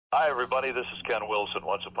Hi, everybody. This is Ken Wilson.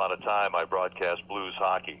 Once upon a time, I broadcast blues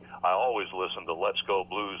hockey. I always listen to Let's Go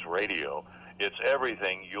Blues Radio. It's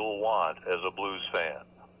everything you'll want as a blues fan.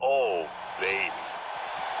 Oh, baby.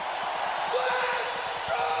 Let's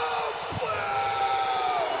go Blues!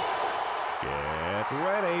 Get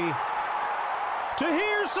ready to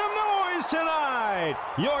hear some noise tonight.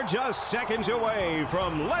 You're just seconds away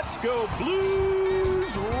from Let's Go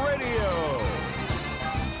Blues Radio.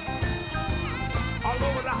 All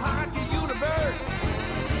over the hockey universe.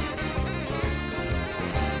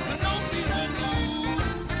 The no feeling blues.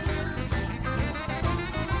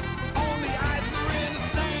 On the ice or in the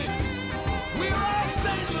stands. We're all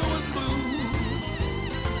St. Louis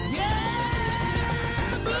Blues. Yeah,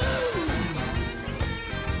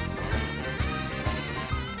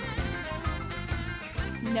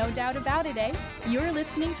 blues. No doubt about it, eh? You're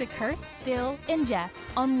listening to Kurt, Bill, and Jeff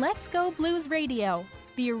on Let's Go Blues Radio,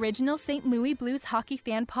 the original St. Louis Blues hockey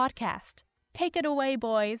fan podcast. Take it away,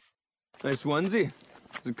 boys. Nice onesie.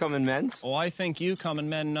 Does it come in men's? Oh, I think you come in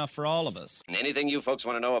men enough for all of us. And anything you folks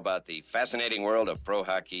want to know about the fascinating world of pro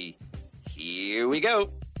hockey, here we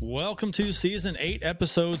go. Welcome to Season 8,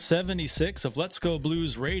 Episode 76 of Let's Go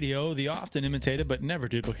Blues Radio, the often imitated but never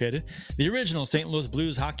duplicated, the original St. Louis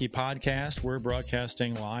Blues hockey podcast. We're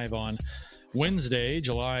broadcasting live on Wednesday,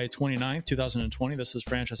 July 29th, 2020. This is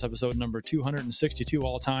franchise episode number 262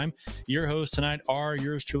 all time. Your hosts tonight are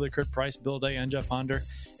yours truly, Kurt Price, Bill Day, and Jeff Ponder.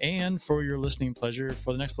 And for your listening pleasure,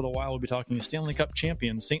 for the next little while, we'll be talking Stanley Cup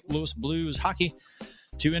champion St. Louis Blues hockey.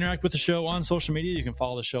 To interact with the show on social media, you can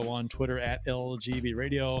follow the show on Twitter at LGB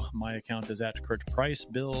Radio. My account is at Kurt Price.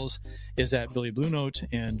 Bill's is at Billy Blue Note,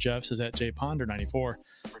 and Jeff's is at JPonder94.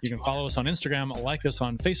 You can follow us on Instagram, like us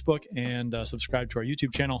on Facebook, and subscribe to our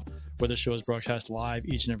YouTube channel, where the show is broadcast live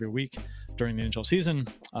each and every week during the NHL season.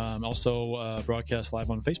 Also broadcast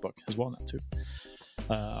live on Facebook as well now, too.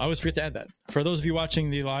 I always forget to add that. For those of you watching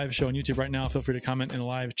the live show on YouTube right now, feel free to comment in the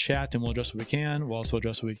live chat, and we'll address what we can. We'll also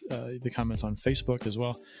address the comments on Facebook as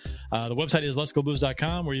well. The website is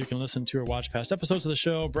letsgoblues.com, where you can listen to or watch past episodes of the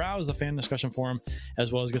show, browse the fan discussion forum,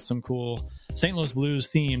 as well as get some cool St. Louis Blues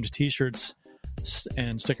themed t-shirts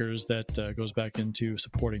and stickers that goes back into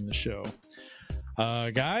supporting the show.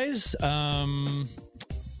 Guys, I'm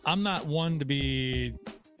not one to be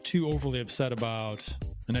too overly upset about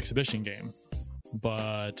an exhibition game,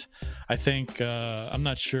 but I think I'm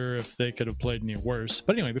not sure if they could have played any worse.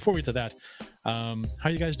 But anyway, before we get to that, how are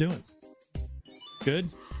you guys doing? Good?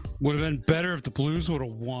 Would have been better if the Blues would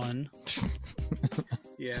have won.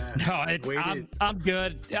 Yeah. No, I'm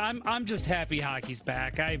good. I'm just happy hockey's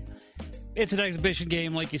back. It's an exhibition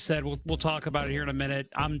game, like you said. We'll talk about it here in a minute.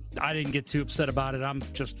 I didn't get too upset about it. I'm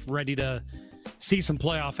just ready to see some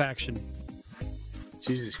playoff action.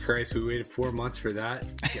 Jesus Christ, we waited 4 months for that.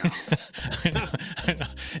 Yeah. I know.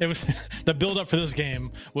 It was the build up for this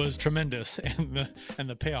game was tremendous, and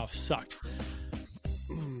the payoff sucked.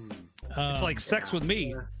 It's like sex with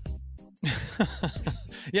me.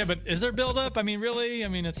 Yeah, but is there build up? I mean, really? I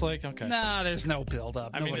mean, it's like, okay. Nah, there's no build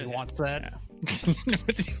up. Nobody wants that.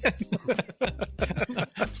 Yeah.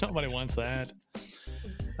 Nobody wants that.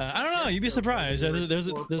 I don't know. You'd be surprised.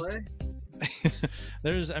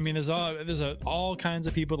 There's all kinds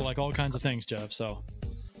of people that like all kinds of things, Jeff. So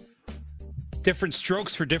different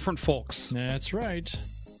strokes for different folks. That's right.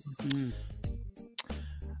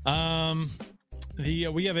 We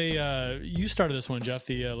have you started this one, Jeff.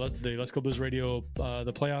 The Let's Go Blues Radio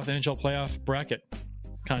the NHL playoff bracket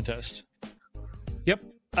contest. Yep.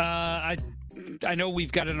 I know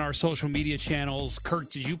we've got it in our social media channels.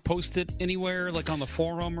 Kurt, did you post it anywhere, like on the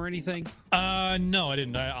forum or anything? No, I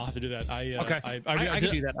didn't. I'll have to do that. Okay. I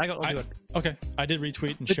can do that. I'll do it. Okay. I did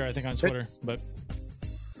retweet and share, I think, on Twitter. But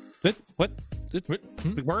what?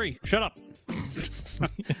 Worry. Shut up.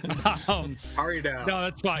 Hurry down. No,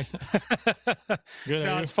 that's fine. Good.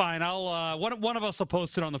 No, it's fine. I'll one of us will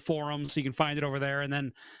post it on the forum, so you can find it over there. And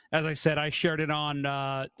then, as I said, I shared it on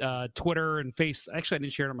Twitter and Actually, I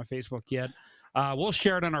didn't share it on my Facebook yet. We'll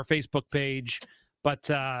share it on our Facebook page. But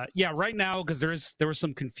yeah, right now, because there was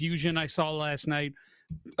some confusion I saw last night.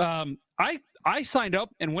 I signed up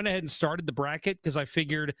and went ahead and started the bracket because I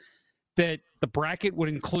figured that the bracket would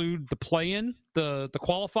include the play-in, the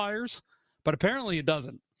qualifiers, but apparently it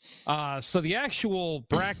doesn't. So the actual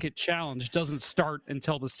bracket challenge doesn't start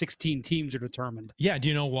until the 16 teams are determined. Yeah, do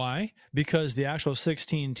you know why? Because the actual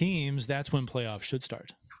 16 teams, that's when playoffs should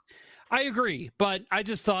start. I agree, but I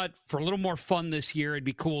just thought for a little more fun this year, it'd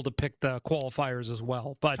be cool to pick the qualifiers as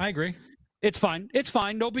well. But I agree. It's fine. It's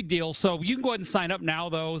fine. No big deal. So you can go ahead and sign up now,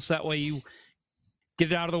 though, so that way you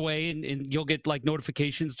get it out of the way, and you'll get like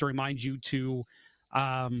notifications to remind you to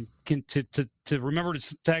to remember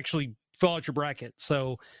to actually fill out your bracket.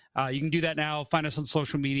 So you can do that now. Find us on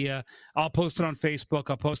social media. I'll post it on Facebook.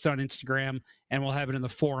 I'll post it on Instagram, and we'll have it in the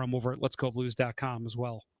forum over at letsgoblues.com as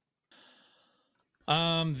well.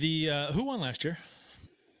 Who won last year?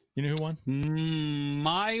 You know who won?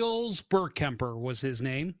 Miles Burkemper was his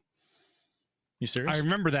name. You serious? I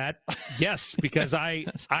remember that. Yes, because I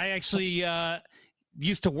actually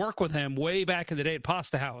used to work with him way back in the day at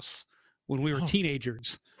Pasta House when we were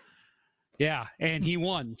teenagers. Yeah, and he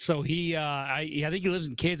won. So I think he lives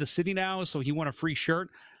in Kansas City now, so he won a free shirt.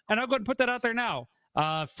 And I'll go ahead and put that out there now.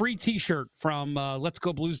 Free T-shirt from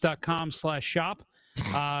letsgoblues.com/shop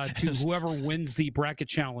to whoever wins the bracket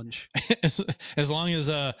challenge. As long as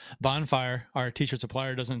Bonfire, our T-shirt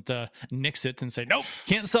supplier, doesn't nix it and say, nope,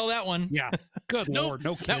 can't sell that one. Yeah, good Lord,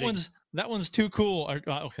 no kidding. That one's too cool.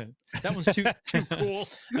 Okay, that one's too cool.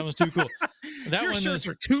 That one's too cool. That Your one shirts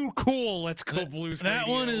are too cool. Let's go Blues. That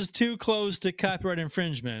Radio. one is too close to copyright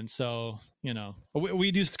infringement. So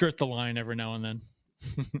we do skirt the line every now and then.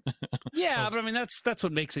 Yeah, but I mean that's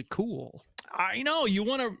what makes it cool. I know you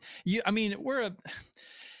want to.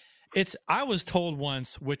 I was told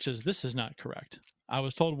once, this is not correct. I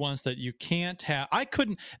was told once that you can't have.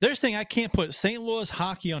 They're saying I can't put St. Louis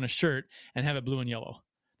hockey on a shirt and have it blue and yellow.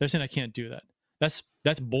 They're saying I can't do that. That's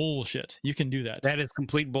bullshit. You can do that. That is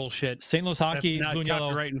complete bullshit. St. Louis hockey, that's not blue and yellow.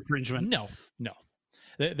 Copyright infringement. No.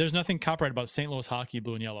 There's nothing copyright about St. Louis hockey,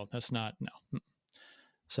 blue and yellow. That's not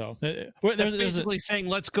So there's basically saying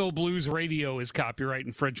 "Let's Go Blues" radio is copyright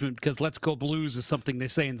infringement because "Let's Go Blues" is something they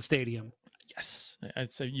say in the stadium. Yes,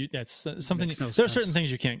 that's something. No there sense. are certain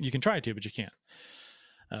things you can try to, but you can't.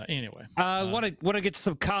 Anyway, want to get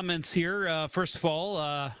some comments here. First of all,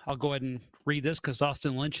 I'll go ahead and read this because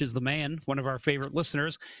Austin Lynch is the man, one of our favorite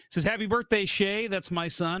listeners. Says, "Happy birthday, Shay. That's my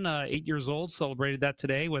son, 8 years old. Celebrated that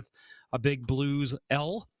today with a big Blues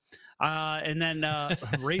L." And then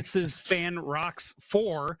Races Fan Rocks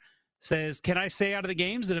 4 says, "Can I say out of the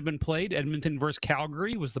games that have been played, Edmonton versus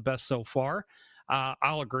Calgary was the best so far?"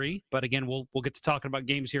 I'll agree, but again, we'll get to talking about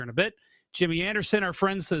games here in a bit. Jimmy Anderson, our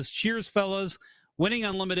friend, says, "Cheers, fellas. Winning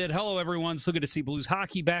Unlimited. Hello, everyone. So good to see Blues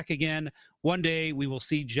hockey back again. One day we will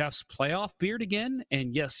see Jeff's playoff beard again.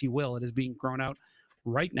 And yes, you will. It is being grown out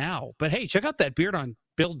right now. But hey, check out that beard on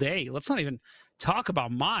Bill Day. Let's not even talk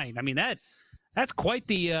about mine. I mean, that's quite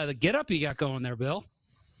the get up you got going there, Bill.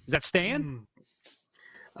 Is that staying?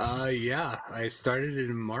 Yeah, I started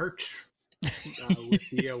in March with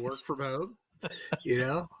the work from home.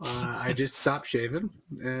 I just stopped shaving,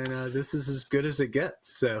 and this is as good as it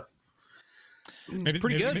gets. So it's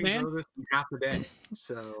pretty good, man. Grow this in half a day.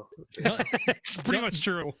 So it's pretty much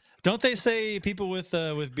true. Don't they say people with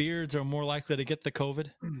beards are more likely to get the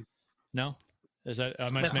COVID? No, is that?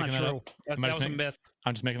 Am I just making that up? That was a myth.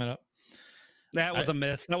 I'm just making that up. That was a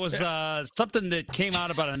myth. That was something that came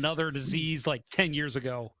out about another disease like 10 years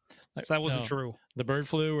ago. So that wasn't true. The bird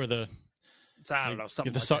flu or I don't know,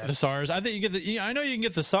 something like that. The SARS. I think you get I know you can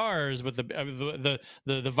get the SARS, but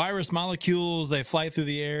the virus molecules, they fly through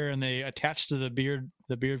the air and they attach to the beard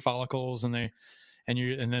follicles, and then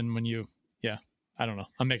when you I don't know.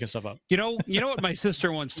 I'm making stuff up. You know what my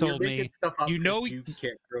sister once told me. You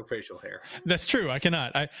can't grow facial hair. That's true. I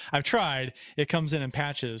cannot. I've tried. It comes in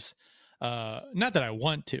patches. Not that I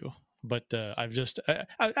want to, but I've just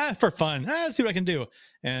for fun. Let's see what I can do.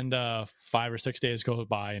 And 5 or 6 days go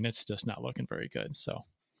by, and it's just not looking very good. So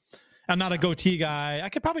I'm not a goatee guy. I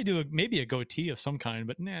could probably do maybe a goatee of some kind,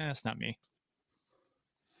 but nah, it's not me.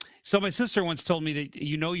 So my sister once told me that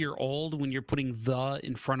you're old when you're putting "the"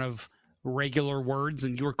 in front of regular words,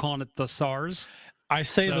 and you were calling it the SARS. I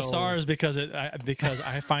say the SARS because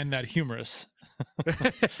I find that humorous.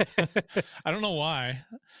 I don't know why.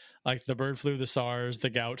 Like the bird flu, the SARS,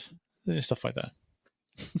 the gout, stuff like that.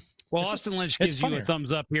 Well, Austin Lynch gives you a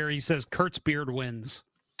thumbs up here. He says Kurt's beard wins.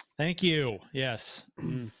 Thank you. Yes.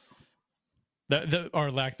 Or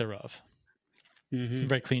lack thereof. Mm-hmm.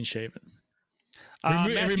 Very clean shaven.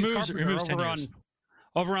 Removes 10 years.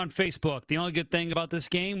 Over on Facebook, the only good thing about this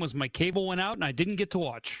game was my cable went out and I didn't get to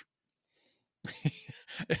watch.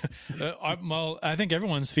 Well, I think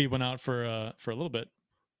everyone's feed went out for a little bit.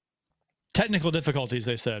 Technical difficulties,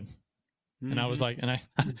 they said. And I was like, and I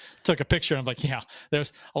took a picture. I'm like, yeah,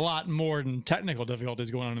 there's a lot more than technical difficulties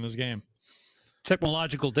going on in this game.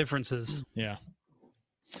 Technological differences. Yeah.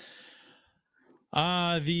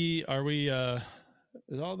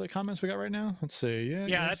 Is all the comments we got right now? Let's see.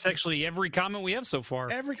 Yeah, that's actually every comment we have so far.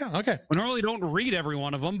 Every comment. Okay. We normally don't read every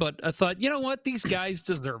one of them, but I thought, you know what? These guys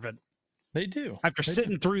deserve it. They do. After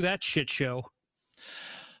sitting through that shit show.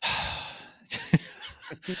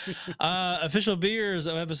 Official beers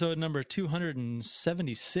of episode number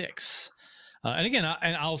 276. And again,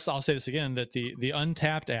 I'll say this again, that the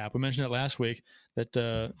Untapped app, we mentioned it last week,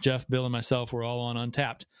 that Jeff, Bill, and myself were all on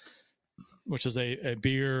Untapped, which is a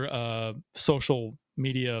beer social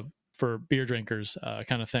media for beer drinkers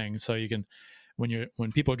kind of thing. So you can,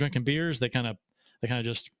 when people are drinking beers, they kind of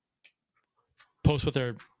just post what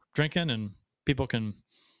they're drinking, and people can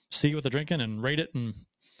see what they're drinking and rate it, and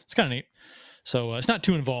it's kind of neat. So it's not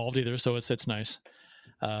too involved either, so it's nice.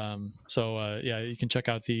 Yeah, you can check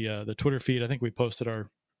out the Twitter feed. I think we posted our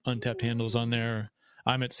Untapped handles on there.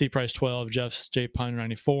 I'm at cprice12, Jeff's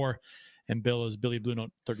jpiner94, and Bill is Billy Blue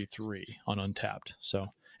Note 33 on Untapped. So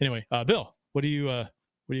anyway, Bill, what do you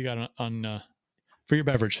got on for your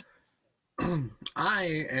beverage?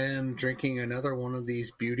 I am drinking another one of these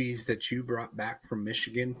beauties that you brought back from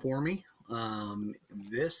Michigan for me.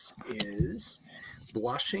 This is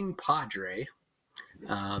Blushing Padre.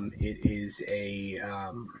 It is a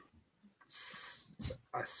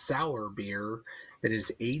sour beer that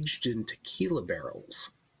is aged in tequila barrels,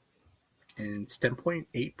 and it's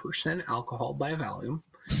 10.8% alcohol by volume,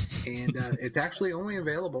 and it's actually only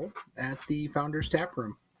available at the Founders Tap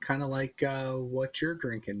Room, kind of like what you're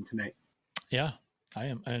drinking tonight. Yeah, I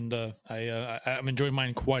am, and I'm enjoying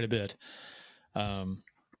mine quite a bit.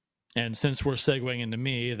 And since we're segueing into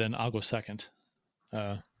me, then I'll go second,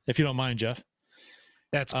 if you don't mind, Jeff.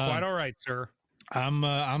 That's quite all right, sir.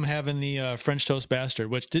 I'm having the French Toast Bastard.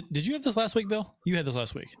 Which did you have this last week, Bill? You had this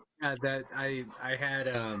last week. That I had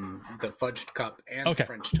the fudged cup and Okay. the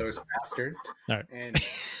French Toast Bastard. All right. And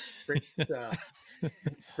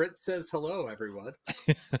Fritz says hello, everyone.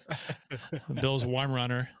 Bill's warm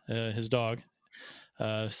runner, his dog,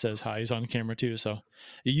 says hi. He's on camera too, so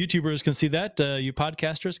you YouTubers can see that. You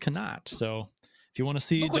podcasters cannot. So if you want to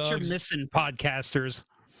see Look dogs, what you're missing, podcasters.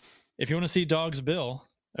 if you want to see Dog's Bill,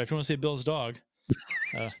 if you want to see Bill's dog,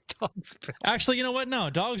 Dog's Bill. Actually, you know what? No,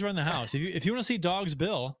 dogs run the house. If you want to see Dog's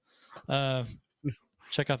Bill,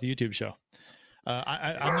 check out the YouTube show.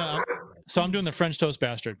 I'm doing the French Toast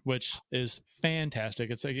Bastard, which is fantastic.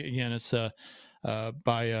 It's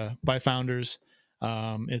by Founders.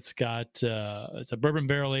 It's a bourbon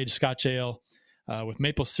barrel aged Scotch ale with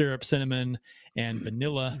maple syrup, cinnamon, and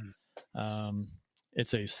vanilla.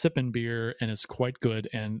 It's a sipping beer, and it's quite good.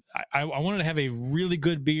 And I wanted to have a really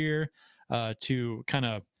good beer to kind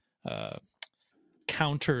of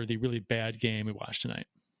counter the really bad game we watched tonight.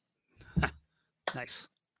 Nice.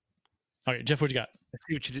 All right, Jeff, what you got? I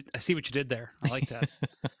see what you did there. I like that.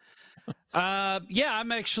 Yeah,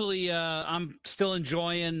 I'm actually I'm still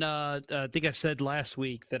enjoying. I think I said last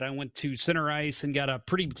week that I went to Center Ice and got a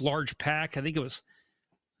pretty large pack. I think it was.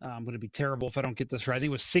 I'm going to be terrible if I don't get this right. I think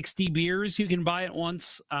it was 60 beers you can buy at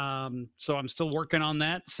once. So I'm still working on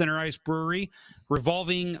that. Center Ice Brewery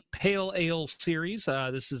Revolving Pale Ale Series.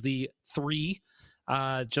 This is the 3.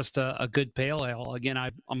 Just a good pale ale. Again,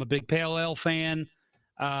 I'm a big pale ale fan.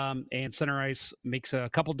 And Center Ice makes a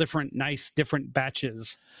couple different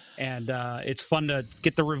batches, and it's fun to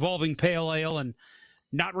get the revolving pale ale and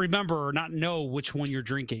not remember or not know which one you're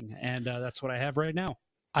drinking, and that's what I have right now.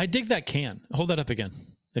 I dig that can. Hold that up again,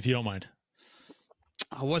 if you don't mind.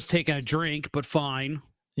 I was taking a drink, but fine.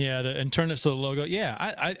 Yeah, and turn it to the logo. Yeah,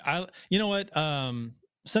 I you know what?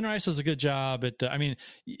 Center Ice does a good job at.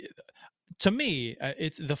 To me,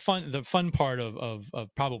 it's the fun part of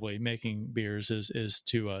probably making beers is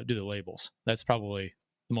to do the labels. That's probably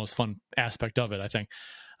the most fun aspect of it, I think,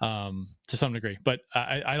 to some degree. But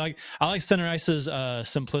I like Center Ice's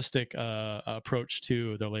simplistic approach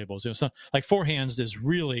to their labels. So like Four Hands is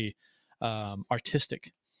really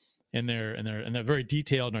artistic, and they're very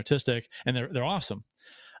detailed and artistic, and they're awesome.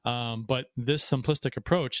 But this simplistic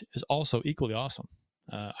approach is also equally awesome.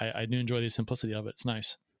 I do enjoy the simplicity of it. It's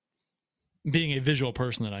nice. Being a visual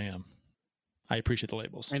person that I am, I appreciate the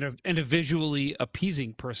labels. And a visually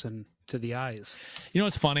appeasing person to the eyes. You know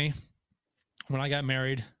what's funny? When I got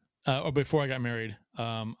married, or before I got married,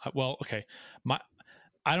 I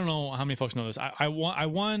don't know how many folks know this. I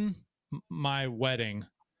won my wedding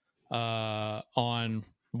on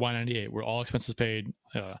Y98, where all expenses paid.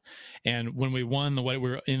 And when we won the wedding, we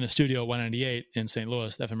were in the studio at Y98 in St.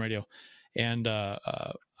 Louis, FM radio, and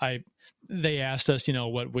they asked us,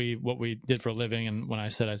 what we did for a living, and when I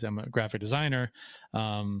said I'm a graphic designer,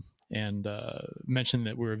 and mentioned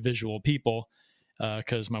that we were visual people,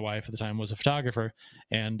 because my wife at the time was a photographer,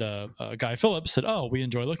 and Guy Phillips said, "Oh, we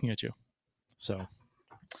enjoy looking at you." So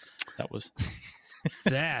that was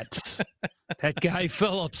that Guy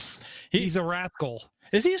Phillips. He's a rascal.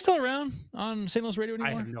 Is he still around on St. Louis radio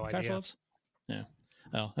anymore? I have no Guy idea. Phillips? Yeah.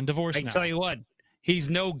 Oh, and divorced I can now. tell you what, he's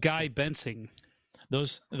no Guy Bensing.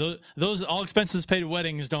 those all expenses paid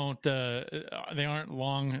weddings don't they aren't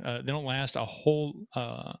long. They don't last a whole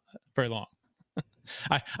very long.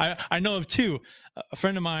 I know of two. A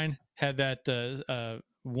friend of mine had that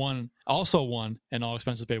won an all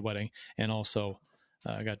expenses paid wedding, and also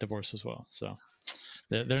got divorced as well. So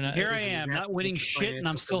they're not. Here I am, not winning shit, and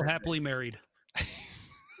I'm still happily married.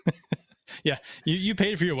 Yeah, you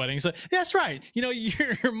paid for your wedding, so that's right. You know,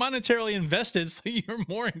 you're monetarily invested, so you're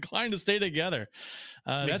more inclined to stay together.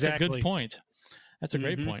 That's a good point. That's a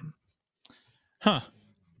great point. Huh.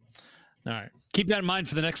 All right. Keep that in mind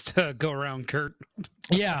for the next go around, Kurt.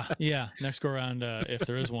 Yeah. Next go around, if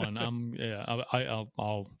there is one,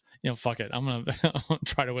 I'll fuck it. I'm gonna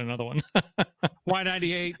try to win another one.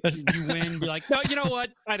 Y98, you win. Be like, no, you know what?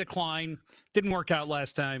 I decline. Didn't work out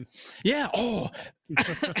last time. Yeah. Oh,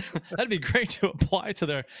 that'd be great to apply to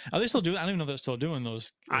their. Are they still doing? I don't even know if they're still doing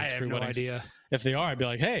those. I have no idea. If they are, I'd be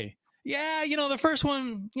like, hey, yeah, the first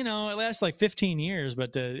one, it lasts like 15 years,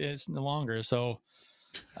 but it's no longer. So,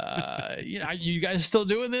 you guys still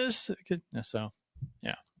doing this? So,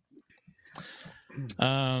 yeah.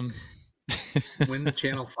 When the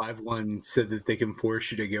Channel 5 one said that they can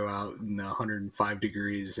force you to go out in 105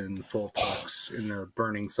 degrees in full tux in the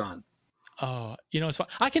burning sun. Oh, it's fun.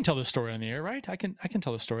 I can tell this story on the air, right? I can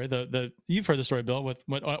tell the story. You've heard the story, Bill, with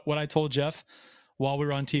what I told Jeff while we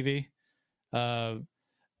were on TV. So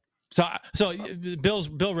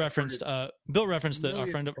Bill referenced our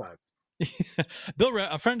friend of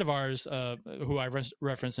a friend of ours who I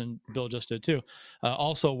referenced, and Bill just did too,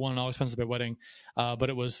 also won an all expenses paid wedding, but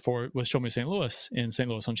it was Show Me St. Louis in St.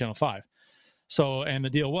 Louis on Channel 5. So, and the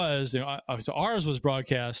deal was, so ours was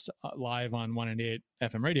broadcast live on 198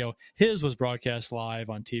 FM radio. His was broadcast live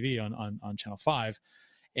on TV on Channel 5,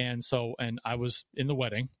 and I was in the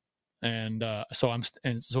wedding, and so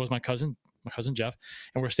was my cousin Jeff,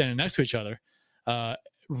 and we're standing next to each other,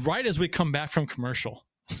 right as we come back from commercial.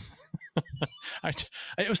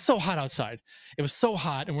 It was so hot outside. It was so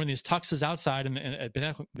hot, and we're in these tuxes outside at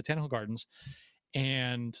Botanical Gardens,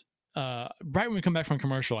 and right when we come back from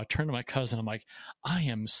commercial, I turn to my cousin. I'm like, I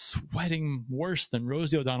am sweating worse than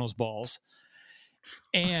Rosie O'Donnell's balls,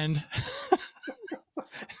 and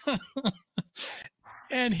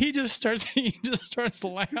and he just starts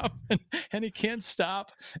laughing, and he can't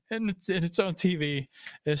stop, and it's on TV.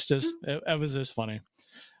 It's just it was just funny.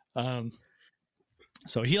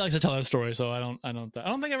 So he likes to tell that story. So I don't think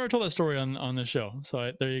I ever told that story on this show.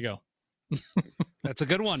 So there you go. That's a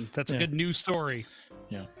good one. That's a good news story.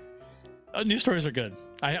 Yeah. News stories are good.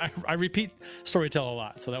 I repeat storytell a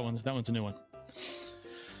lot. So that one's a new one.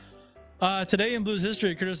 Today in Blues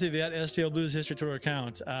history, courtesy of the @STL Blues History Twitter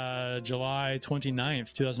account, July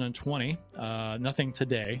 29th, 2020. Nothing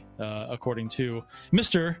today, according to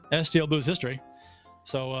Mr. STL Blues History.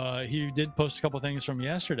 So he did post a couple things from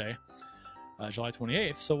yesterday. July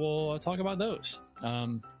 28th, so we'll talk about those.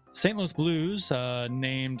 St. Louis Blues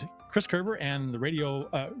named Chris Kerber the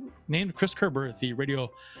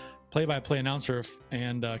radio play-by-play announcer,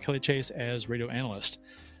 and Kelly Chase as radio analyst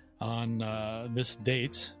on this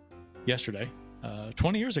date yesterday,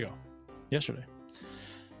 20 years ago yesterday.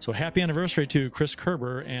 So happy anniversary to Chris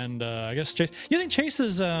Kerber, and I guess Chase. You think Chase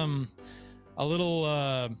is a little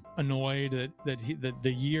annoyed that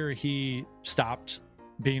the year he stopped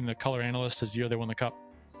being the color analyst is the year they won the cup?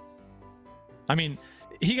 I mean,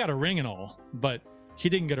 he got a ring and all, but he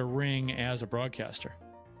didn't get a ring as a broadcaster.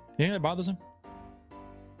 You think that bothers him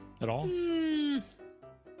at all?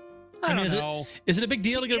 I don't know. Is it a big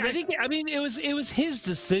deal to get a ring? It was his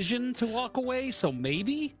decision to walk away, so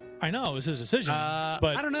maybe. I know it was his decision,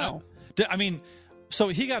 but I don't know. So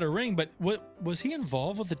he got a ring, but was he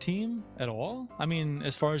involved with the team at all? I mean,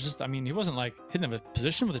 as far as he wasn't he didn't have a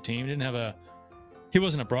position with the team. He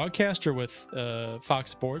wasn't a broadcaster with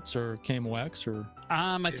Fox Sports or KMOX or.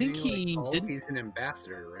 I think he did. He's an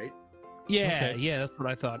ambassador, right? Yeah, okay. Yeah, that's what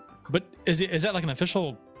I thought. But is that like an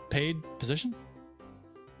official paid position?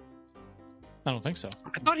 I don't think so.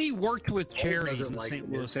 I thought he worked with charities in the St.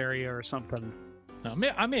 Louis area or something. No,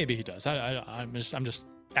 maybe he does. I'm just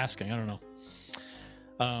asking. I don't know.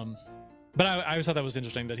 But I always thought that was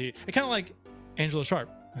interesting that it kind of like Angela Sharp,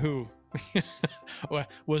 who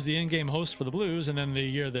was the in-game host for the Blues, and then the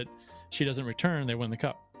year that she doesn't return, they win the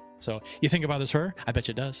cup. So you think about this her? I bet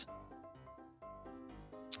you it does.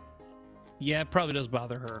 Yeah, it probably does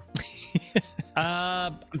bother her.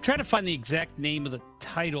 I'm trying to find the exact name of the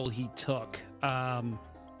title he took. But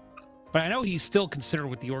I know he's still considered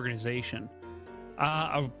with the organization.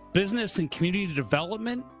 A business and community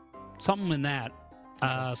development, something in that.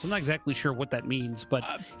 So I'm not exactly sure what that means, but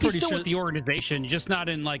he's still with the organization, just not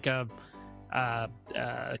in like a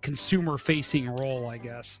consumer-facing role, I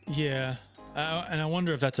guess. Yeah, and I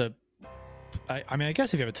wonder if that's I mean, I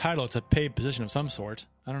guess if you have a title, it's a paid position of some sort.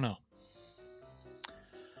 I don't know.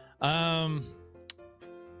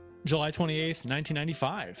 July 28th,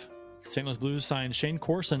 1995. St. Louis Blues signed Shane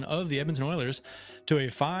Corson of the Edmonton Oilers to a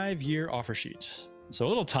 5-year offer sheet. So a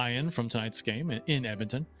little tie-in from tonight's game in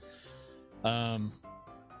Edmonton.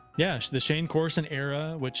 Yeah, the Shane Corson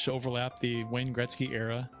era, which overlapped the Wayne Gretzky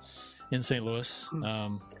era in St. Louis. Both were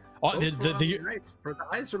on the Knights for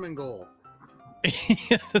the Yzerman goal.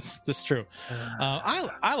 Yeah, that's true.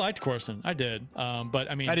 I liked Corson, I did, but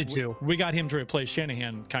I mean, I did too. We got him to replace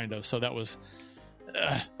Shanahan, kind of. So that was,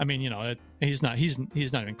 I mean, you know, he's not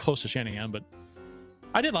even close to Shanahan, but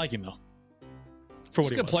I did like him though. For what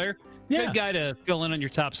He's he a good was. player, Yeah, good guy to fill in on your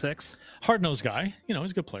top six. Hard-nosed guy. You know,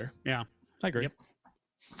 he's a good player. Yeah, I agree. Yep.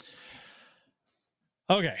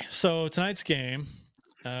 Okay, so tonight's game,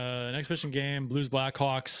 an exhibition game, Blues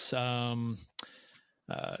Blackhawks.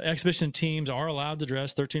 Exhibition teams are allowed to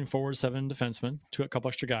dress 13 forwards, 7 defensemen, a couple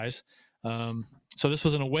extra guys. So this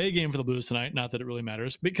was an away game for the Blues tonight. Not that it really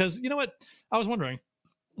matters, because you know what? I was wondering.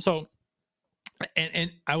 So,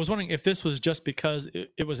 and I was wondering if this was just because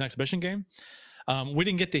it was an exhibition game. We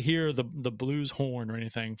didn't get to hear the Blues horn or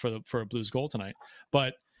anything for a Blues goal tonight,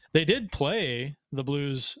 but they did play the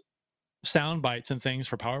Blues sound bites and things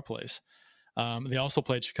for power plays. They also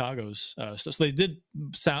played Chicago's, so they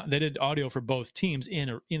did audio for both teams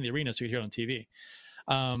in the arena, so you could hear it on TV.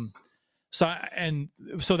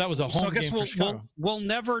 So that was a home game for Chicago. We'll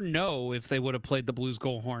never know if they would have played the Blues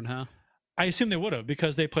goal horn, huh? I assume they would have,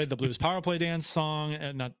 because they played the Blues power play dance song,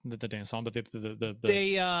 not the dance song, but the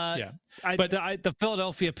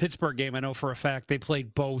Philadelphia Pittsburgh game, I know for a fact they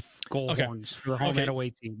played both goal horns for the home and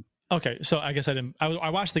away team. Okay, so I guess I didn't. I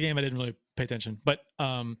watched the game. I didn't really pay attention, but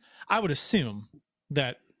I would assume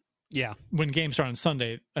that when games start on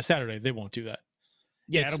Saturday, they won't do that.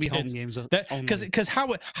 Yeah, it'll be home games. Because how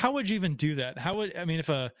would you even do that?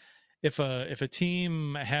 If a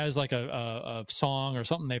team has like a song or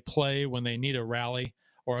something they play when they need a rally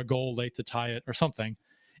or a goal late to tie it or something,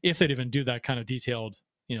 if they'd even do that kind of detailed,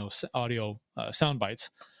 audio sound bites.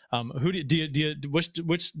 Who do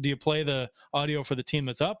you play the audio for the team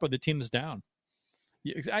that's up or the team that's down?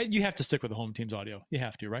 You have to stick with the home team's audio. You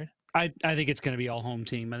have to, right? I think it's going to be all home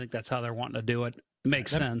team. I think that's how they're wanting to do it. It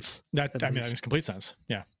makes sense. That makes complete sense.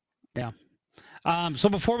 Yeah. Yeah. So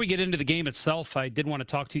before we get into the game itself, I did want to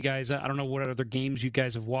talk to you guys. I don't know what other games you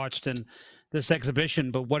guys have watched in this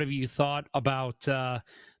exhibition, but what have you thought about the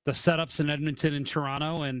setups in Edmonton and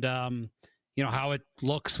Toronto, and how it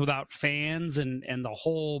looks without fans and the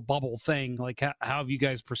whole bubble thing? Like, how have you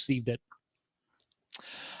guys perceived it?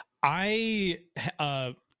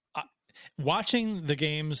 Watching the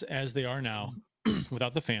games as they are now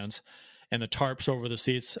without the fans and the tarps over the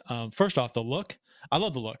seats. First off, the look. I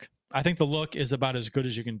love the look. I think the look is about as good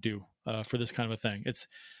as you can do for this kind of a thing. It's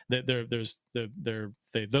they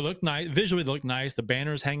look nice visually. They look nice. The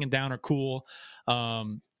banners hanging down are cool.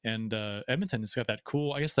 And Edmonton has got that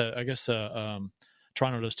cool. I guess Toronto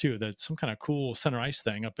does too. That some kind of cool center ice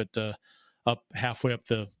thing up halfway up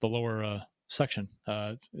the lower section.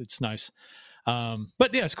 It's nice.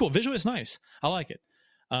 But yeah, it's cool. Visually, it's nice. I like it.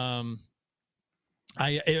 I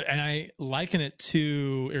liken it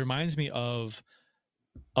to. It reminds me of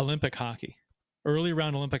Olympic hockey, early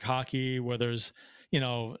round Olympic hockey, where there's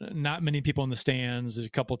not many people in the stands. There's a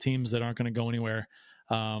couple teams that aren't going to go anywhere,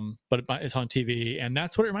 but it's on TV, and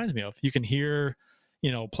that's what it reminds me of. You can hear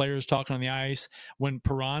players talking on the ice. When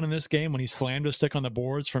Perron in this game, when he slammed a stick on the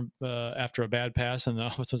boards from after a bad pass in the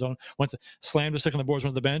offensive zone, slammed a stick on the boards,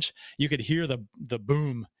 went to the bench, you could hear the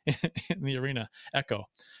boom in the arena echo,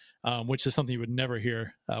 which is something you would never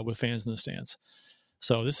hear with fans in the stands.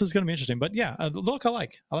 So this is going to be interesting. But yeah, the look I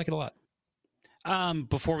like it a lot.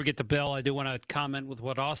 Before we get to Bill, I do want to comment with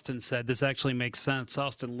what Austin said. This actually makes sense.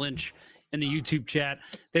 Austin Lynch in the YouTube chat.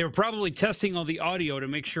 They were probably testing all the audio to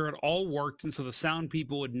make sure it all worked, and so the sound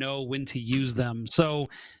people would know when to use them. So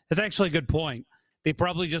that's actually a good point. They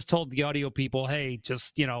probably just told the audio people, hey,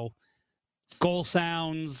 just, goal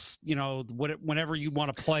sounds, whenever you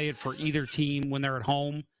want to play it for either team when they're at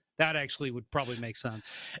home. That actually would probably make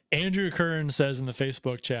sense. Andrew Kern says in the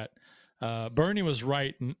Facebook chat, Bernie was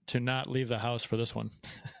right to not leave the house for this one.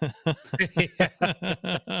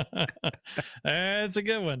 That's a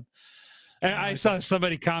good one. I saw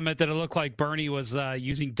somebody comment that it looked like Bernie was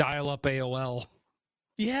using dial-up AOL.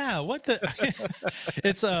 Yeah, what the?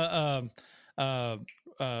 It's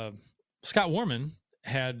Scott Warman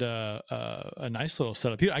had a nice little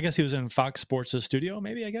setup. I guess he was in Fox Sports' studio,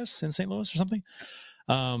 maybe, I guess, in St. Louis or something.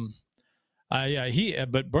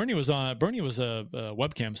 But Bernie was a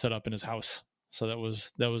webcam set up in his house. So that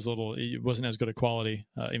was a little, it wasn't as good a quality,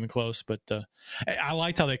 even close, but I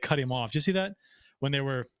liked how they cut him off. Did you see that? When they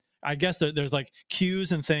were, I guess there's like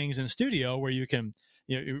cues and things in studio where you can,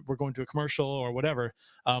 we're going to a commercial or whatever.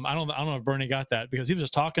 I don't know if Bernie got that, because he was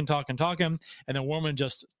just talking, and then Woman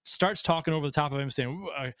just starts talking over the top of him saying,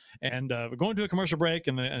 we're going to a commercial break,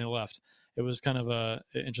 and they left. It was kind of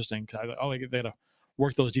interesting. They got to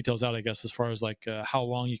work those details out, I guess, as far as like how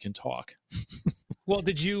long you can talk. Well,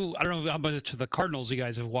 I don't know how much of the Cardinals you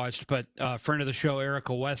guys have watched, but friend of the show,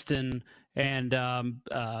 Erica Weston, and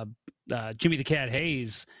Jimmy the Cat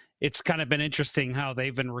Hayes, it's kind of been interesting how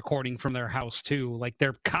they've been recording from their house too. Like,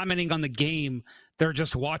 they're commenting on the game. They're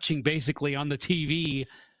just watching basically on the TV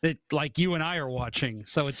that like you and I are watching.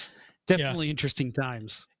 So it's definitely interesting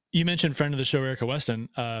times. You mentioned friend of the show, Erica Weston,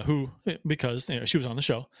 who, because she was on the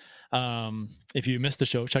show. If you missed the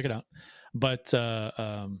show, check it out. But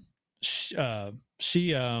she what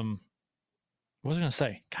was I going to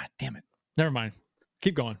say? God damn it. Never mind.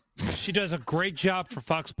 Keep going. She does a great job for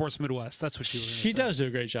Fox Sports Midwest. That's what she does do a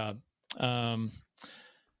great job. But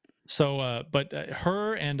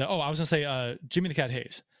her and, I was going to say Jimmy the Cat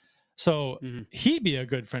Hayes. So he'd be a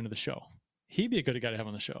good friend of the show. He'd be a good guy to have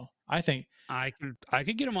on the show. I think I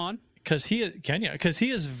could get him on, because he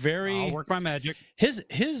is very. I'll work my magic. His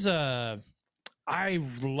I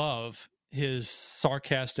love his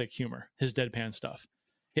sarcastic humor, his deadpan stuff.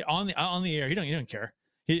 On the air, he don't care.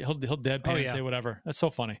 He'll deadpan and say whatever. That's so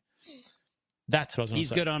funny. That's what I was going to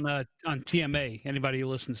say. He's good on TMA. Anybody who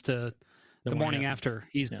listens to the morning after,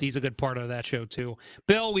 he's a good part of that show too.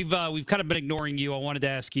 Bill, we've kind of been ignoring you. I wanted to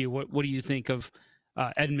ask you, what do you think of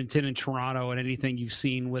Edmonton and Toronto, and anything you've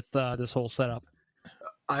seen with this whole setup?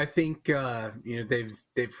 I think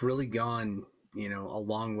they've really gone a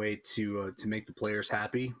long way to make the players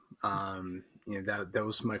happy. That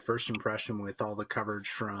was my first impression with all the coverage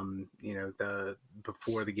from the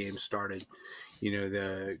before the game started.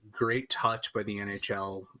 The great touch by the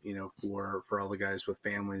NHL, for all the guys with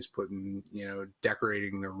families, putting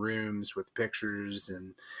decorating their rooms with pictures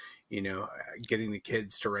and getting the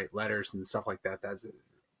kids to write letters and stuff like that. That's an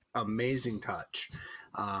amazing touch,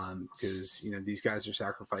 because these guys are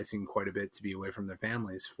sacrificing quite a bit to be away from their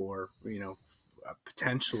families for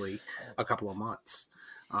potentially a couple of months.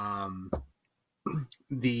 I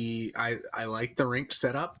like the rink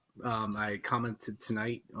setup. I commented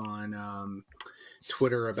tonight on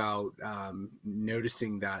Twitter about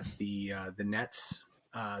noticing that the nets,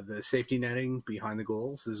 the safety netting behind the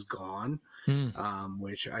goals is gone,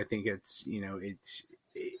 which I think it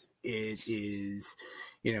is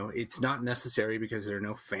it's not necessary, because there are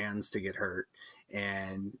no fans to get hurt,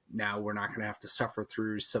 and now we're not going to have to suffer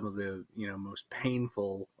through some of the most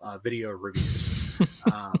painful video reviews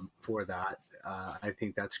for that. I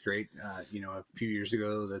think that's great. A few years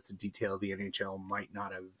ago, that's a detail the NHL might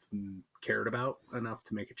not have cared about enough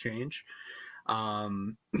to make a change. I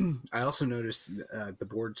also noticed the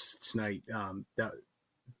boards tonight, that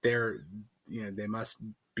they must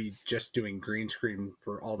be just doing green screen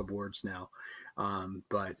for all the boards now.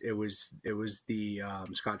 But it was the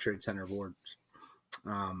Scott Trade Center boards.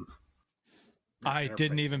 I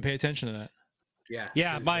didn't even pay attention to that.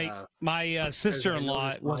 Yeah. My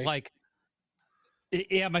sister-in-law was like,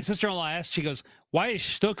 my sister-in-law asked, she goes, "Why is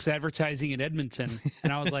Stooks advertising in Edmonton?"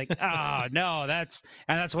 And I was like, no, that's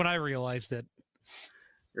when I realized it.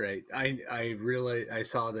 Right. I realized, I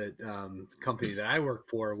saw that the company that I work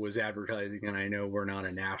for was advertising, and I know we're not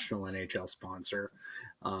a national NHL sponsor.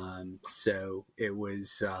 So it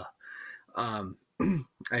was, I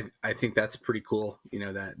think that's pretty cool.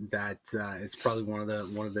 That it's probably one of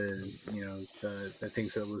the the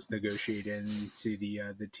things that was negotiated into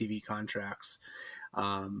the TV contracts.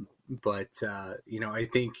 But I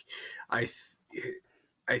think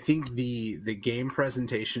the game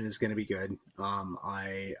presentation is going to be good.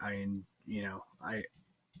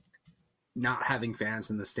 Not having fans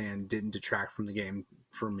in the stand didn't detract from the game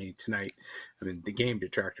for me tonight. I mean, the game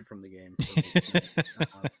detracted from the game for me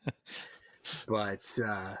tonight. But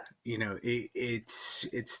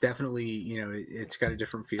it's definitely, it's got a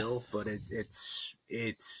different feel, but it's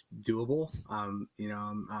doable.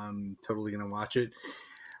 I'm totally going to watch it.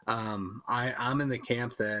 I'm in the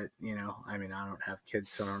camp that, I don't have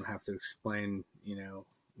kids, so I don't have to explain,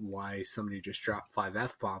 why somebody just dropped 5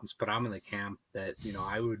 F-bombs, but I'm in the camp that,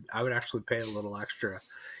 I would actually pay a little extra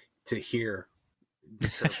to hear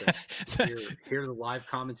the live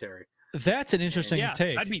commentary. That's an interesting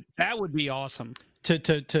take. That would be awesome.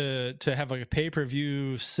 To have like a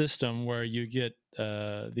pay-per-view system where you get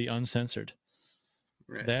the uncensored.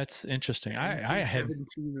 Right. That's interesting. I had 17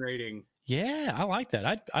 rating. Yeah, I like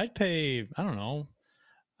that. I'd pay. I don't know.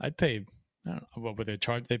 I'd pay. I don't know, what would they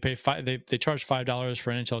charge? They pay five. They charge $5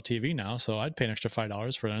 for NHL TV now, so I'd pay an extra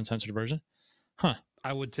 $5 for an uncensored version. Huh?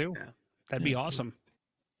 I would too. Yeah. That'd be awesome.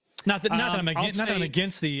 Not that I'm I'll against. Not that I'm say-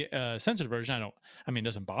 against the censored version. I don't. I mean, it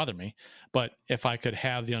doesn't bother me. But if I could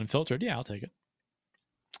have the unfiltered, yeah, I'll take it.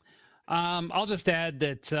 I'll just add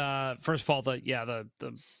that first of all,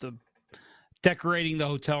 the decorating the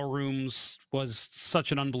hotel rooms was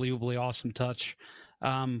such an unbelievably awesome touch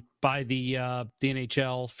by the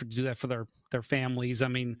NHL to do that for their families. I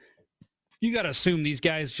mean, you got to assume these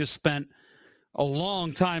guys just spent a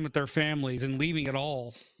long time with their families, and leaving it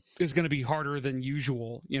all is going to be harder than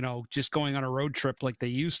usual. You know, just going on a road trip like they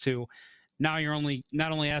used to. Now you're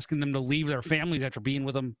not only asking them to leave their families after being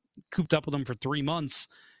with them, cooped up with them for 3 months,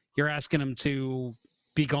 you're asking them to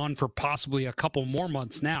be gone for possibly a couple more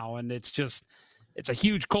months now. And it's a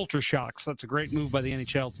huge culture shock. So that's a great move by the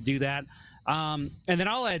NHL to do that. And then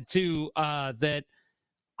I'll add too, that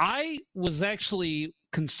I was actually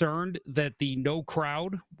concerned that the no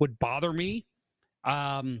crowd would bother me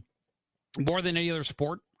more than any other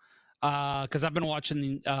sport. Because I've been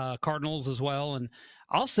watching the Cardinals as well. And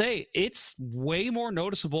I'll say it's way more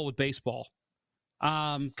noticeable with baseball.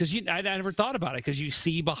 Because I never thought about it, because you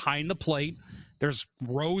see behind the plate, there's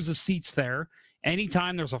rows of seats there.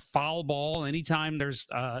 Anytime there's a foul ball, anytime there's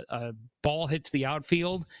a ball hits the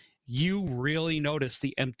outfield, you really notice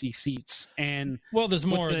the empty seats. And there's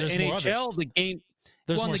more. There's NHL, more of it. the game.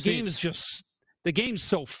 There's well, more the game seats. is just the game's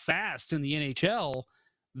so fast in the NHL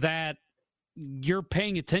that you're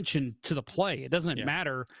paying attention to the play. It doesn't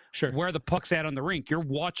matter where the puck's at on the rink. You're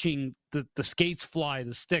watching the skates fly,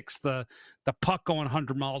 the sticks, the puck going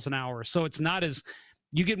 100 miles an hour. So it's not as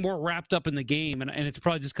you get more wrapped up in the game, and it's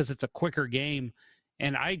probably just because it's a quicker game.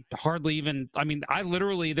 And I hardly even. I mean, I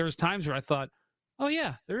literally there's times where I thought, oh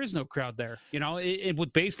yeah, there is no crowd there. You know,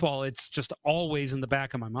 with baseball, it's just always in the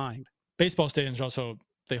back of my mind. Baseball stadiums are also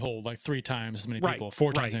they hold like 3 times as many people,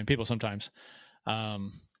 4 times as many people sometimes.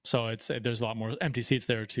 So there's a lot more empty seats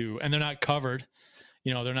there too, and they're not covered.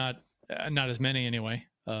 You know, they're not as many anyway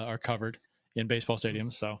are covered in baseball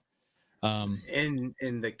stadiums. So, and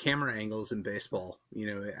the camera angles in baseball, you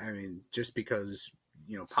know, I mean, just because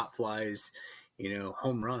pop flies,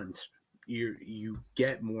 home runs, you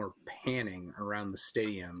get more panning around the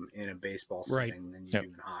stadium in a baseball setting than you do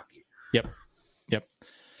in hockey. Yep.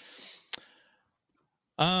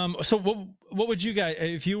 So what would you guys,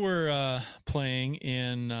 if you were playing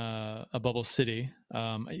in a bubble city,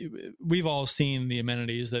 we've all seen the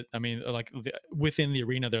amenities that, I mean, like within the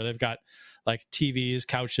arena there, they've got like TVs,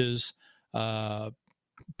 couches,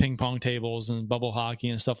 ping pong tables and bubble hockey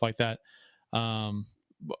and stuff like that.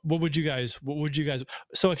 What would you guys,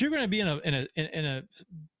 so if you're going to be in a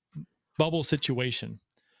bubble situation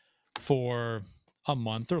for a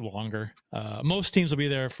month or longer, most teams will be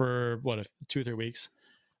there for 2 or 3 weeks.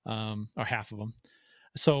 Or half of them.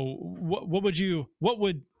 So what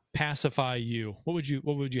would pacify you? What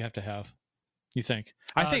would you have to have? You think?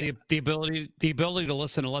 I think the ability to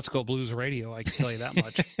listen to Let's Go Blues Radio. I can tell you that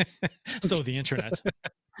much. So the internet.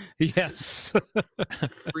 Yes.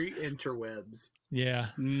 Free interwebs. Yeah.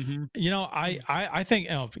 Mm-hmm. You know, I think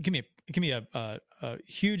give me a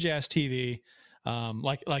huge ass TV,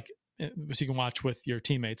 like so you can watch with your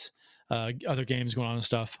teammates, other games going on and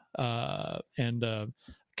stuff, and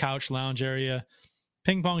couch lounge area,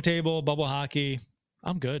 ping pong table, bubble hockey.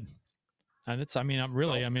 I'm good. And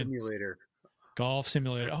Simulator. Golf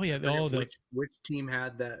simulator. Oh yeah. Which team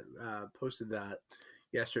had that posted that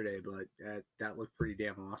yesterday, but that looked pretty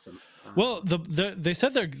damn awesome. Well, they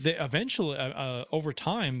said they eventually over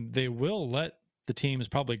time they will let the teams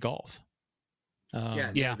probably golf. They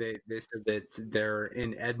said that they're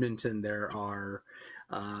in Edmonton. There are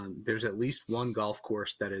there's at least one golf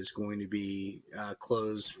course that is going to be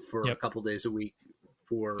closed for a couple days a week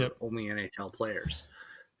for only NHL players.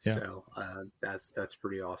 Yep. So that's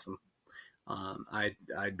pretty awesome.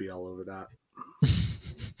 I'd be all over that.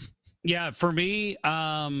 Yeah, for me,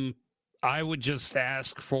 I would just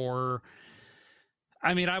ask for.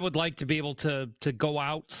 I mean, I would like to be able to go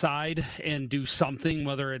outside and do something,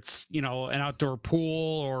 whether it's, an outdoor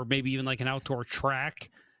pool or maybe even like an outdoor track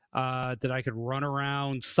that I could run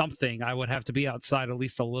around, something. I would have to be outside at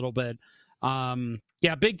least a little bit.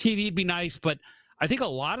 Big TV would be nice, but I think a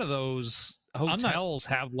lot of those hotels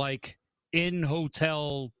have like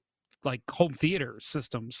in-hotel, like home theater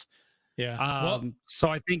systems. Yeah. So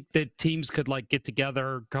I think that teams could like get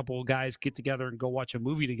together, a couple of guys get together and go watch a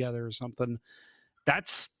movie together or something.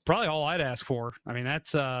 That's probably all I'd ask for. I mean,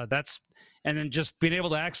 that's and then just being able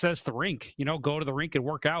to access the rink, go to the rink and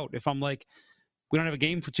work out. If I'm like, we don't have a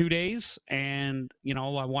game for 2 days and,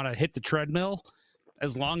 I want to hit the treadmill,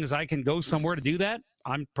 as long as I can go somewhere to do that,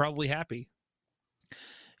 I'm probably happy.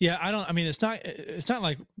 Yeah,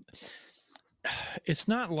 it's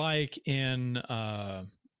not like in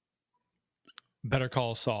Better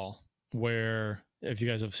Call Saul, where, if you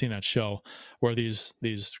guys have seen that show, where this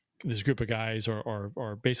group of guys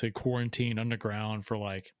are basically quarantined underground for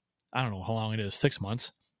like, I don't know how long it is, 6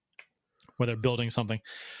 months, where they're building something.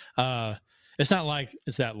 It's not like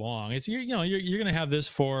it's that long. It's you're going to have this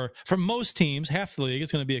for most teams, half the league.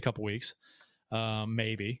 It's going to be a couple weeks,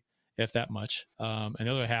 maybe, if that much, and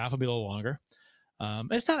the other half will be a little longer.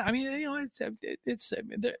 It's not. I mean,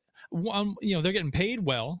 they're getting paid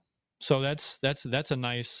well, so that's a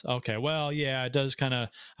nice. Okay, well, yeah, it does kind of.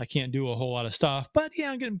 I can't do a whole lot of stuff, but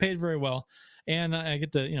yeah, I'm getting paid very well, and I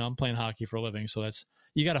get to. I'm playing hockey for a living, so that's,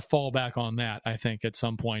 you got to fall back on that. I think at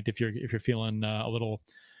some point, if you're feeling a little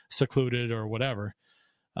secluded or whatever,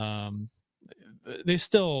 they've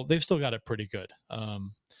still got it pretty good.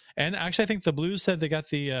 And actually, I think the Blues said they got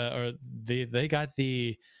they got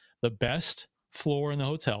the best floor in the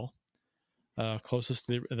hotel, closest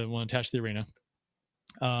to the one attached to the arena,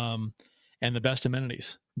 and the best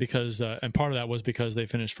amenities, because and part of that was because they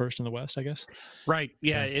finished first in the West, I guess. Right.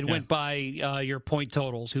 Yeah. So, went by your point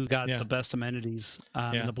totals, who got the best amenities.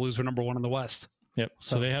 And the Blues were number one in the West. Yep.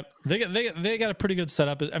 So they got a pretty good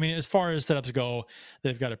setup. I mean, as far as setups go,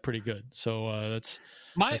 they've got it pretty good. So that's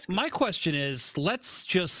my question is, let's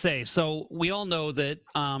just say, so we all know that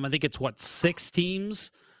I think it's 6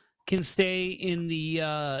 teams can stay in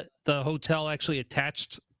the hotel actually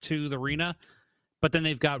attached to the arena, but then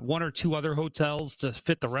they've got 1 or 2 other hotels to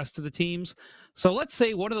fit the rest of the teams. So let's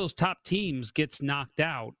say one of those top teams gets knocked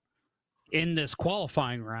out in this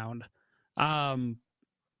qualifying round.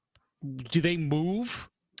 Do they move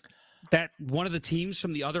that one of the teams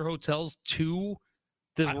from the other hotels to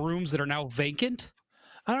the rooms that are now vacant?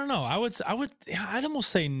 I don't know. I'd almost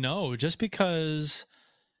say no, just because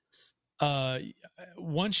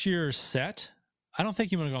once you're set, I don't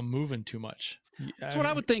think you want to go moving too much. That's what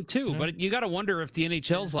I would think too. But you got to wonder if the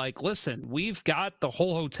NHL's like, listen, we've got the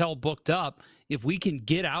whole hotel booked up. If we can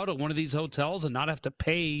get out of one of these hotels and not have to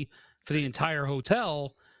pay for the entire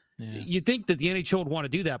hotel, you'd think that the NHL would want to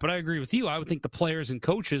do that. But I agree with you. I would think the players and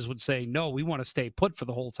coaches would say, no, we want to stay put for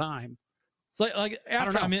the whole time. Like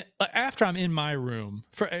after I'm in my room,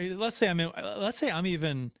 if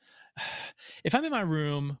I'm in my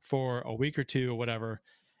room for a week or 2 or whatever,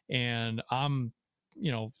 and I'm,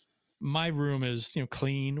 my room is,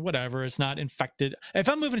 clean, whatever, it's not infected. If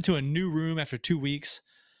I'm moving into a new room after 2 weeks,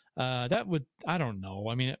 I don't know.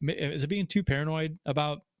 I mean, is it being too paranoid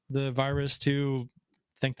about the virus to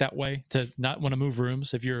think that way, to not want to move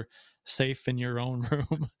rooms if you're safe in your own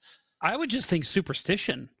room? I would just think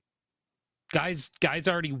superstition. Guys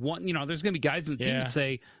already won. There's going to be guys in the team that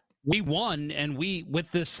say, we won, and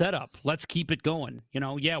with this setup, let's keep it going.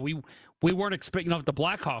 We weren't expecting, if the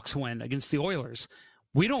Blackhawks win against the Oilers,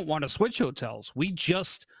 we don't want to switch hotels. We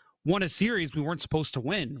just won a series we weren't supposed to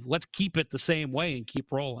win. Let's keep it the same way and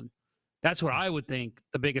keep rolling. That's what I would think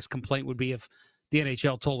the biggest complaint would be if the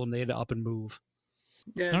NHL told them they had to up and move.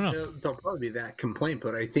 Yeah, there'll probably be that complaint,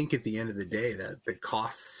 but I think at the end of the day that the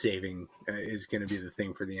cost saving is going to be the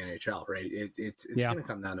thing for the NHL, right? It's going to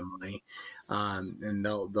come down to money, and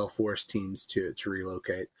they'll force teams to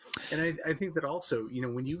relocate. And I think that also,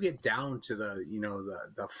 when you get down to the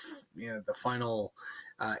final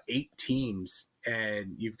 8 teams,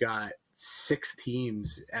 and you've got 6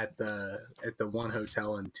 teams at the one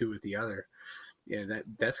hotel and 2 at the other,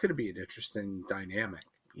 that's going to be an interesting dynamic.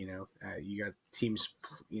 You got teams,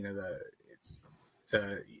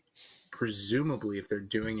 the presumably if they're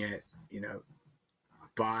doing it,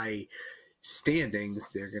 by standings,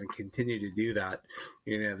 they're going to continue to do that.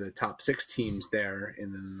 You're going to have the top 6 teams there,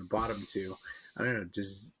 and then the bottom 2. I don't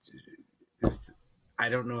know. I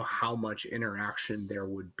don't know how much interaction there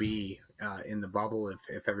would be in the bubble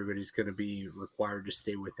if everybody's going to be required to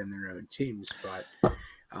stay within their own teams, but.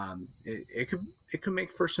 It could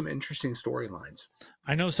make for some interesting storylines.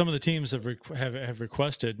 I know some of the teams have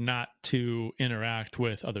requested not to interact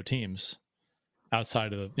with other teams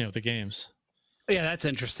outside of the games. Yeah, that's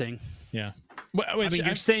interesting. Yeah,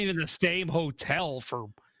 you're staying in the same hotel for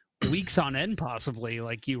weeks on end, possibly.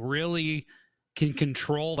 Like, you really can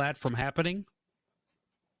control that from happening.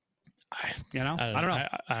 I don't know.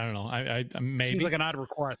 I don't know. I maybe. Seems like an odd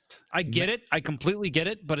request. I get it. I completely get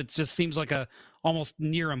it, but it just seems like a almost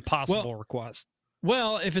near impossible request.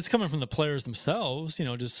 Well, if it's coming from the players themselves,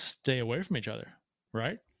 just stay away from each other,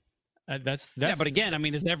 right? That's yeah, but again, I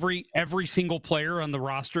mean, is every single player on the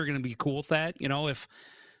roster going to be cool with that? You know, if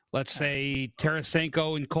let's say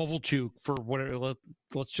Tarasenko and Kovalchuk for whatever,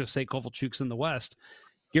 let's just say Kovalchuk's in the West,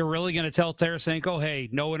 you're really going to tell Tarasenko, hey,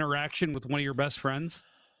 no interaction with one of your best friends?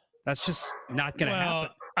 That's just not going to happen.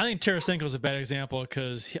 I think Tarasenko's a bad example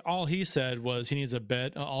because all he said was he needs a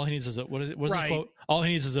bed. All he needs is what's his quote? All he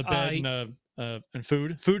needs is a bed and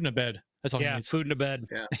food and a bed. That's all he needs. Food and a bed.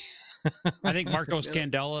 Yeah. I think Marco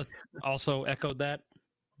Scandella also echoed that.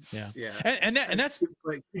 Yeah. And that's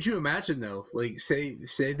like, could you imagine though? Like, say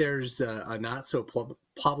there's a not so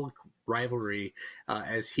public rivalry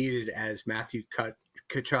as heated as Matthew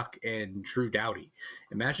Tkachuk and Drew Doughty.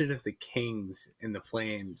 Imagine if the Kings and the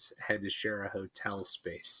Flames had to share a hotel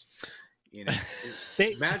space. You know,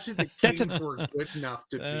 imagine the Kings were good enough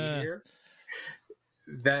to be here.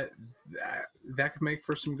 That could make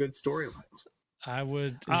for some good storylines. I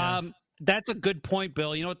would. Yeah. That's a good point,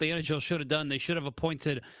 Bill. You know what the NHL should have done? They should have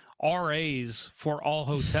appointed RAs for all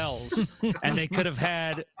hotels, and they could have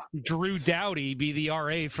had Drew Doughty be the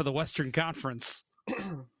RA for the Western Conference.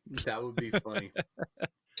 That would be funny.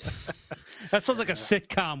 That sounds like a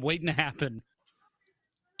sitcom waiting to happen.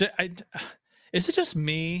 Is it just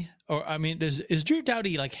me, or I mean, is Drew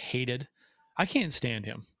Doughty like hated? I can't stand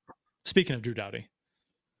him. Speaking of Drew Doughty,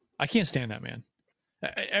 I can't stand that man.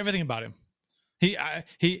 Everything about him. He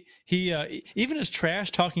even his trash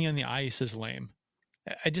talking on the ice is lame.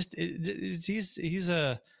 I can't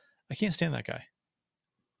stand that guy.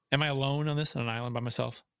 Am I alone on this on an island by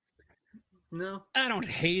myself? No, I don't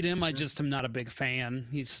hate him. I just am not a big fan.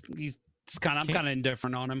 I'm kind of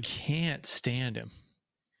indifferent on him. Can't stand him.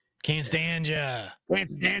 Can't stand ya. Can't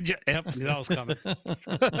stand ya. Yep, that was coming.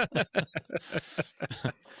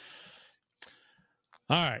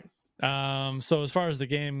 All right. So as far as the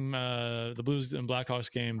game, the Blues and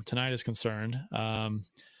Blackhawks game tonight is concerned,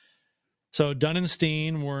 so Dunn and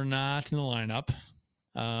Steen were not in the lineup,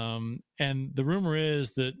 and the rumor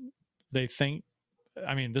is that they think.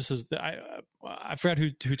 I mean, this is I forgot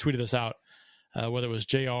who tweeted this out, whether it was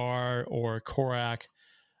JR or Korak.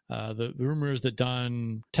 The rumor is that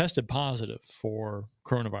Dunn tested positive for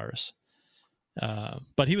coronavirus,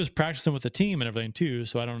 but he was practicing with the team and everything too.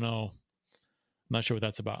 So I don't know. I'm not sure what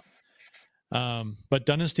that's about. But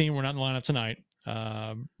Dunn and Steen were not in the lineup tonight.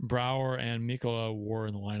 Brouwer and Mikkola were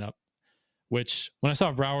in the lineup, which when I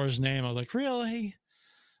saw Brouwer's name, I was like, really?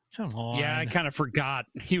 Come on. Yeah, I kind of forgot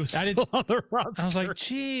he was still on the roster. I was like,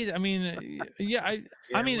 geez. I mean,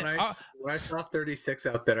 when I saw 36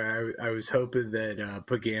 out there, I was hoping that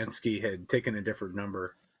Pagansky had taken a different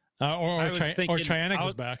number. Or Trianic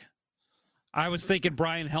was back. I was thinking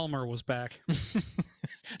Brian Helmer was back.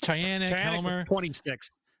 Trianic Helmer.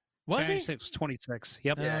 26. Was he? 26.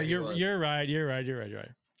 Yep. Yeah, you're right.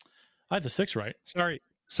 I had the 6 right. Sorry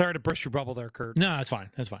to burst your bubble there, Kurt. No, that's fine.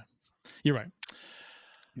 You're right.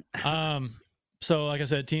 So like I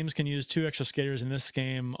said, teams can use 2 extra skaters in this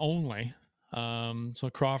game only. So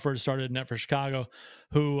Crawford started net for Chicago,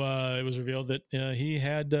 who it was revealed that he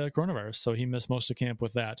had coronavirus, so he missed most of camp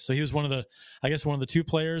with that. So he was one of the 2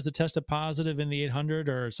 players that tested positive in the 800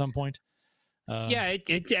 or at some point. Yeah,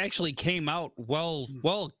 it actually came out well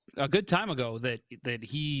a good time ago that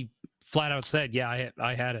he flat out said, yeah,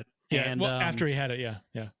 I had it. Yeah, and after he had it,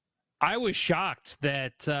 yeah. I was shocked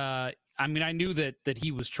that I mean, I knew that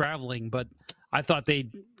he was traveling, but I thought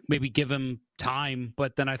they'd maybe give him time.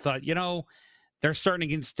 But then I thought, they're starting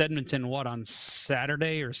against Edmonton on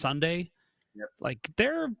Saturday or Sunday. Yep. Like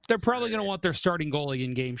they're probably going to want their starting goalie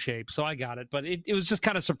in game shape. So I got it, but it was just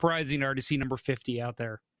kind of surprising to already see number 50 out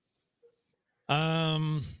there.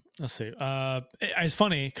 Let's see. It's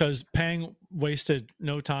funny because Pang wasted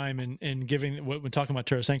no time in giving when talking about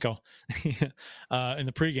Tarasenko in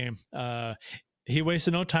the pregame. He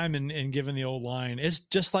wasted no time in giving the old line. It's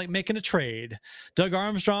just like making a trade. Doug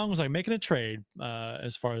Armstrong was like making a trade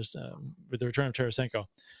as far as with the return of Tarasenko.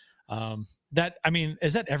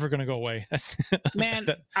 Is that ever going to go away? Man,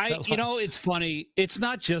 it's funny. It's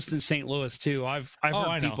not just in St. Louis too. I've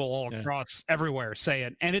heard people all across everywhere say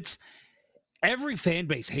it, and it's every fan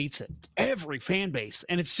base hates it. Every fan base,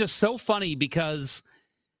 and it's just so funny because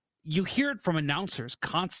you hear it from announcers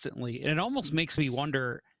constantly, and it almost makes me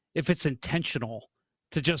wonder if it's intentional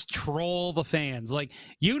to just troll the fans. Like,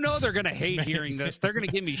 they're going to hate hearing this. They're going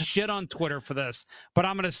to give me shit on Twitter for this, but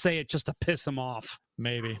I'm going to say it just to piss them off.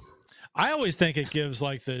 Maybe. I always think it gives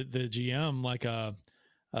like the GM like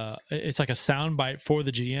it's like a soundbite for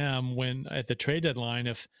the GM when at the trade deadline,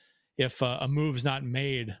 if a move's not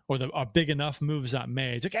made or a big enough move's not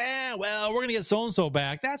made, it's like, we're going to get so-and-so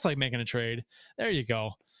back. That's like making a trade. There you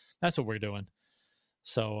go. That's what we're doing.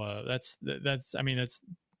 So that's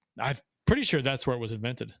I'm pretty sure that's where it was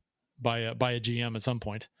invented by a GM at some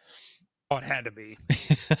point. Oh, it had to be.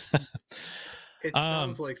 It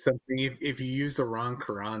sounds like something. If you use the wrong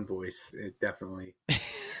Quran voice, it definitely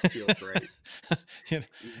feels right. He's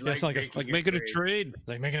it's like making a trade.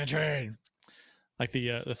 Like making a trade. Like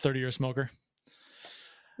the 30-year smoker.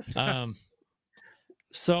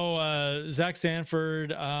 So Zach Sanford,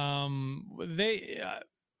 there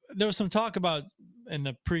was some talk about in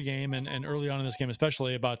the pregame and early on in this game,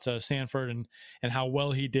 especially about Sanford and how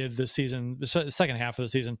well he did this season, the second half of the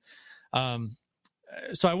season.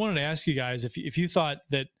 So I wanted to ask you guys if you thought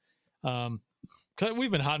that, cause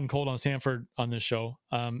we've been hot and cold on Sanford on this show.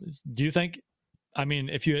 Do you think, I mean,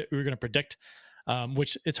 if you were going to predict,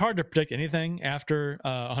 which it's hard to predict anything after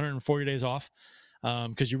 140 days off,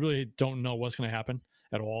 because you really don't know what's going to happen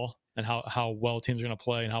at all and how well teams are going to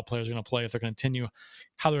play and how players are going to play, if they're going to continue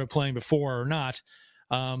how they were playing before or not.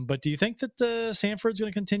 But do you think that Sanford's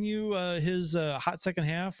going to continue his hot second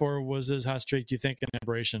half, or was his hot streak, do you think, an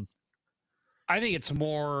aberration? I think it's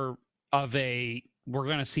more of we're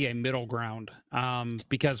going to see a middle ground,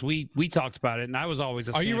 because we talked about it, and I was always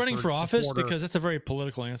a Are you running for office? supporter. Because that's a very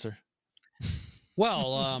political answer.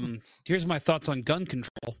 Well, here's my thoughts on gun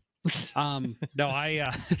control. No,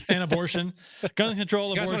 and abortion, gun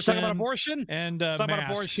control, you guys abortion. Want to talk about abortion and talk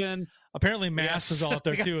about abortion. Apparently, masks is all up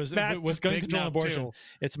there too. With gun control and abortion, too.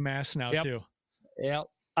 It's masks now too. Yep.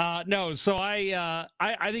 No, so I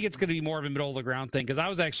think it's going to be more of a middle of the ground thing, because I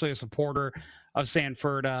was actually a supporter of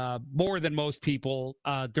Sanford more than most people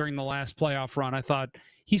during the last playoff run. I thought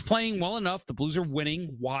he's playing well enough. The Blues are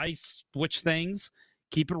winning. Why switch things?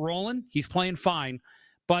 Keep it rolling. He's playing fine.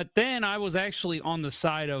 But then I was actually on the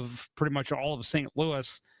side of pretty much all of St.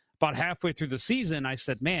 Louis about halfway through the season. I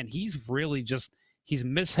said, man, he's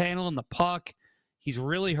mishandling the puck. He's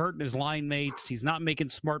really hurting his line mates. He's not making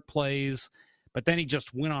smart plays. But then he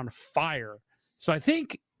just went on fire. So I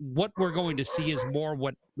think what we're going to see is more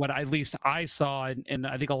what at least I saw, and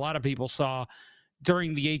I think a lot of people saw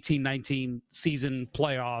during the 18-19 season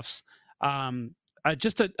playoffs.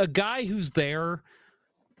 Just a guy who's there,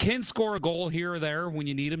 can score a goal here or there when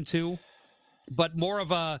you need him to, but more of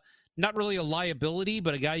not really a liability,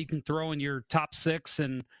 but a guy you can throw in your top six,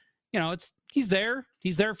 and he's there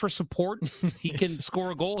for support. He can score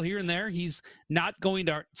a goal here and there. He's not going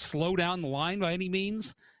to slow down the line by any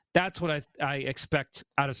means. That's what I expect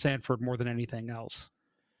out of Sanford more than anything else.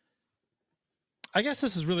 I guess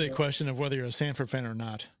this is really a question of whether you're a Sanford fan or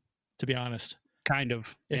not, to be honest. Kind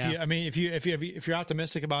of. If you're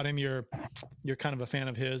optimistic about him, you're kind of a fan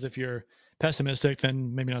of his. If you're pessimistic,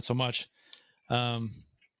 then maybe not so much.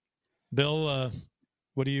 Bill,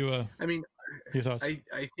 what do you? Your thoughts? I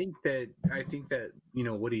think that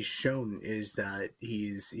what he's shown is that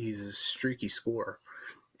he's a streaky scorer,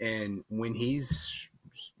 and when he's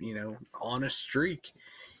on a streak,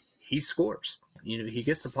 he scores. He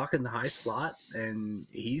gets the puck in the high slot, and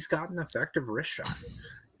he's got an effective wrist shot.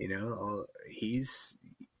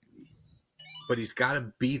 But he's got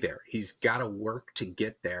to be there. He's got to work to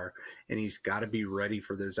get there, and he's got to be ready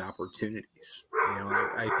for those opportunities.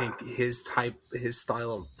 I think his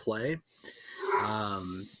style of play,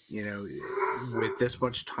 with this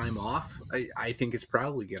much time off, I think it's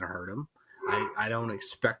probably going to hurt him. I don't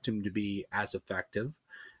expect him to be as effective.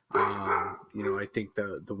 I think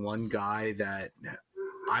the one guy that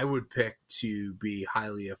I would pick to be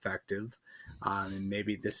highly effective, and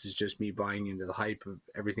maybe this is just me buying into the hype of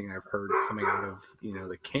everything I've heard coming out of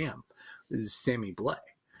the camp, is Sammy Blais.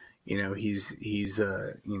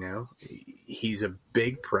 He's a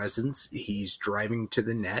big presence. He's driving to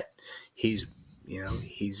the net. He's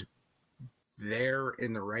there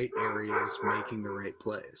in the right areas, making the right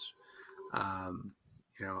plays. I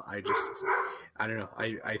don't know.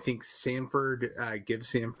 I think Sanford gives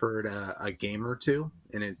Sanford a game or two,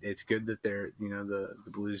 and it's good that they're the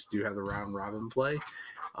Blues do have the round robin play,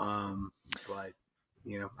 but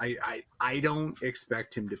I don't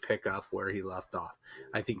expect him to pick up where he left off.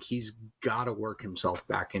 I think he's got to work himself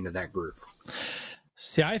back into that group.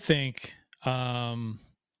 See, I think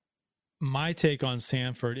my take on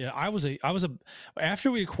Sanford,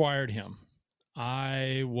 after we acquired him,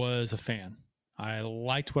 I was a fan. I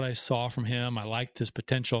liked what I saw from him. I liked his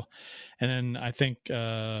potential. And then I think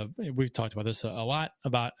we've talked about this a lot,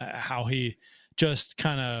 about how he just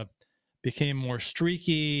kind of became more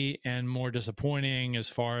streaky and more disappointing, as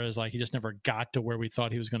far as he just never got to where we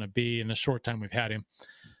thought he was going to be in the short time we've had him.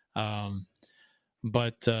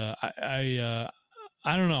 But I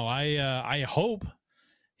don't know. I hope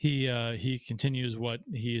he continues what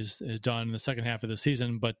he's done in the second half of the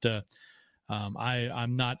season, but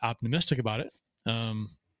I'm not optimistic about it.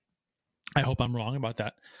 I hope I'm wrong about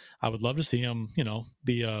that. I would love to see him,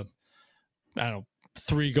 be I don't know,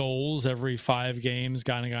 3 goals every 5 games,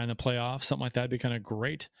 got a guy in the playoffs, something like that. Would be kind of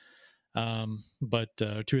great. But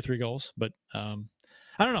 2 or 3 goals. But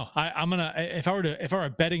I don't know. I'm gonna if I were a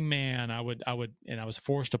betting man, I would, and I was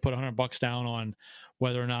forced to put $100 down on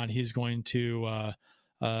whether or not he's going to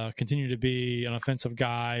continue to be an offensive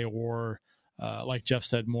guy, or like Jeff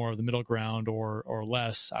said, more of the middle ground, or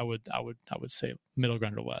less. I would say middle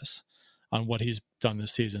ground or less on what he's done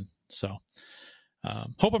this season. So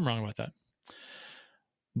hope I'm wrong about that.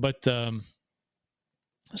 But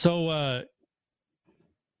so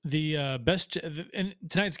the best in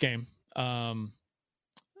tonight's game,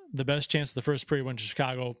 the best chance of the first period went to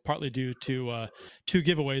Chicago, partly due to 2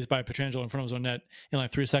 giveaways by Pietrangelo in front of his own net in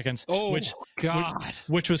like 3 seconds. Oh, which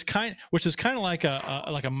was kind of like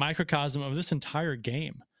a microcosm of this entire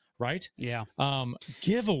game, right? Yeah.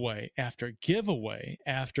 Giveaway after giveaway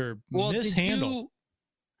after mishandle.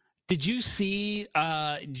 Did you see?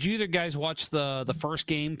 Did you either guys watch the first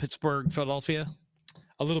game, Pittsburgh Philadelphia?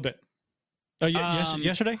 A little bit.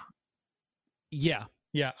 Yesterday. Yeah.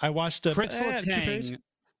 Yeah, I watched Chris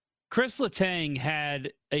Letang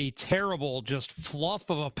had a terrible just fluff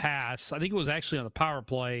of a pass. I think it was actually on the power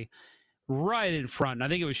play right in front. I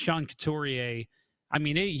think it was Sean Couturier. I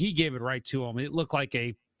mean, he gave it right to him. It looked like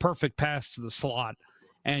a perfect pass to the slot.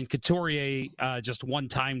 And Couturier just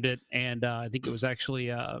one-timed it. And I think it was actually,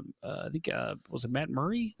 was it Matt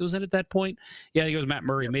Murray that was in at that point? Yeah, I think it was Matt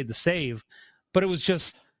Murray made the save. But it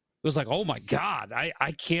was like, oh, my God,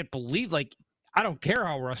 I can't believe, like, I don't care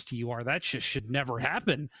how rusty you are. That just should never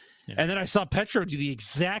happen. Yeah. And then I saw Petro do the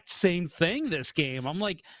exact same thing this game. I'm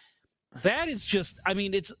like, that is just, I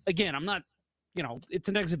mean, it's, again, I'm not, it's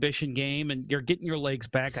an exhibition game and you're getting your legs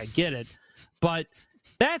back. I get it. But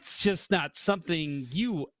that's just not something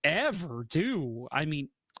you ever do. I mean,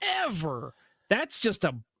 ever. That's just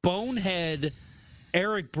a bonehead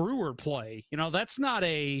Eric Brewer play. That's not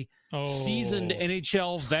a seasoned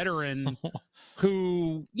NHL veteran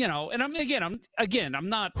who, and I'm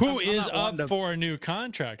not. Who is up for a new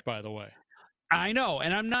contract, by the way. I know.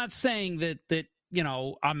 And I'm not saying that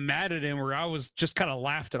I'm mad at him, or I was just kind of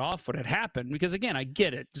laughed it off when it happened, because again, I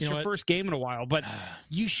get it. It's your first game in a while, but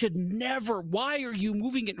you should never, why are you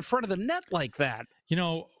moving it in front of the net like that?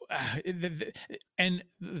 And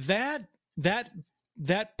that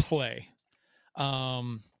play,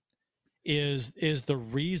 is the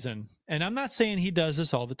reason, and I'm not saying he does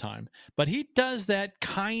this all the time, but he does that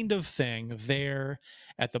kind of thing there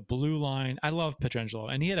at the blue line. I love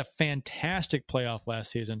Pietrangelo, and he had a fantastic playoff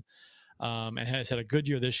last season, and has had a good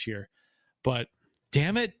year this year. But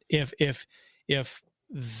damn it, if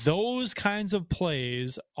those kinds of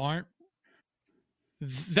plays aren't,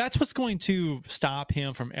 that's what's going to stop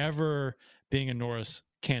him from ever being a Norris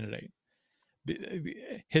candidate.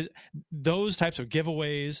 Those types of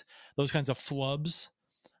giveaways, those kinds of flubs,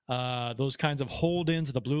 those kinds of hold-ins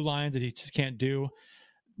at the blue lines that he just can't do,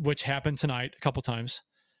 which happened tonight a couple times.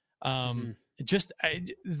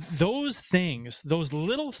 Those things, those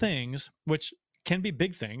little things, which can be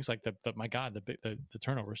big things, like the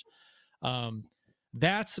turnovers.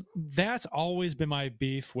 That's always been my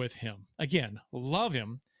beef with him. Again, love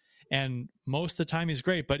him, and most of the time he's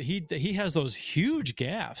great, but he has those huge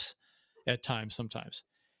gaffes at times, sometimes,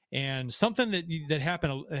 and something that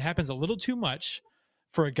happens a little too much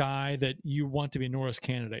for a guy that you want to be a Norris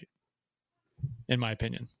candidate, in my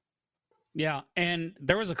opinion. Yeah, and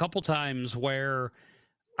there was a couple times where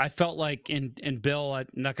I felt like, in Bill, I'm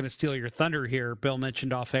not going to steal your thunder here, Bill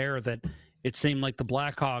mentioned off air that it seemed like the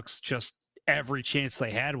Blackhawks, just every chance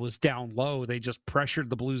they had was down low. They just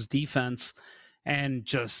pressured the Blues defense and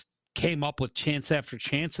just came up with chance after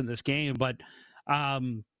chance in this game. But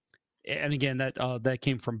and again, that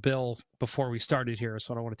came from Bill before we started here,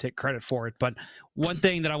 so I don't want to take credit for it. But one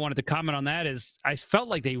thing that I wanted to comment on that is I felt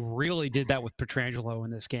like they really did that with Pietrangelo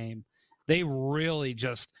in this game. They really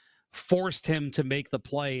just forced him to make the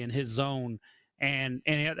play in his zone. And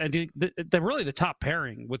really the top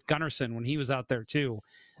pairing with Gunnarsson when he was out there too,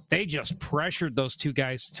 they just pressured those two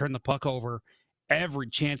guys to turn the puck over every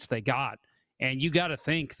chance they got. And you got to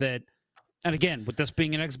think that, and again, with this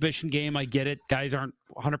being an exhibition game, I get it. Guys aren't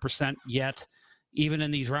 100% yet. Even in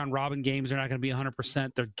these round robin games, they're not going to be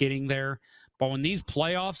 100%. They're getting there. But when these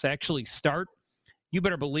playoffs actually start, you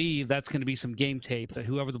better believe that's going to be some game tape that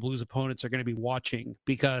whoever the Blues opponents are going to be watching,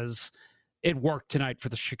 because it worked tonight for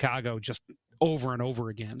the Chicago just over and over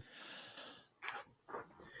again.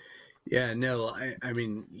 Yeah, no, I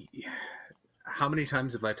mean, how many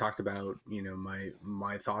times have I talked about,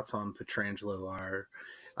 my thoughts on Pietrangelo are,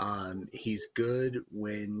 he's good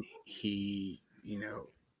when he,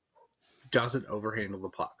 doesn't overhandle the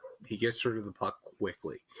puck. He gets rid of the puck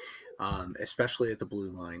quickly, especially at the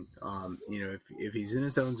blue line. If he's in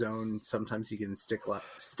his own zone, sometimes he can stick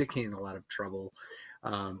in a lot of trouble.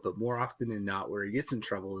 But more often than not, where he gets in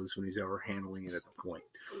trouble is when he's overhandling it at the point.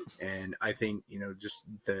 And I think, just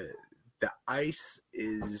the ice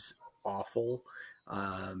is awful.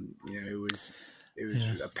 It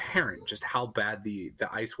was apparent just how bad the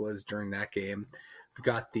ice was during that game. We've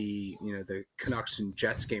got the Canucks and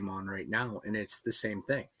Jets game on right now, and it's the same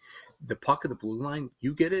thing. The puck at the blue line,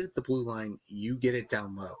 you get it at the blue line, you get it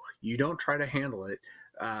down low. You don't try to handle it,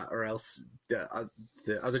 or else the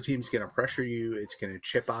other team's going to pressure you. It's going to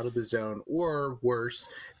chip out of the zone, or worse,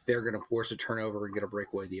 they're going to force a turnover and get a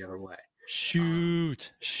breakaway the other way. Shoot.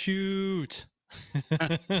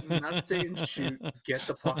 Not saying shoot, get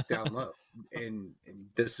the puck down low. And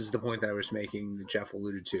this is the point that I was making that Jeff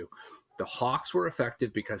alluded to. The Hawks were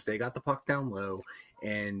effective because they got the puck down low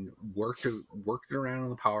and worked it around on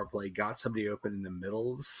the power play, got somebody open in the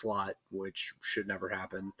middle of the slot, which should never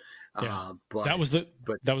happen. Yeah. But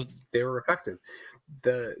they were effective.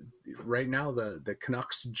 Right now the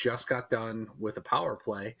Canucks just got done with a power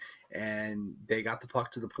play, and they got the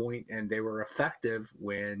puck to the point, and they were effective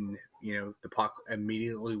when the puck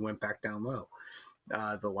immediately went back down low.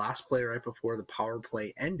 The last play right before the power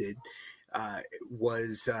play ended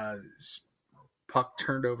was puck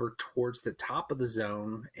turned over towards the top of the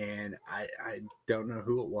zone, and I don't know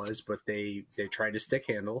who it was, but they tried to stick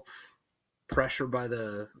handle, pressure by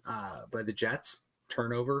the Jets,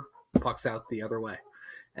 turnover, puck's out the other way,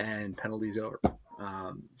 and penalties over.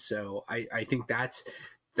 So I think that's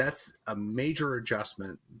a major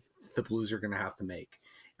adjustment the Blues are going to have to make.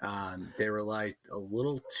 They relied a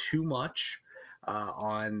little too much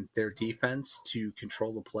on their defense to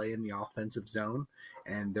control the play in the offensive zone,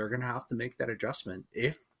 and they're going to have to make that adjustment.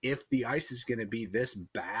 If the ice is going to be this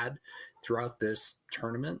bad throughout this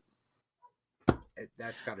tournament,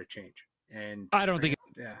 that's got to change. And I don't think.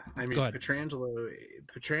 Yeah, I mean,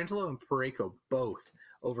 Pietrangelo and Parayko both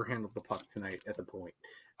overhandled the puck tonight at the point.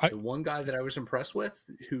 The one guy that I was impressed with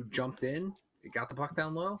who jumped in, got the puck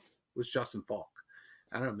down low, was Justin Falk.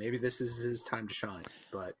 I don't know, maybe this is his time to shine,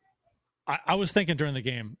 but I was thinking during the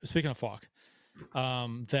game, speaking of Falk,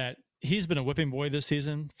 that he's been a whipping boy this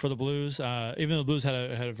season for the Blues. Even though the Blues had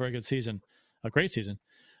a very good season, a great season.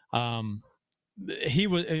 He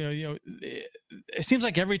was, it seems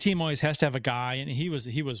like every team always has to have a guy, and he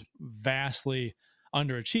was vastly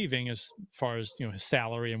underachieving as far as his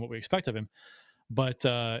salary and what we expect of him. But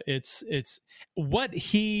it's what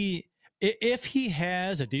if he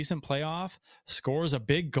has a decent playoff, scores a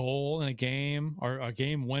big goal in a game or a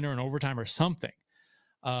game winner in overtime or something,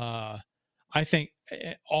 I think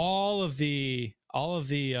all of the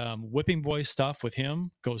whipping boy stuff with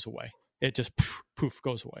him goes away. It just poof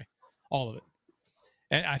goes away, all of it.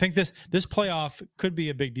 And I think this playoff could be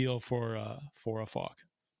a big deal for a Falk.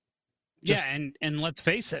 And let's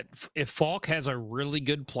face it, if Falk has a really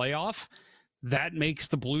good playoff, that makes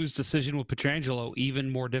the Blues' decision with Pietrangelo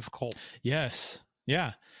even more difficult. Yes.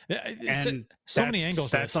 Yeah. And so many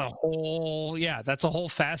angles. That's a whole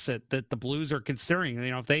facet that the Blues are considering.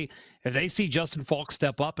 If they see Justin Falk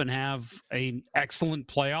step up and have an excellent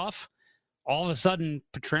playoff, all of a sudden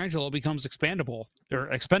Pietrangelo becomes expendable.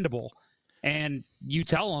 And you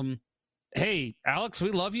tell him, "Hey, Alex,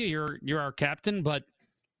 we love you. You're our captain, but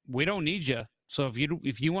we don't need you. So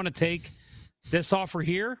if you want to take this offer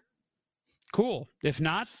here, cool. If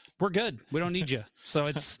not, we're good. We don't need you."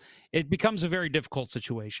 So it becomes a very difficult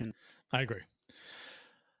situation. I agree.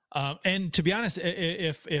 And to be honest,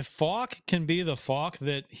 if Falk can be the Falk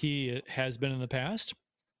that he has been in the past,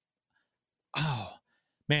 oh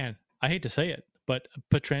man, I hate to say it, but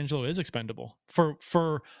Pietrangelo is expendable for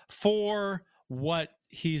what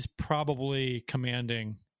he's probably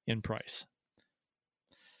commanding in price.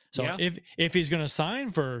 So if he's going to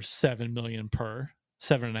sign for $7 million per,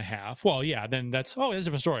 7.5, well, yeah, then that's a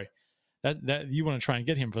different story. That you want to try and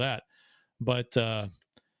get him for that. But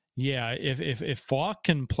if Falk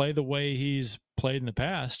can play the way he's played in the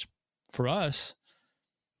past for us,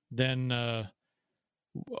 then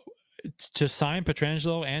to sign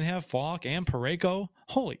Pietrangelo and have Falk and Parayko,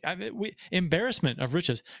 embarrassment of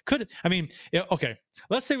riches. Okay,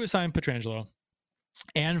 let's say we sign Pietrangelo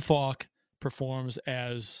and Falk performs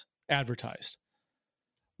as advertised.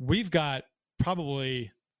 We've got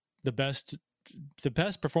probably the best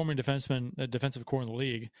performing defensive core in the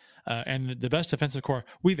league, and the best defensive core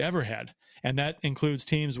we've ever had, and that includes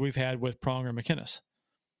teams we've had with Pronger, McInnes.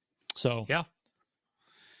 So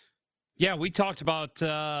yeah, we talked about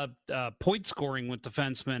point scoring with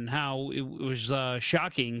defensemen. How it was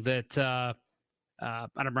shocking that I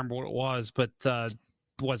don't remember what it was, but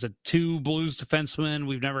was it 2 Blues defensemen?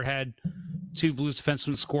 We've never had 2 Blues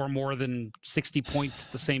defensemen score more than 60 points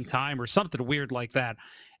at the same time or something weird like that.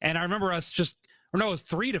 And I remember us it was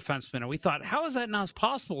 3 defensemen, and we thought, how is that not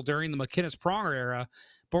possible during the McInnes-Pronger era?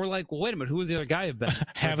 But we're like, well, wait a minute, who would the other guy have been?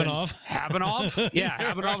 Havanov? Yeah,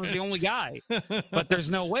 Havanov was the only guy. But there's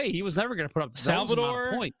no way. He was never going to put up those amount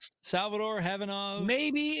of points. Salvador, Havanov?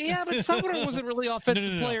 Maybe, yeah, but Salvador wasn't really an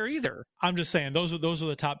offensive player either. I'm just saying, those were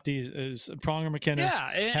the top Ds, is Pronger, McInnes,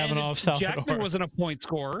 Havanov, Salvador. Jackman wasn't a point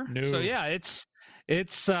scorer. No. So, yeah,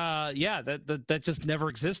 that just never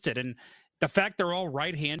existed. And the fact they're all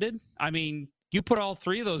right-handed, I mean, you put all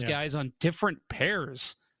 3 of those guys on different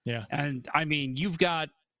pairs. Yeah. And, I mean, you've got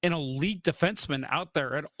an elite defenseman out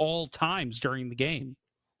there at all times during the game.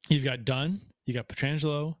 You've got Dunn, you got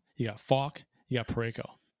Pietrangelo, you got Falk, you got Parayko.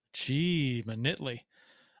 Gee, Manitli.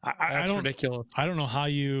 That's ridiculous. I don't know how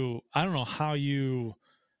you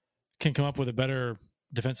can come up with a better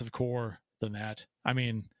defensive core than that. I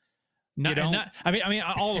mean,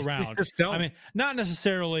 all around. Just don't. I mean, not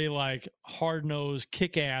necessarily like hard-nosed,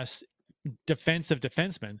 kick-ass defensive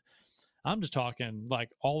defenseman. I'm just talking like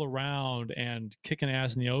all around and kicking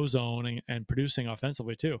ass in the ozone and producing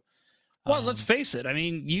offensively too. Well, let's face it. I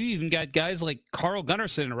mean, you even got guys like Carl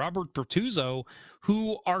Gunnarsson and Robert Bertuzzo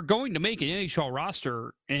who are going to make an NHL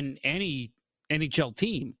roster in any NHL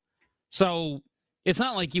team. So it's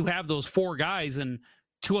not like you have those 4 guys and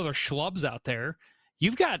 2 other schlubs out there.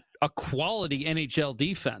 You've got a quality NHL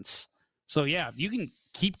defense. So, yeah, if you can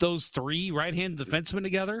keep those 3 right-handed defensemen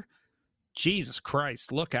together, Jesus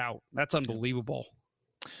Christ, look out. That's unbelievable.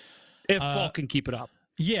 If Falk can keep it up.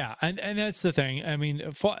 Yeah, and that's the thing. I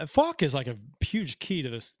mean, Falk is like a huge key to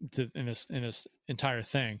this in this entire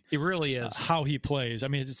thing. It really is. How he plays. I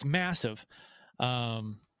mean, it's massive.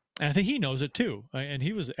 And I think he knows it too. And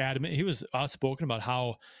he was adamant. He was outspoken about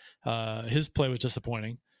how his play was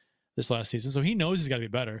disappointing this last season. So he knows he's got to be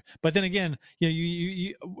better. But then again,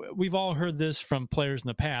 we've all heard this from players in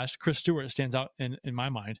the past. Chris Stewart stands out in my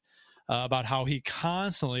mind. About how he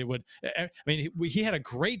constantly would. I mean, he had a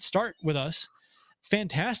great start with us,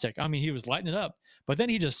 fantastic. I mean, he was lighting it up, but then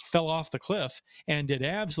he just fell off the cliff and did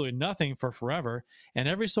absolutely nothing for forever. And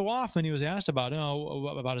every so often, he was asked about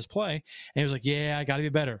his play, and he was like, "Yeah, I got to be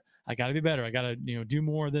better. I got to be better. I got to do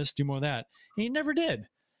more of this, do more of that." And he never did.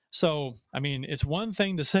 So, I mean, it's one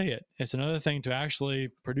thing to say it; it's another thing to actually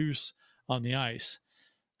produce on the ice.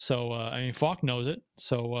 So, I mean, Falk knows it.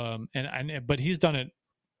 So, but he's done it.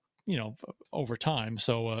 Over time.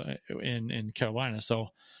 So in Carolina.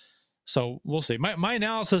 So we'll see. My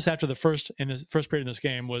analysis after the first period in this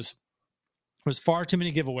game was far too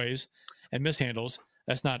many giveaways and mishandles.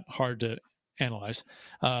 That's not hard to analyze.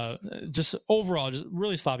 Just overall, just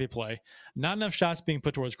really sloppy play. Not enough shots being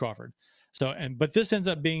put towards Crawford. But this ends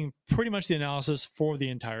up being pretty much the analysis for the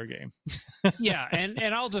entire game. Yeah,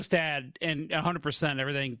 and I'll just add, and 100%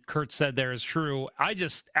 everything Kurt said there is true.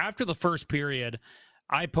 After the first period,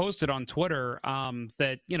 I posted on Twitter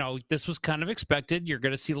that, this was kind of expected. You're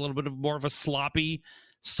going to see a little bit more of a sloppy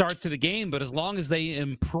start to the game, but as long as they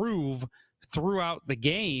improve throughout the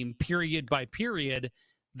game, period by period,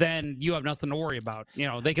 then you have nothing to worry about.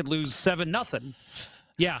 They could lose 7-0.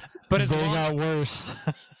 Yeah, but they got worse.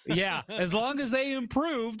 Yeah, as long as they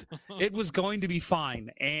improved, it was going to be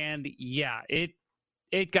fine. And yeah,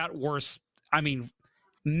 it got worse. I mean,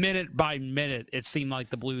 minute by minute, it seemed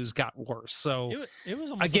like the Blues got worse. So it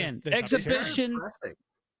was almost again, exhibition.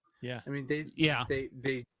 Yeah, I mean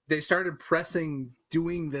they started pressing,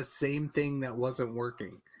 doing the same thing that wasn't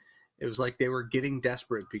working. It was like they were getting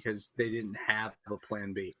desperate because they didn't have a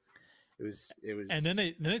plan B. It was. And then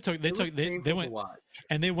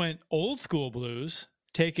they went old school Blues,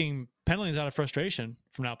 taking penalties out of frustration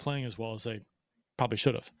from not playing as well as they probably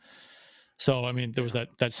should have. So, I mean, there was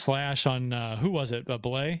that slash on, who was it?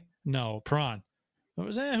 Belay? No, Perron. What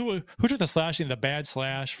was that? Who took the slashing, the bad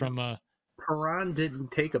slash from... Perron didn't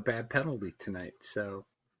take a bad penalty tonight, so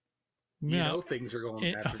things are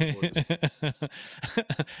going bad for the Blues.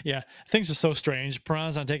 Yeah, things are so strange.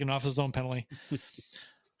 Perron's not taking off his own penalty.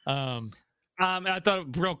 I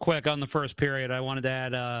thought real quick on the first period, I wanted to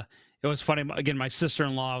add, it was funny. Again, my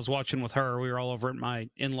sister-in-law, I was watching with her. We were all over at my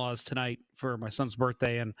in-laws tonight for my son's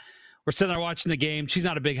birthday, and we're sitting there watching the game. She's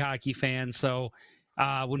not a big hockey fan, so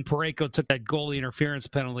when Parayko took that goalie interference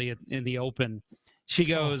penalty in the open, she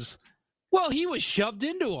goes, well, he was shoved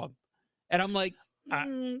into him. And I'm like,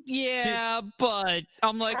 but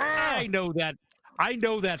I'm like, I know that. I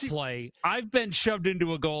know that play. I've been shoved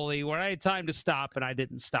into a goalie where I had time to stop and I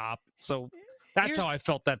didn't stop. So that's how I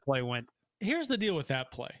felt that play went. Here's the deal with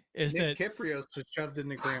that play. Nick Kiprios was shoved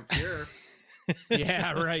into Grant Fuhrer.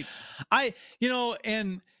 Yeah, right.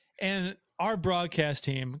 And our broadcast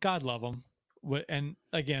team, God love them. And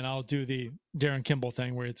again, I'll do the Darren Kimball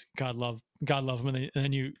thing where it's God love him, and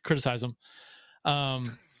then you criticize him.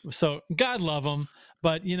 So God love him,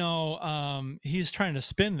 but he's trying to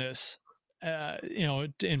spin this,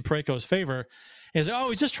 in Parayko's favor. He's like,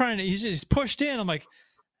 he's just trying to, he's just pushed in. I'm like,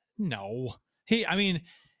 no, he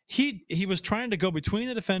was trying to go between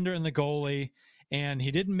the defender and the goalie, and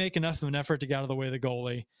he didn't make enough of an effort to get out of the way of the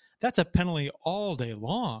goalie. That's a penalty all day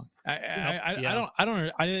long. I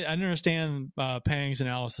don't understand Pang's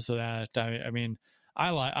analysis of that. I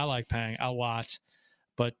like Pang a lot,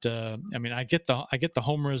 but I get the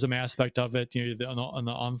homerism aspect of it,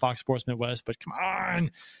 on Fox Sports Midwest. But come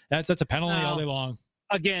on, that's a penalty all day long.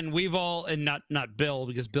 Again, we've all, and not Bill,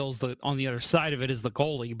 because Bill's on the other side of it is the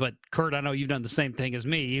goalie. But Kurt, I know you've done the same thing as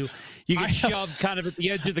me. You get shoved kind of at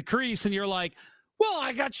the edge of the crease, and you're like, well,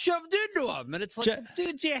 I got shoved into him. And it's like,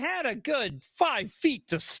 dude, you had a good 5 feet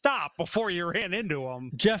to stop before you ran into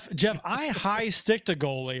him. Jeff, I high sticked a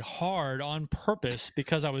goalie hard on purpose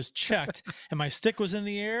because I was checked and my stick was in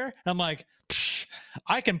the air. And I'm like,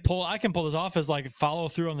 I can pull this off as like follow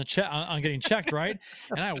through on the on getting checked, right?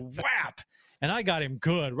 And I whap, and I got him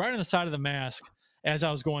good right on the side of the mask as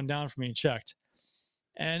I was going down from being checked.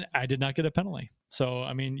 And I did not get a penalty. So,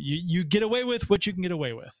 you get away with what you can get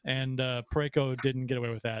away with. And Parayko didn't get away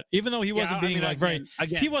with that, even though he wasn't being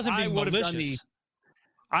he wasn't being malicious.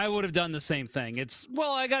 I would have done the same thing. It's,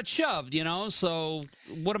 well, I got shoved, so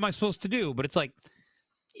what am I supposed to do? But it's like,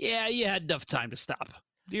 yeah, you had enough time to stop.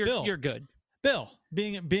 You're good. Bill,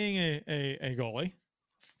 being a goalie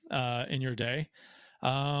in your day,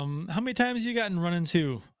 how many times you gotten run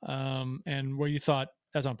into and where you thought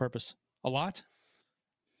that's on purpose? A lot?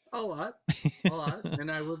 A lot.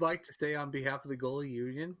 And I would like to say on behalf of the goalie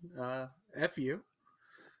union, F you.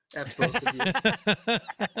 F both of you.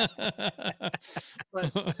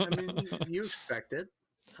 But, you expect it.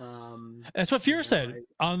 That's what Fuhr said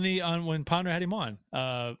on when Ponder had him on.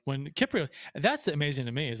 When Kyprios, that's amazing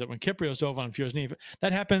to me, is that when Kyprios dove on Fuhr's knee,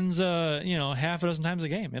 that happens, half a dozen times a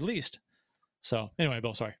game, at least. So anyway,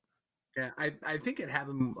 Bill, sorry. Yeah, I think it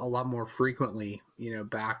happened a lot more frequently,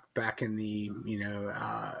 back in the,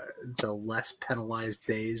 the less penalized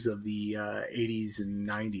days of the 80s and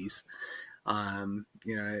 90s. I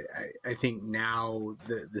think now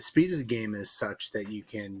the speed of the game is such that you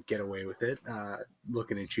can get away with it.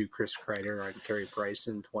 Looking at you, Chris Kreider on Carey Price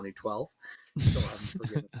in 2012. Still haven't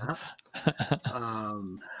forgiven that.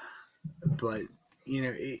 But,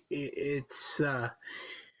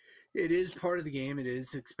 it is part of the game. It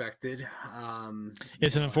is expected.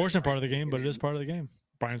 It's an unfortunate part of the game, but it is part of the game.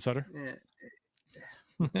 Brian Sutter.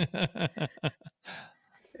 Yeah.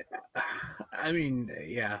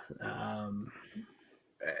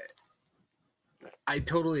 I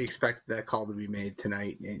totally expect that call to be made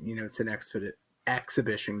tonight. And, it's an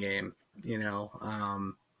exhibition game.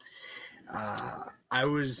 What I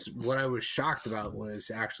was shocked about was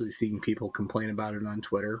actually seeing people complain about it on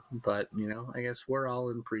Twitter, but I guess we're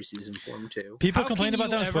all in preseason form too. People complain about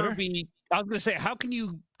that on Twitter. I was going to say, how can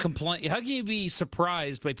you complain? How can you be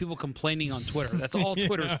surprised by people complaining on Twitter? That's all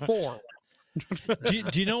Twitter's for. Do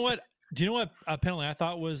you know what? Do you know what a penalty I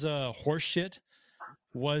thought was horse shit?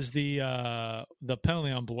 Was the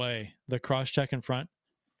penalty on Blais, the cross check in front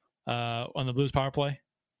on the Blues power play?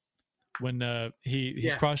 When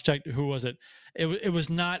he cross-checked, who was it? It was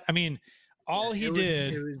not. All he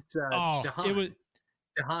did. It was DeHaan. It was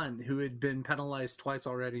DeHaan, who had been penalized twice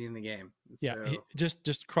already in the game. Yeah, just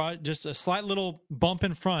a slight little bump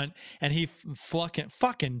in front, and he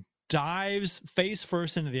fucking dives face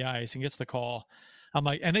first into the ice and gets the call. I'm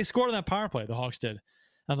like, and they scored on that power play. The Hawks did.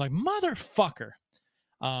 I'm like, motherfucker.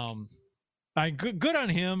 Good on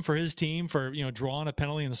him for his team for drawing a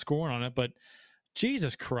penalty and scoring on it, but.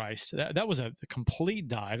 Jesus Christ, that was a complete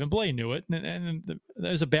dive, and Blais knew it, and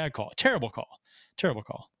that was a bad call, terrible call.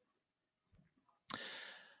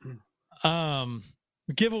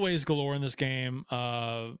 Giveaways galore in this game.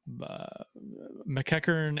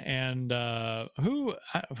 McEachern and who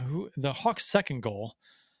the Hawks' second goal,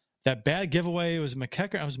 that bad giveaway was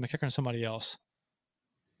McEachern. I was McEachern and somebody else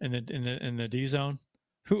in the D zone.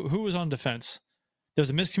 Who was on defense? There was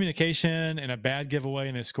a miscommunication and a bad giveaway,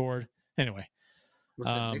 and they scored anyway. Was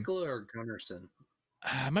it Mikkola or Gunnarsson?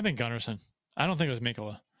 It might have been Gunnarsson. I don't think it was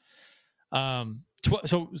Mikkola.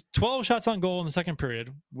 So 12 shots on goal in the second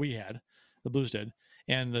period. The Blues did,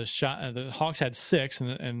 and the Hawks had 6,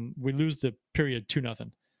 and we lose the period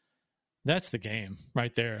 2-0. That's the game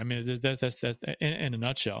right there. That's in a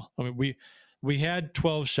nutshell. We had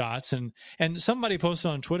 12 shots, and somebody posted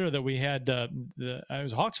on Twitter that we had I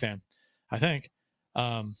was a Hawks fan. I think,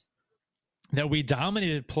 that we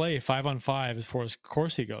dominated play 5-on-5 as far as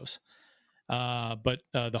Corsi goes. But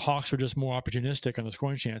the Hawks were just more opportunistic on the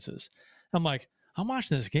scoring chances. I'm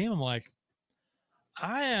watching this game. I'm like,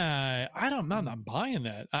 I'm not buying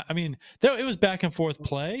that. I mean, it was back and forth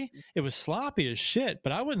play. It was sloppy as shit,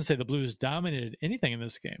 but I wouldn't say the Blues dominated anything in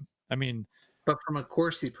this game. I mean, but from a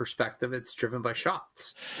Corsi perspective, it's driven by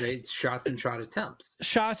shots, right? It's shots and shot attempts,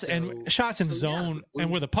 shots in zone, Blues,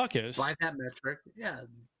 and where the puck is. By that metric,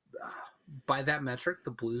 by that metric,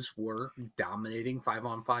 the Blues were dominating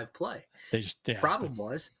 5-on-5 play. The problem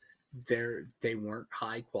was they weren't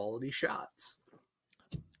high quality shots,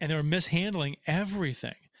 and they were mishandling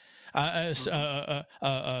everything. Their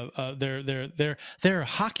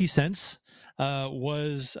hockey sense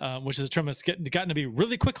was, which is a term that's gotten to be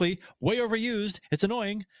really quickly way overused. It's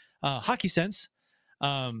annoying. Hockey sense.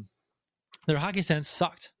 Their hockey sense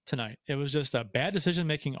sucked tonight. It was just a bad decision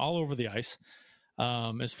making all over the ice.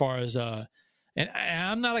 As far as and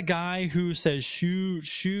I'm not a guy who says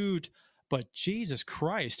shoot, but Jesus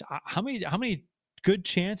Christ, how many good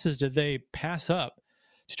chances did they pass up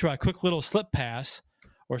to try a quick little slip pass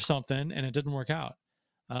or something, and it didn't work out?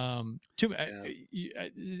 I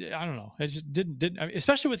don't know. It just didn't. I mean,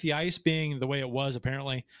 especially with the ice being the way it was,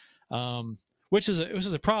 apparently, which is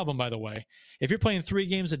a problem, by the way. If you're playing 3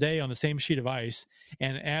 games a day on the same sheet of ice,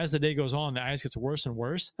 and as the day goes on, the ice gets worse and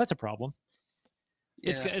worse, that's a problem.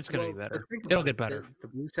 It's going to be better. It'll get better. The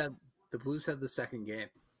Blues had the second game,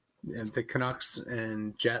 and the Canucks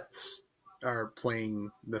and Jets are playing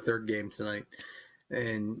the third game tonight.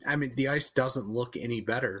 And I mean, the ice doesn't look any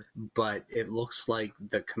better, but it looks like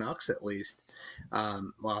the Canucks, at least.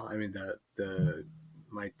 Well, I mean,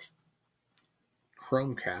 my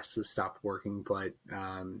Chromecast has stopped working, but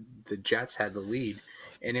the Jets had the lead,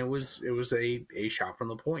 and it was a shot from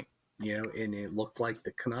the point. And it looked like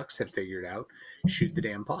the Canucks had figured out shoot the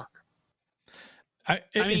damn puck. I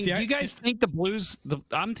mean, do you guys think the Blues?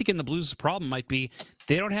 I'm thinking the Blues' problem might be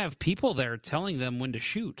they don't have people there telling them when to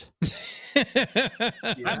shoot.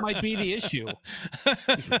 That might be the issue.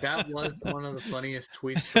 That was one of the funniest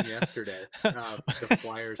tweets from yesterday. The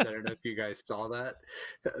Flyers. I don't know if you guys saw that.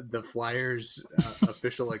 The Flyers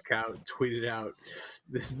official account tweeted out,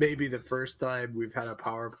 "This may be the first time we've had a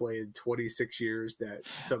power play in 26 years that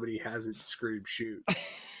somebody hasn't screamed shoot."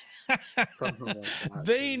 Something like that.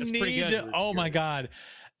 They need. Oh my God!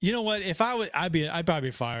 You know what? If I'd probably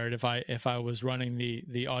be fired if I was running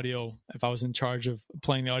the audio. If I was in charge of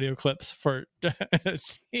playing the audio clips for a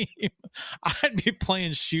team, I'd be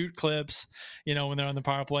playing shoot clips. When they're on the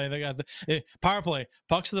power play, they got the power play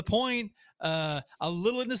pucks to the point. A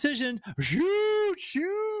little indecision.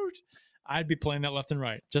 Shoot! I'd be playing that left and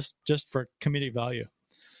right just for comedic value.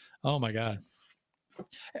 Oh my God.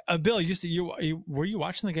 Bill, were you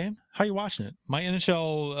watching the game? How are you watching it? My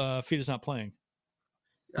NHL feed is not playing.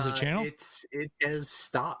 Is it channel? It has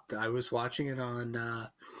stopped. I was watching it on.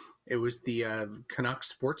 It was the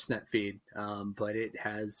Canucks Sportsnet feed, but it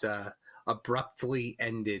has abruptly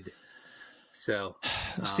ended. So,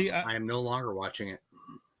 I am no longer watching it.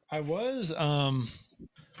 I was.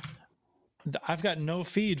 I've got no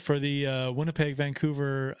feed for the Winnipeg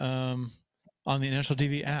Vancouver on the NHL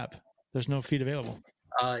TV app. There's no feed available.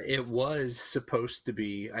 It was supposed to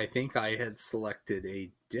be. I think I had selected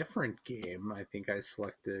a different game. I think I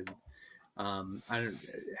selected. My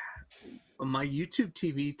YouTube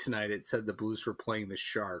TV tonight. It said the Blues were playing the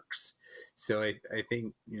Sharks. So I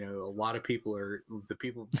think a lot of people the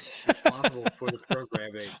people responsible for the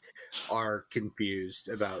programming are confused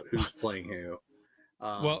about who's playing who.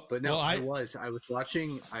 But no, I was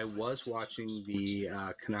watching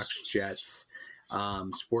the Canucks Jets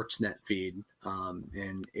Sportsnet feed,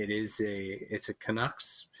 and it's a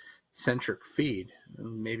Canucks centric feed.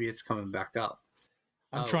 Maybe it's coming back up.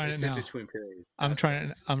 I'm trying it now. In between periods. I'm trying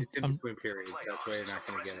it. I'm in between periods. That's why you're not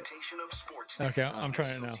going to get it. Okay, I'm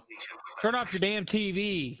trying it now. Turn off your damn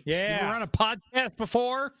TV. Yeah. You run a podcast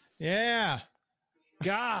before? Yeah.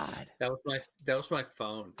 God. That was my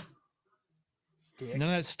phone. Dick. None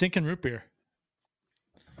of that stinking root beer.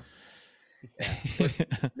 Yeah,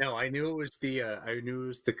 no, I knew it was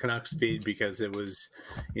the Canucks feed because it was,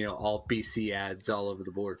 all BC ads all over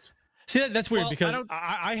the boards. See, that's weird because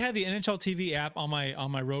I had the NHL TV app on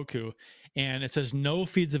my Roku, and it says no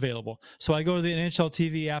feeds available. So I go to the NHL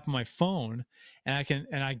TV app on my phone, and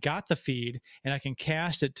I got the feed, and I can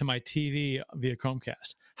cast it to my TV via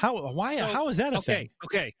Chromecast. How is that a thing?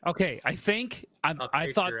 Okay. I think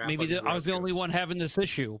I thought maybe I was the only one having this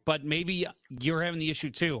issue, but maybe you're having the issue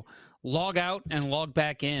too. Log out and log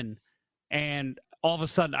back in, and all of a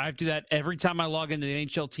sudden I have to do that every time I log into the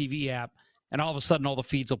NHL TV app, and all of a sudden all the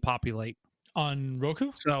feeds will populate On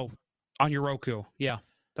Roku? So on your Roku, yeah,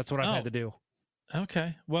 that's what I've had to do.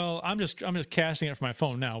 Okay. Well, I'm just casting it from my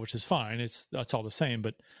phone now, which is fine. That's all the same,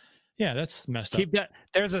 but yeah, that's messed up. Keep that.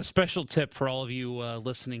 There's a special tip for all of you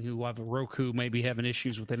listening who have a Roku, maybe having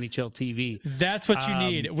issues with NHL TV. That's what you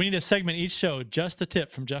need. We need to segment each show. Just the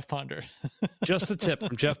tip from Jeff Ponder. Just the tip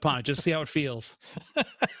from Jeff Ponder. Just see how it feels. See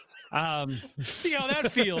how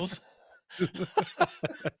that feels.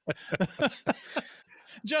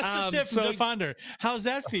 Just the tip from Jeff Ponder. How's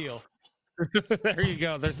that feel? There you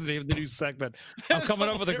go. There's the name of the new segment. I'm coming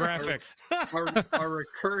up with a graphic. Our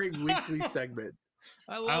recurring weekly segment.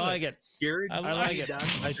 I like it. Garrett, I like it.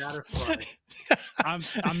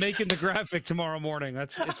 I'm making the graphic tomorrow morning.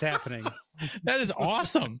 It's happening. That is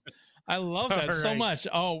awesome. I love that so much.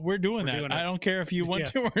 Oh, we're doing that. I don't care if you want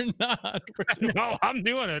to or not. No, I'm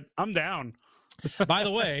doing it. I'm down. By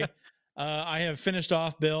the way, I have finished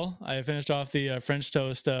off, Bill. I have finished off the French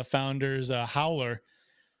Toast Founders Howler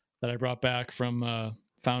that I brought back from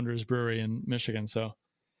Founders Brewery in Michigan. So.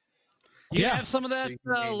 You have some of that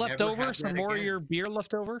left over? Some more of your beer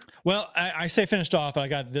left over? Well, I say finished off, but I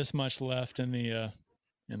got this much left in the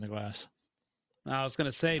glass. I was going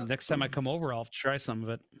to say, next time I come over, I'll try some of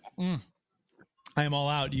it. I am all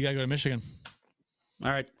out. You got to go to Michigan.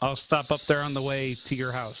 All right. I'll stop up there on the way to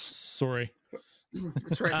your house. Sorry.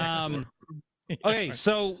 It's right next door. Okay,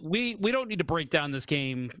 so we don't need to break down this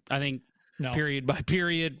game, I think, period by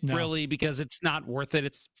period, really, because it's not worth it.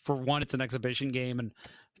 It's, for one, it's an exhibition game, and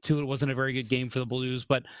two, it wasn't a very good game for the Blues.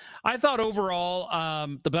 But I thought overall,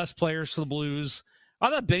 the best players for the Blues, I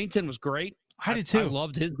thought Binnington was great. I did too. I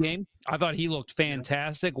loved his game. I thought he looked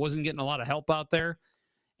fantastic. Wasn't getting a lot of help out there.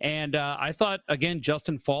 And I thought, again,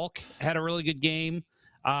 Justin Falk had a really good game.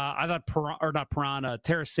 I thought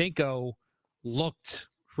Tarasenko looked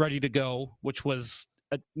ready to go, which was,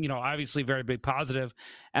 obviously very big positive.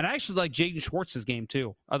 And I actually like Jaden Schwartz's game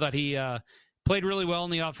too. I thought he played really well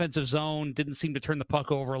in the offensive zone, didn't seem to turn the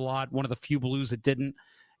puck over a lot, one of the few Blues that didn't,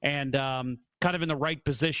 and kind of in the right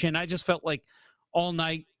position. I just felt like all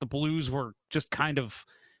night the Blues were just kind of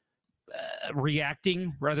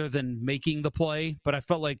reacting rather than making the play. But I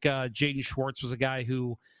felt like Jaden Schwartz was a guy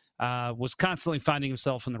who was constantly finding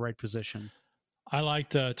himself in the right position. I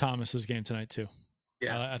liked Thomas's game tonight too.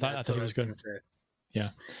 Yeah, I thought he was good. Yeah,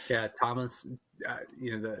 Thomas.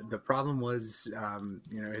 The problem was,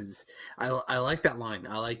 his. I like that line.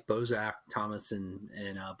 I like Bozak, Thomas, and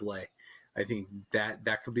Blais. I think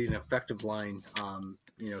that could be an effective line.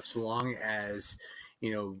 So long as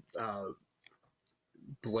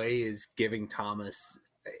Blais is giving Thomas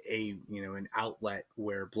an outlet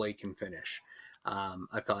where Blais can finish.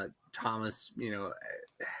 I thought Thomas,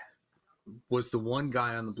 was the one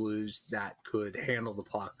guy on the Blues that could handle the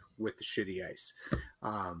puck with the shitty ice.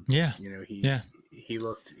 He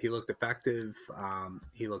looked effective.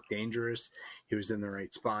 He looked dangerous. He was in the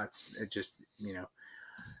right spots. It just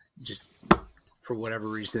for whatever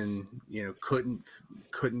reason, couldn't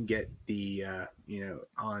get the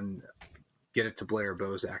get it to Blair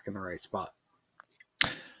Bozak in the right spot.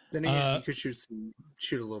 Then again, he could shoot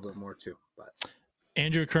a little bit more too, but.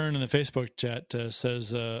 Andrew Kern in the Facebook chat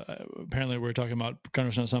says, apparently we're talking about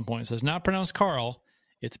Gunnarsson at some point, says, not pronounced Carl,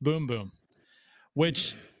 it's Boom Boom,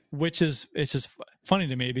 which is, it's just funny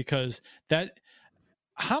to me because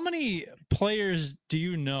how many players do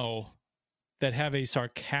you know that have a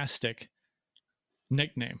sarcastic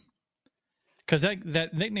nickname? Because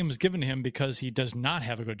that nickname was given to him because he does not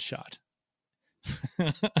have a good shot.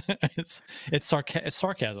 It's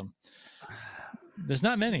sarcasm. There's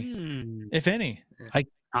not many, if any.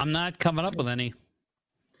 I'm not coming up with any.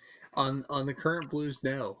 On the current Blues,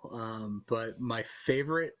 no. But my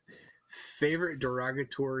favorite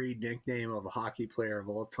derogatory nickname of a hockey player of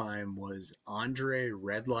all time was Andre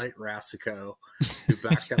Red Light Rasico, who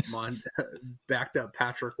backed up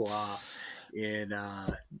Patrick Waugh in I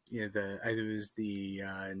think it was the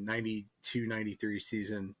 92-93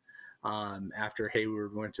 season. After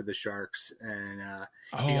Hayward went to the Sharks, and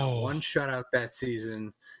he got one shutout that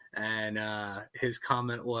season, and his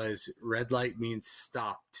comment was, red light means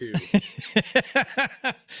stop too.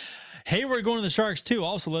 Hayward going to the Sharks too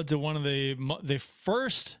also led to one of the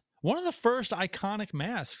first iconic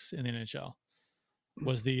masks in the NHL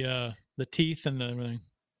was the teeth and the everything.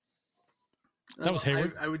 That was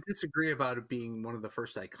Hayward. I would disagree about it being one of the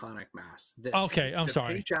first iconic masks. I'm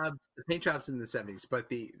sorry. The paint jobs in the 70s, but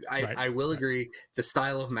I will agree the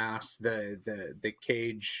style of mask, the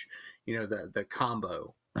cage, the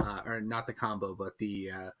combo, or not the combo, but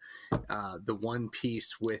the one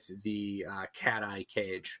piece with the cat eye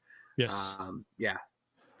cage. Yes.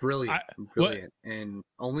 brilliant, and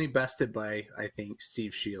only bested by, I think,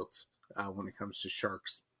 Steve Shields when it comes to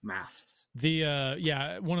Sharks masks.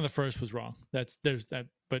 One of the first was wrong. There's that,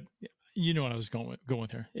 but you know what I was going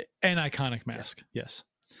with here. An iconic mask, yes.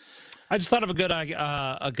 I just thought of a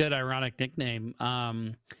good ironic nickname.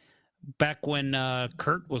 Back when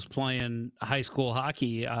Kurt was playing high school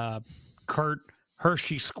hockey, Kurt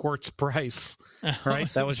Hershey Squirts Price,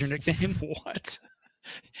 right? That was your nickname. What?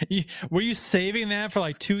 Were you saving that for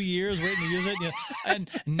like 2 years, waiting to use it? And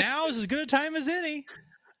now is as good a time as any.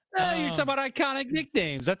 You're talking about iconic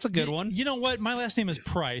nicknames. That's a good one. You know what? My last name is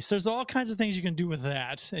Price. There's all kinds of things you can do with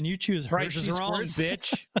that, and you choose Price Hershey is wrong,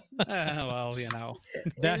 Squirts. bitch. Well, you know.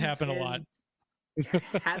 That happened a lot.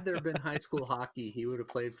 Had there been high school hockey, he would have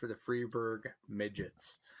played for the Freeburg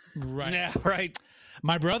Midgets. Right. Yeah, right.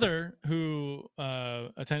 My brother, who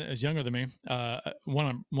is younger than me, one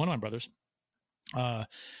of my brothers,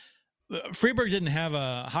 Freeburg didn't have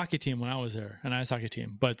a hockey team when I was there, an ice hockey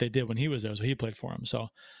team, but they did when he was there, so he played for him. So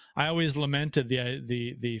I always lamented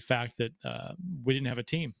the fact that we didn't have a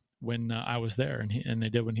team when I was there, and they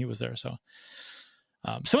did when he was there. So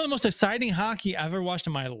some of the most exciting hockey I've ever watched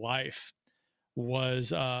in my life were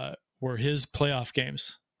his playoff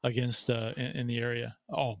games against in the area.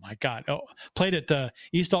 Oh my God! Played at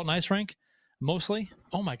East Alton Ice Rink mostly.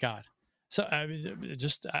 Oh my God! So I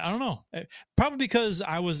don't know. Probably because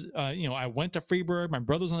I was I went to Freeburg. My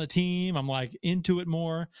brother was on the team. I'm like into it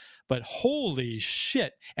more. But holy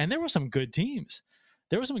shit! And there were some good teams.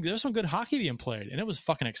 There was some good hockey being played, and it was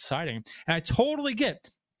fucking exciting. And I totally get.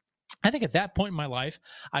 I think at that point in my life,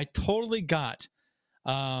 I totally got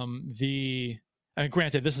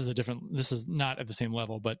granted, this is not at the same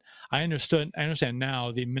level, but I understand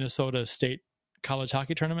now the Minnesota State college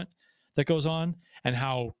hockey tournament that goes on and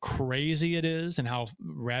how crazy it is and how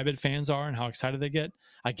rabid fans are and how excited they get.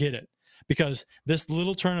 I get it, because this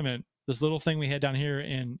little tournament, this little thing we had down here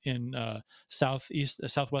in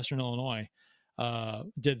southwestern Illinois,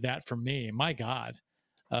 did that for me. My God,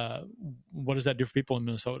 what does that do for people in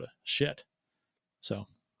Minnesota? Shit. So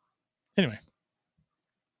anyway,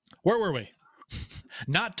 where were we?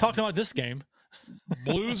 Not talking about this game.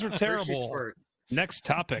 Blues are terrible. Next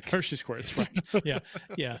topic. Hershey Squirts. Right. Yeah.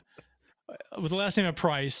 With the last name of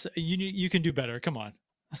Price, you can do better. Come on.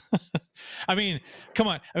 I mean, come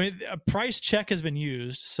on. I mean, a price check has been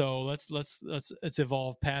used, so let's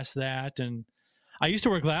evolve past that. And I used to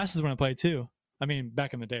wear glasses when I played too. I mean,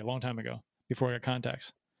 back in the day, a long time ago, before I got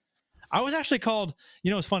contacts. I was actually called.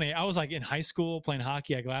 It's funny. I was like in high school playing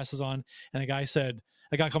hockey. I had glasses on, and a guy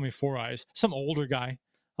called me Four Eyes. Some older guy.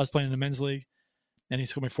 I was playing in the men's league, and he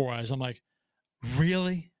called me Four Eyes. I'm like,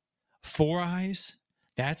 really? 4 Eyes?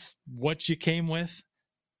 That's what you came with?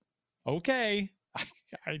 Okay.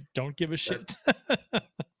 I don't give a shit.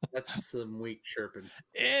 That's some weak chirping.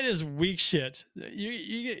 It is weak shit.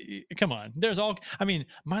 You come on.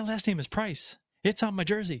 My last name is Price. It's on my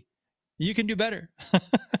jersey. You can do better.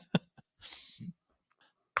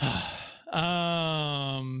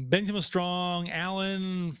 Bennington was strong.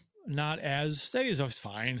 Allen, not as. He was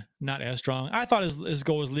fine. Not as strong. I thought his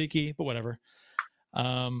goal was leaky, but whatever.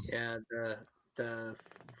 The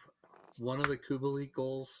one of the Kubalik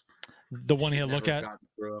goals. The one he had to look at.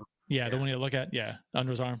 Yeah, the one he had to look at. Yeah, under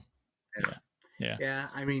his arm. Yeah. Yeah,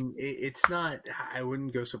 I mean, it's not. I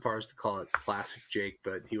wouldn't go so far as to call it classic Jake,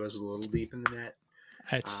 but he was a little deep in the net.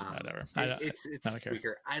 It's whatever. It's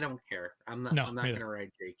weaker. I don't care. I'm not going to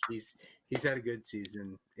write Jake. He's had a good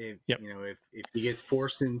season. If he gets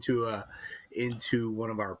forced into one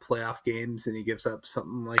of our playoff games and he gives up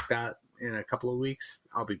something like that in a couple of weeks,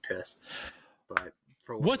 I'll be pissed. But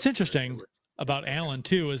what's interesting about Allen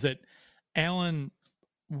too is that Allen,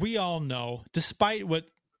 we all know, despite what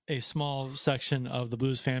a small section of the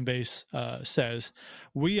Blues fan base says,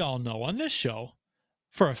 we all know on this show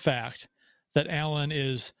for a fact that Allen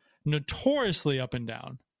is notoriously up and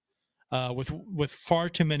down, with far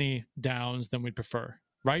too many downs than we'd prefer.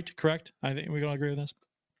 Right? Correct? I think we all agree with this.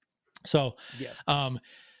 So, yes.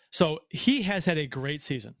 So he has had a great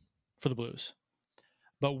season for the Blues,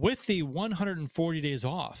 but with the 140 days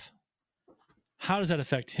off, how does that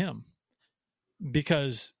affect him?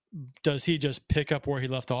 Because does he just pick up where he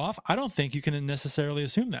left off? I don't think you can necessarily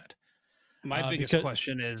assume that. My biggest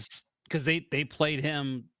question is because they played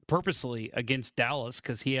him purposely against Dallas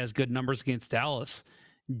because he has good numbers against Dallas.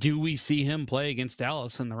 Do we see him play against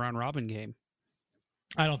Dallas in the round robin game?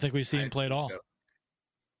 I don't think we see him play at all. So.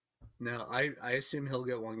 No, I assume he'll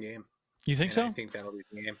get one game. You think so? I think that'll be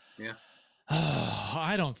the game. Yeah.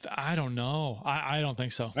 I don't know. I don't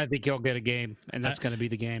think so. I think he'll get a game, and that's going to be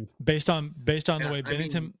the game. Based on the way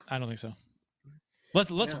Bennington, I don't think so.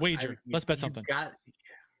 Let's wager. Let's bet something.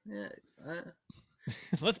 Yeah.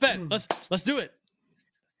 Let's bet. Let's do it.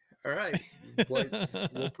 All right.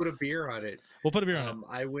 We'll put a beer on it. We'll put a beer on it.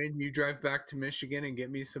 I win. You drive back to Michigan and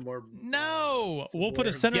get me some more. No, some we'll put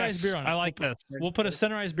a more- center Yes, ice beer on it. I like this. We'll put a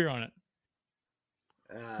center ice beer on it.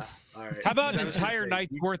 All right. How about an I was gonna entire say,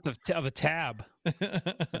 night's worth of a tab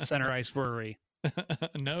at Center Ice Brewery?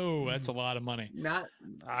 No, that's a lot of money. Not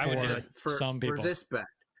I would do it. for some people. for this bet.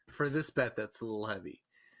 For this bet, that's a little heavy.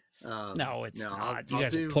 No, it's not. I'll You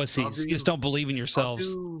guys do- are pussies. I'll You just do- don't believe in yourselves.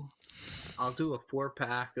 I'll do a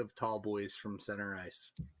 4-pack of Tall Boys from Center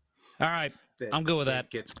Ice. All right, I'm good with that.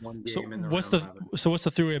 Gets one So game in the what's round the robin. so what's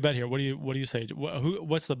the three-way bet here? What do you say?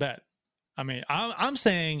 What's the bet? I mean, I'm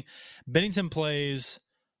saying Bennington plays.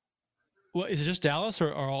 What is it? Just Dallas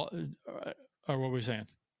or all or what were we saying?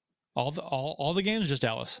 All the games, or just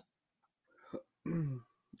Dallas.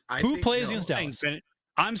 Who plays against Dallas?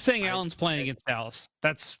 I'm saying Allen's playing against Dallas.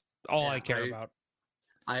 That's all Yeah, I care about.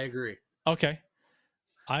 I agree. Okay,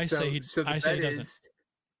 I say he doesn't.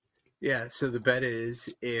 So the bet is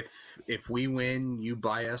if we win, you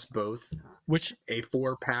buy us both Which a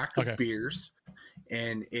 4-pack of Okay. beers,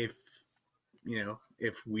 and if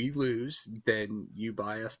we lose, then you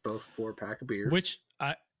buy us both 4-pack of beers.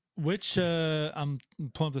 I'm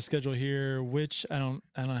pulling up the schedule here. Which I don't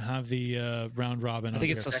have the round robin. I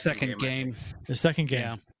think it's the second game. The second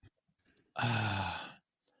game. Yeah.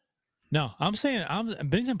 No, I'm saying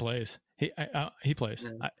Bennington plays. He plays.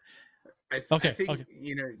 Yeah. I think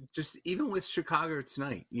just even with Chicago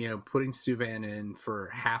tonight, putting Subban in for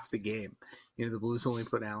half the game, the Blues only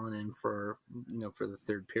put Allen in for the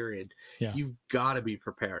third period. Yeah. You've got to be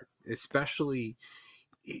prepared, especially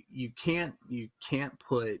you can't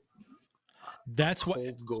put that's what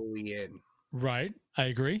cold goalie in. Right, I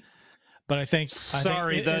agree, but I think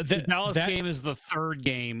the Dallas game is the third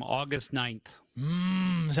game, August 9th.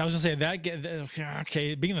 So I was gonna say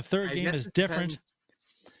okay, being the third game is different.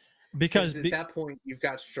 Because at that point you've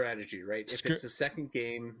got strategy, right? If it's the second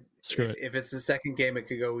game, if it's the second game, it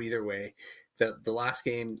could go either way. The last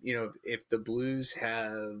game, if the Blues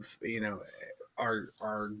have,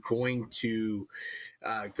 are going to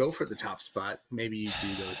go for the top spot, maybe you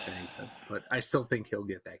do go with Bennington. But I still think he'll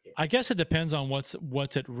get that game. I guess it depends on what's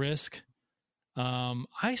at risk.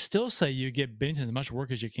 I still say you get Bennington as much work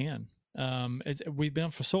as you can. We've been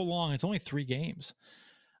up for so long; it's only 3 games.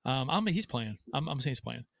 He's playing. I'm saying he's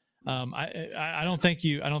playing. I don't think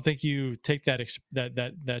you take that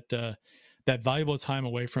valuable time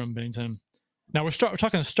away from Bennington. Now we're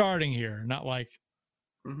talking starting here, not like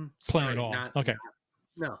playing at all. Okay.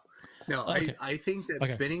 No. Okay. I think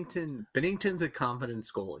that Bennington's a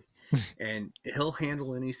confidence goalie, and he'll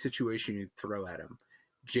handle any situation you throw at him.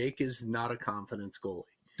 Jake is not a confidence goalie.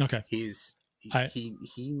 Okay. He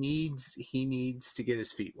needs to get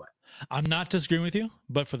his feet wet. I'm not disagreeing with you,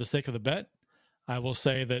 but for the sake of the bet, I will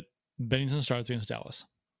say that Bennington starts against Dallas.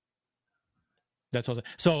 That's what I'll say.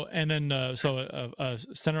 So, and then,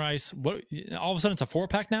 center ice, what, all of a sudden it's a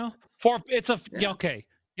 4-pack now? Okay.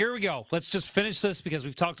 Here we go. Let's just finish this because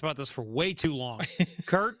we've talked about this for way too long.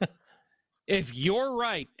 Kurt, if you're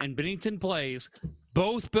right and Bennington plays,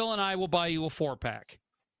 both Bill and I will buy you a 4-pack.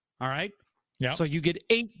 All right? Yeah. So you get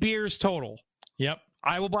 8 beers total. Yep.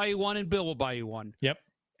 I will buy you one and Bill will buy you one. Yep.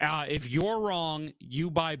 If you're wrong, you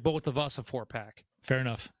buy both of us a 4-pack. Fair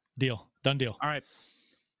enough. Deal. Done deal. All right.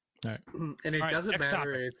 And it doesn't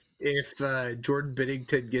matter if Jordan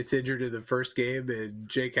Binnington gets injured in the first game and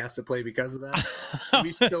Jake has to play because of that.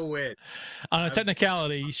 We still win. On a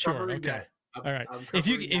technicality, sure. Okay. All right.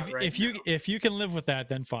 If you can live with that,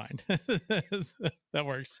 then fine. That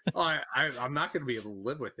works. I'm not going to be able to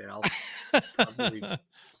live with it. I'll probably. All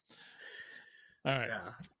right.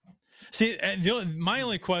 Yeah. See, my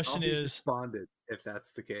only question is despondent if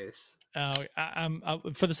that's the case. I'm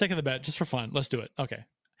for the sake of the bet, just for fun, let's do it. Okay.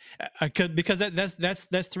 Because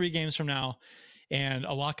that's 3 games from now, and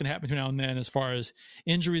a lot can happen between now and then as far as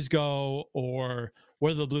injuries go, or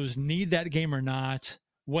whether the Blues need that game or not,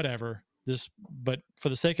 whatever. But for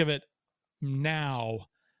the sake of it, now,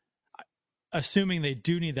 assuming they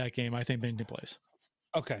do need that game, I think Bennington plays.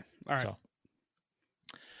 Okay. All right.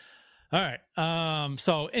 All right.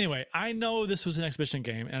 So anyway, I know this was an exhibition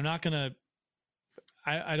game, and I'm not gonna.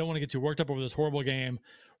 I don't want to get too worked up over this horrible game.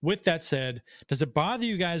 With that said, does it bother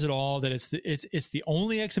you guys at all that it's the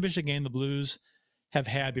only exhibition game the Blues have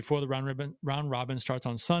had before the round robin starts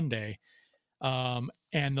on Sunday, and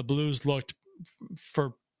the Blues looked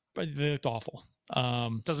awful?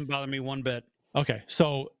 Doesn't bother me one bit. Okay,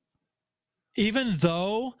 so even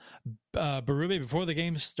though Berube before the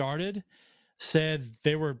game started said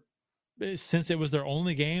they were, since it was their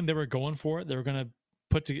only game, they were going for it. They were going to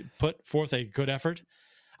put forth a good effort.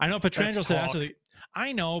 I know Petrangelo said after the.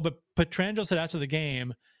 I know, but Petrangelo said after the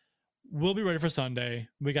game, we'll be ready for Sunday.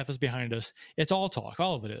 We got this behind us. It's all talk.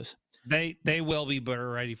 All of it is. They will be better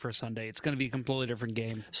ready for Sunday. It's going to be a completely different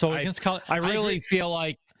game. So against Colorado, I really feel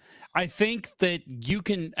like I think that you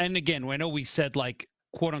can. And again, I know we said like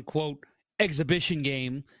quote unquote exhibition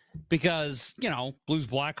game because Blues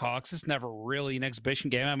Blackhawks is never really an exhibition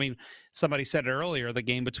game. I mean, somebody said it earlier, the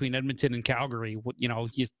game between Edmonton and Calgary.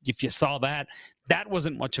 If you saw that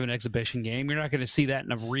wasn't much of an exhibition game. You're not going to see that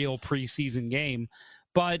in a real preseason game,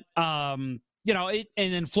 but.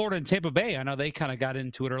 And then Florida and Tampa Bay, I know they kind of got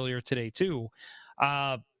into it earlier today too.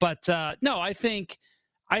 But no, I think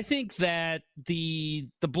that the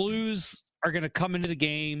Blues are going to come into the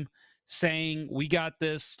game saying, we got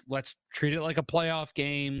this. Let's treat it like a playoff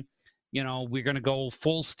game. We're going to go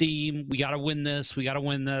full steam. We got to win this. We got to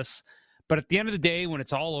win this. But at the end of the day, when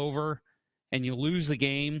it's all over and you lose the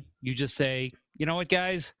game, you just say, you know what,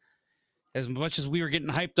 guys? As much as we were getting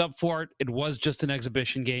hyped up for it, it was just an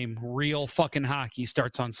exhibition game. Real fucking hockey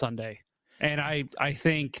starts on Sunday. And I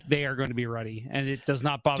think they are going to be ready. And it does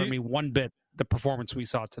not bother me one bit, the performance we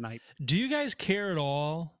saw tonight. Do you guys care at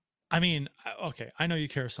all? I mean, okay, I know you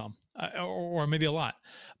care some, or maybe a lot.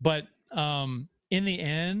 But in the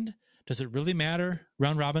end, does it really matter,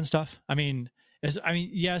 round robin stuff? I mean,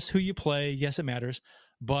 yes, who you play, yes, it matters.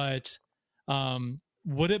 But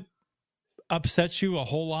would it upsets you a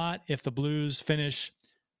whole lot if the Blues finish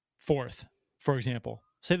 4th, for example?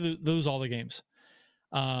 Say they lose all the games.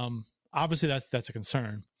 Obviously, that's a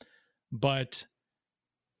concern. But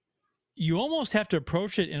you almost have to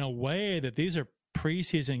approach it in a way that these are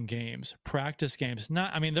preseason games, practice games.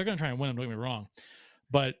 They're going to try and win them, don't get me wrong.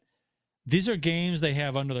 But these are games they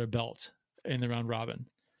have under their belt in the round robin.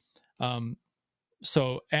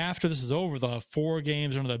 So after this is over, they'll have 4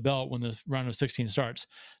 games under their belt when the round of 16 starts.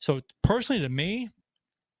 So personally to me,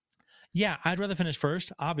 yeah, I'd rather finish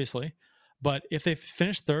first, obviously. But if they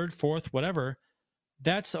finish 3rd, 4th, whatever,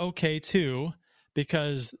 that's okay too,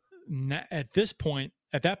 because at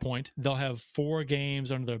that point, they'll have 4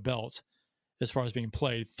 games under their belt as far as being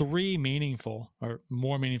played, 3 meaningful or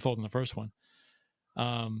more meaningful than the first one.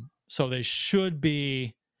 So they should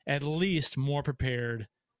be at least more prepared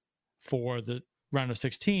for the round of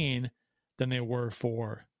 16 than they were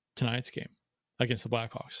for tonight's game against the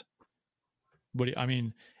Blackhawks.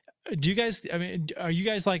 Do you guys, are you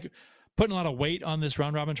guys like putting a lot of weight on this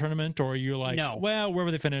round robin tournament, or are you like, no, well,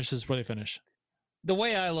 wherever they finish is where they finish? The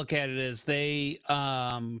way I look at it is they,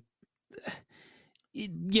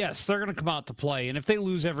 yes, they're going to come out to play. And if they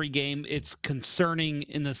lose every game, it's concerning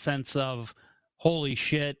in the sense of, holy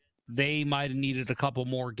shit, they might have needed a couple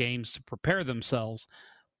more games to prepare themselves.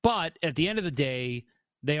 But at the end of the day,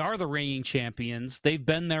 they are the reigning champions. They've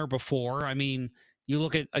been there before. I mean, you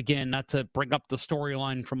look at, again, not to bring up the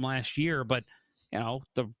storyline from last year, but,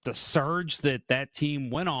 the surge that team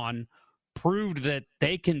went on proved that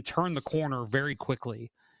they can turn the corner very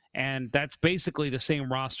quickly. And that's basically the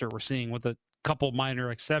same roster we're seeing with a couple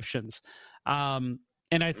minor exceptions. And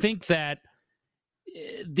I think that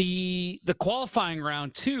the qualifying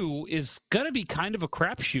round, too, is going to be kind of a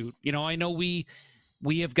crapshoot. I know we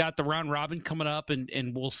have got the round robin coming up,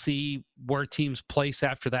 and we'll see where teams place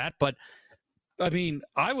after that. But, I mean,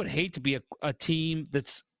 I would hate to be a team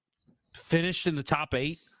that's finished in the top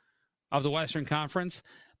 8 of the Western Conference,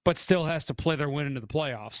 but still has to play their win into the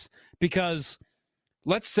playoffs. Because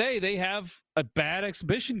let's say they have a bad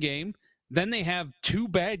exhibition game, then they have 2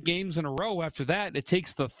 bad games in a row after that. It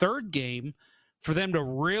takes the 3rd game for them to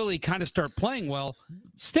really kind of start playing well.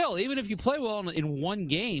 Still, even if you play well in one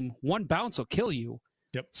game, one bounce will kill you.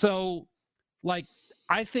 Yep. So,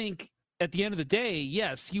 I think at the end of the day,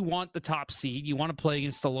 yes, you want the top seed. You want to play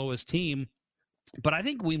against the lowest team. But I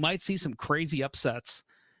think we might see some crazy upsets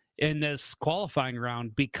in this qualifying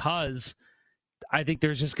round, because I think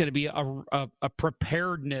there's just going to be a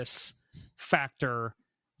preparedness factor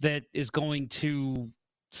that is going to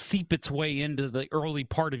seep its way into the early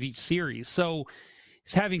part of each series. So,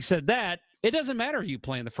 having said that, it doesn't matter who you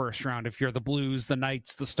play in the first round. If you're the Blues, the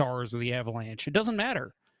Knights, the Stars, or the Avalanche, it doesn't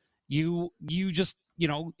matter. You just,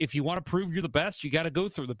 if you want to prove you're the best, you got to go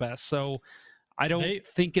through the best. So I don't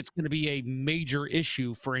think it's going to be a major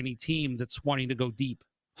issue for any team that's wanting to go deep.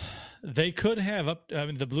 They could have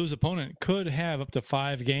the Blues opponent could have up to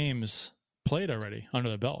 5 games played already under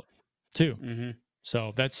their belt too. Mm-hmm.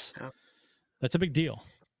 So that's a big deal.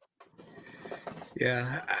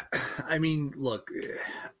 Yeah. I mean, look,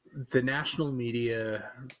 the national media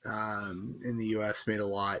in the U.S. made a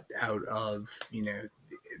lot out of,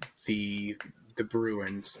 the the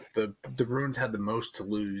Bruins. The Bruins had the most to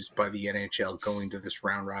lose by the NHL going to this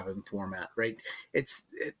round robin format, right? That's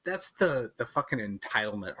the fucking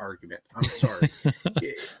entitlement argument. I'm sorry.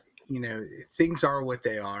 Things are what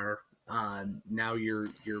they are. Now you're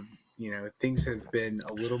things have been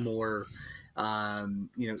a little more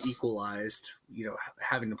equalized,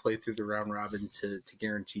 having to play through the round robin to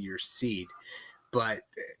guarantee your seed. But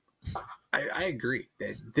I agree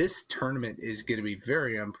that this tournament is going to be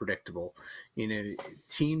very unpredictable.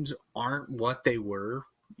 Teams aren't what they were.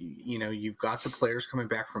 You've got the players coming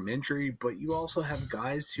back from injury, but you also have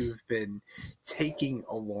guys who have been taking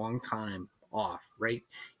a long time off, right?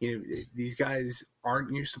 These guys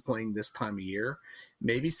aren't used to playing this time of year.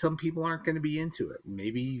 Maybe some people aren't going to be into it.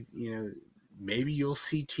 Maybe you'll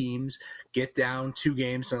see teams get down 2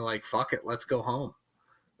 games and are like, fuck it, let's go home,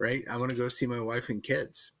 right? I want to go see my wife and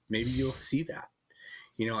kids. Maybe you'll see that.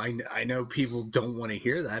 I know people don't want to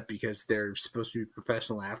hear that because they're supposed to be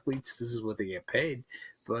professional athletes. This is what they get paid.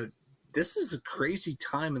 But this is a crazy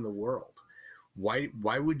time in the world. Why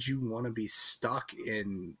would you want to be stuck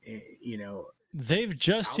in They've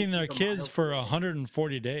just seen their kids for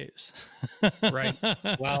 140 days. Right.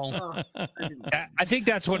 Well, I think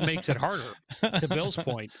that's what makes it harder, to Bill's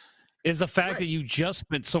point, is the fact that you just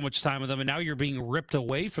spent so much time with them and now you're being ripped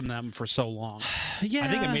away from them for so long. Yeah. I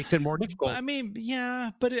think it makes it more difficult. I mean,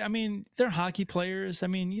 yeah, but they're hockey players. I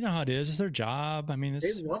mean, you know how it is. It's their job. I mean,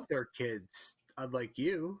 they love their kids, unlike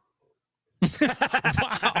you.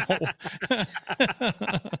 Wow.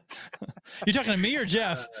 You talking to me or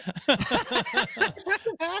Jeff?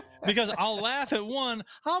 Because I'll laugh at one,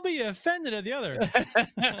 I'll be offended at the other.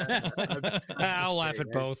 I'll laugh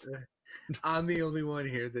at both. I'm the only one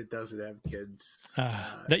here that doesn't have kids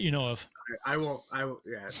that you know of. I won't.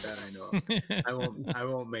 Yeah, that I know of. I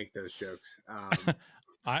won't make those jokes.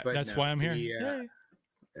 That's why I'm here.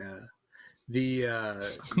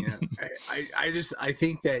 I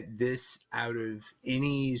think that this, out of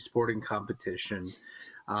any sporting competition,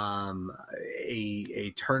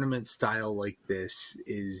 a tournament style like this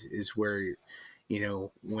is where,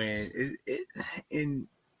 when in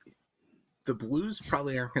the Blues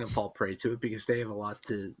probably aren't going to fall prey to it because they have a lot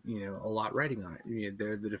riding on it.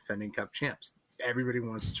 They're the defending Cup champs. Everybody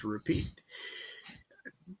wants to repeat.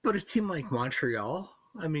 But a team like Montreal,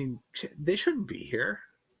 they shouldn't be here.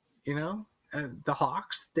 The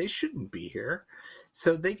Hawks, they shouldn't be here.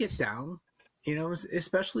 So they get down,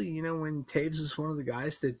 especially, when Taves is one of the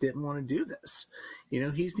guys that didn't want to do this.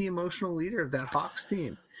 He's the emotional leader of that Hawks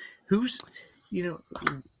team.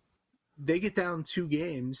 They get down 2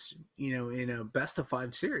 games, in a best of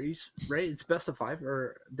 5 series, right? It's best of 5,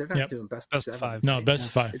 or they're not doing best of 7. 5. No, best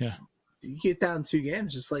of 5, yeah. You get down 2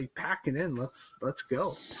 games, just like pack it in. Let's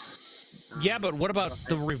go. Yeah, but what about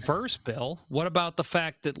the reverse, Bill? What about the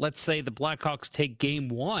fact that, let's say the Blackhawks take game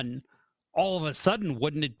 1, all of a sudden,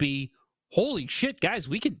 wouldn't it be, holy shit, guys,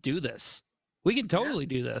 we can do this. We can totally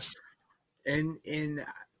do this. And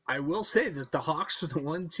I will say that the Hawks are the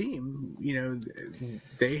one team,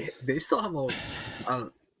 they still have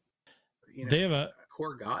they have a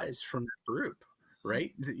core guys from that group,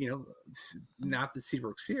 right? Not that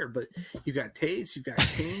Seabrook's here, but you've got Taves, you've got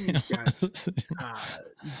Kane, you've got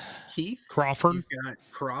Keith, Crawford, you've got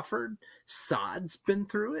Crawford. Saad's been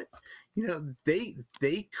through it.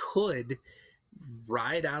 They could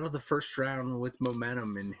ride out of the first round with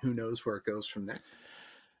momentum, and who knows where it goes from there.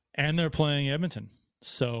 And they're playing Edmonton.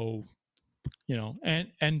 So,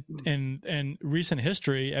 and recent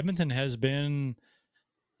history, Edmonton has been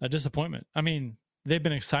a disappointment. They've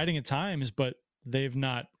been exciting at times, but they've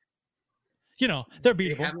not, they're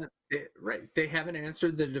beatable. They haven't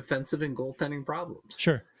answered the defensive and goaltending problems.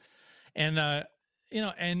 Sure. And,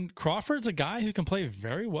 and Crawford's a guy who can play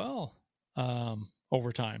very well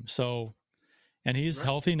over time. So, and he's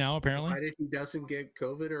healthy now, apparently. Provided he doesn't get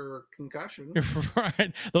COVID or concussion.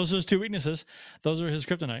 Right. Those are his 2 weaknesses. Those are his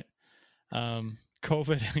kryptonite.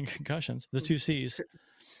 COVID and concussions, the 2 C's.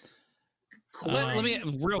 Let me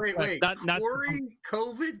real quick. Not Corey,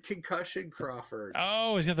 COVID, concussion, Crawford.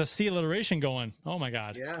 Oh, he's got the C alliteration going. Oh my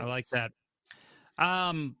God. Yeah, I like that.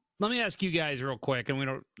 Let me ask you guys real quick, and we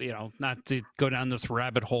don't, not to go down this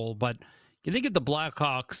rabbit hole, but you think of the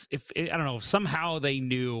Blackhawks, if I don't know, somehow they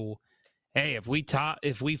knew, hey, if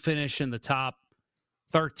we finish in the top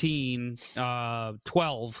 13,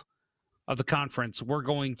 12 of the conference, we're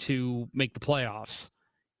going to make the playoffs.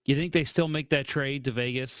 You think they still make that trade to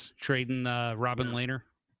Vegas, trading Robin Lehner?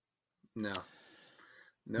 No.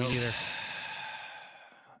 Me neither.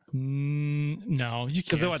 No, you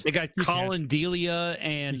can't. Because they got Colin Delia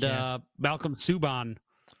and Malcolm Subban.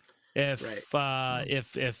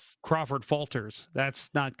 if Crawford falters. That's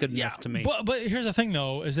not good enough to me. But here's the thing,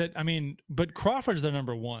 though, is that but Crawford's their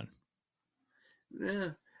number one.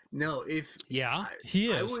 No,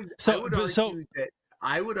 he is.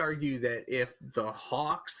 I would argue that if the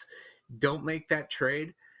Hawks don't make that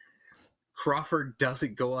trade, Crawford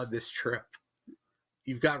doesn't go on this trip.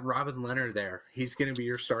 You've got Robin Leonard there. He's going to be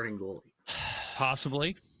your starting goalie.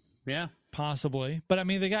 Possibly. Yeah. Possibly. But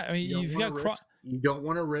you've got you don't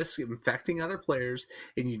want to risk infecting other players,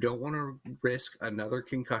 and you don't want to risk another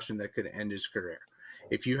concussion that could end his career.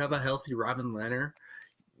 If you have a healthy Robin Leonard,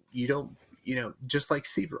 you don't, just like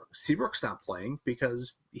Seabrook. Seabrook's not playing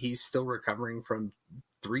because he's still recovering from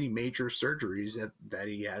 3 major surgeries that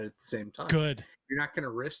he had at the same time. Good. You're not going to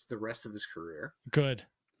risk the rest of his career. Good.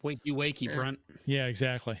 Wakey, Brent. Yeah,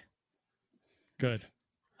 exactly. Good.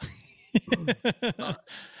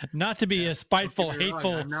 Not to be a spiteful,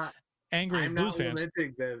 hateful, angry Blues fan. I'm not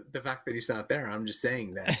lamenting the fact that he's not there. I'm just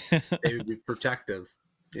saying that they would be protective.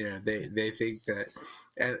 They think that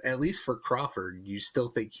at least for Crawford, you still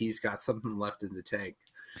think he's got something left in the tank.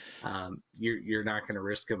 You're not going to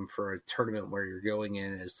risk him for a tournament where you're going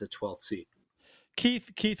in as the 12th seed.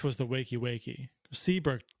 Keith was the wakey.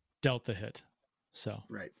 Seabrook dealt the hit. So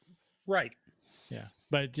right. Yeah,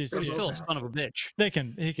 but he's still a son of a bitch. He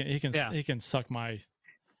can suck my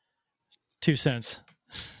 2 cents.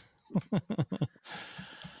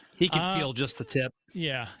 He can feel just the tip.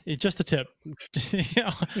 Yeah, just the tip.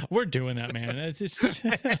 We're doing that, man. That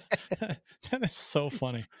is so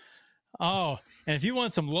funny. Oh, and if you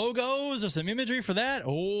want some logos or some imagery for that,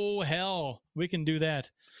 oh hell, we can do that.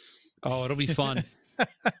 Oh, it'll be fun.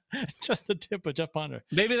 Just the tip of Jeff Ponder.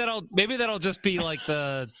 Maybe that'll just be like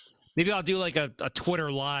maybe I'll do like a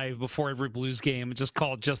Twitter live before every Blues game and just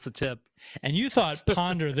call it just the tip. And you thought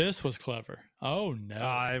Ponder this was clever. Oh no.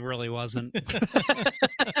 I really wasn't.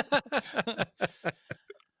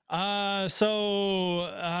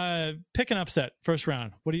 So pick an upset first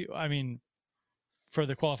round. For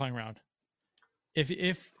the qualifying round.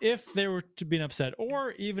 If there were to be an upset,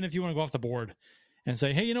 or even if you want to go off the board and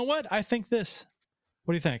say, hey, you know what? I think this.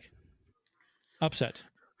 What do you think? Upset.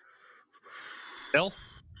 Bill?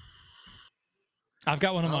 I've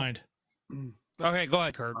got one in mind. Okay, go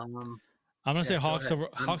ahead, Kurt. I'm going to say Hawks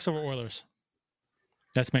over Oilers.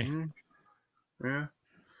 That's me. Yeah.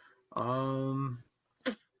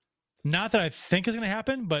 Not that I think is going to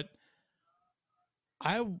happen, but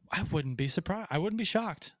I wouldn't be surprised. I wouldn't be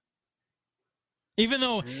shocked. Even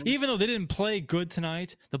though they didn't play good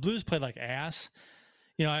tonight, the Blues played like ass.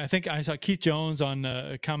 I think I saw Keith Jones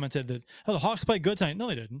on commented that the Hawks played good tonight. No,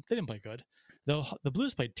 they didn't. They didn't play good. The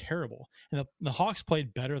Blues played terrible, and the Hawks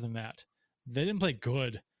played better than that. They didn't play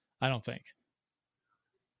good. I don't think.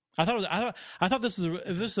 I thought this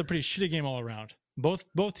was a pretty shitty game all around.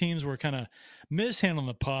 Both teams were kind of mishandling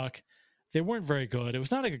the puck. They weren't very good. It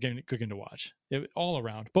was not a good game to watch. All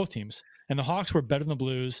around, both teams, and the Hawks were better than the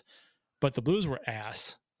Blues, but the Blues were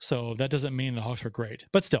ass. So that doesn't mean the Hawks were great.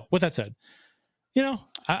 But still, with that said,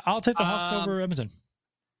 I'll take the Hawks over Edmonton.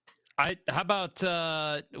 How about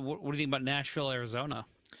what do you think about Nashville, Arizona?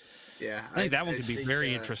 Yeah, I think that one could be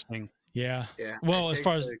very interesting. Yeah. Yeah. Well, as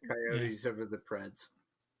far as the Coyotes over the Preds.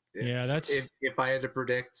 That's if I had to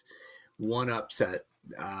predict one upset,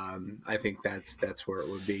 I think that's where it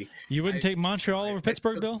would be. You wouldn't take Montreal over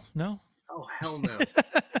Pittsburgh, Bill? No. Oh hell no.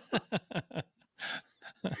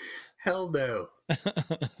 Hell no.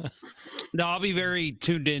 No, I'll be very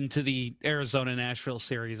tuned into the Arizona-Nashville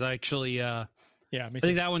series. I actually, I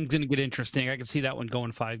think that one's going to get interesting. I can see that one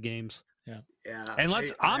going 5 games. Yeah. And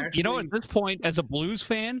at this point, as a Blues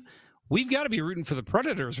fan, we've got to be rooting for the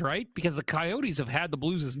Predators, right? Because the Coyotes have had the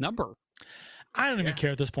Blues' number. I don't even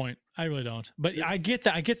care at this point. I really don't. But I get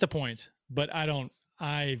that. I get the point. But I don't.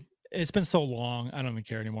 It's been so long. I don't even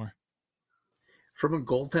care anymore. From a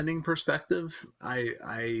goaltending perspective, I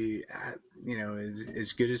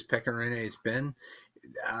as good as Pekka Rinne has been,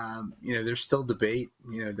 there's still debate.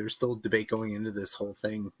 There's still debate going into this whole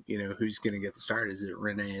thing. Who's going to get the start? Is it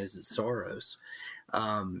Rinne? Is it Soros?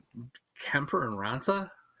 Kemper and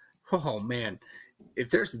Ranta? Oh man, if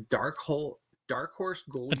there's a dark horse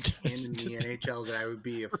goalie in the NHL that I would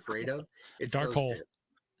be afraid of, it's dark hole.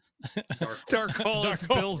 Dark hole is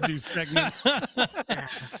Bill's new segment.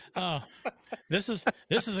 Oh, this is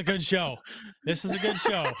a good show. This is a good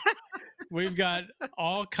show. We've got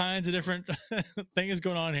all kinds of different things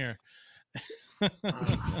going on here.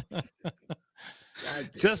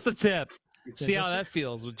 Just the tip. See how that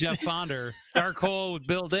feels with Jeff Ponder, Dark Hole with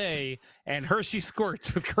Bill Day, and Hershey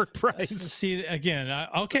Squirts with Kurt Price. See again.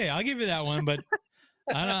 Okay, I'll give you that one, but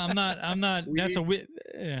I'm not. That's a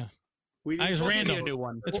yeah. It's We'll give random. you a new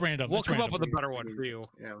one. It's random. We'll It's come random. up with a better one for you.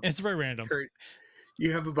 Yeah. It's very random. Kurt,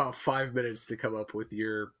 you have about 5 minutes to come up with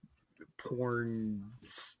your porn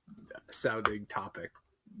sounding topic.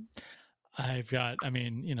 I've got. I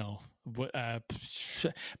mean,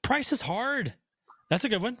 Price is Hard. That's a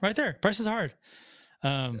good one right there. Price is Hard.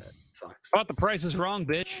 Sucks. Thought the price is wrong,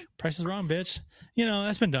 bitch. Price is Wrong, bitch.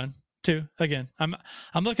 That's been done too. Again, I'm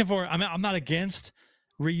looking for. I'm not against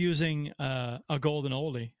reusing a golden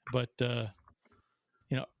oldie, but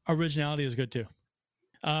originality is good too.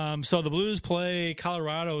 So the Blues play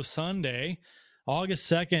Colorado Sunday, August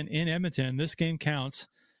 2nd in Edmonton. This game counts.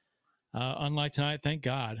 Unlike tonight, thank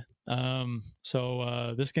God.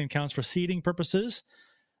 So this game counts for seeding purposes.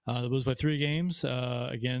 The Blues play 3 games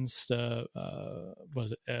against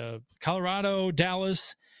Colorado,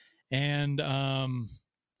 Dallas, and I'm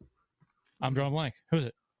drawing a blank. Who is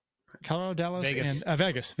it? Colorado, Dallas, Vegas. and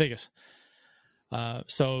Vegas.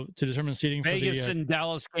 So to determine seeding Vegas for the and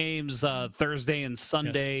Dallas games Thursday and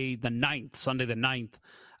Sunday the 9th. Sunday the 9th.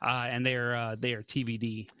 And they are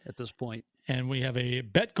TBD at this point. And we have a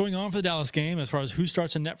bet going on for the Dallas game as far as who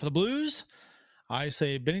starts in net for the Blues. I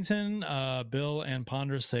say Bennington, Bill and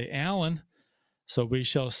Ponders say Allen. So we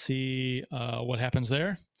shall see what happens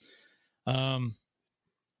there. We'll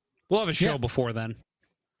have a show before then.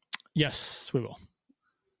 Yes, we will.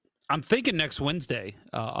 I'm thinking next Wednesday,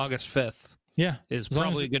 August 5th. Yeah. Is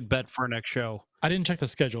probably a good bet for our next show. I didn't check the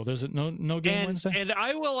schedule. There's no game Wednesday? And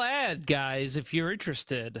I will add, guys, if you're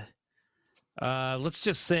interested, let's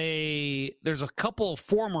just say there's a couple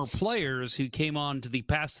former players who came on to the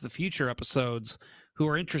Past to the Future episodes who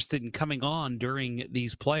are interested in coming on during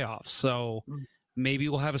these playoffs. So maybe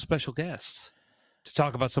we'll have a special guest to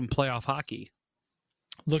talk about some playoff hockey.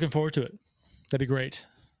 Looking forward to it. That'd be great.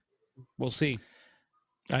 We'll see.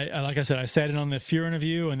 I like I said, I sat in on the Fear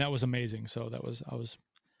interview, and that was amazing. So that was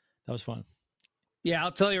fun. Yeah,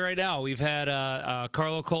 I'll tell you right now, we've had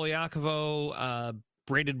Carlo Koliakovo,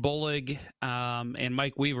 Braden Bolig, and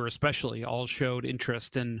Mike Weaver especially all showed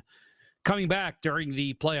interest in coming back during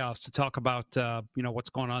the playoffs to talk about what's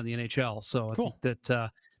going on in the NHL. So cool. I think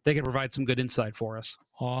that they can provide some good insight for us.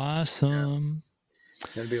 Awesome.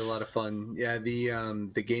 That'd be a lot of fun. Yeah,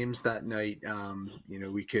 the games that night,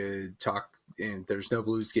 we could talk, and there's no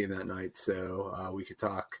Blues game that night, so we could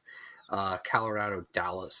talk Colorado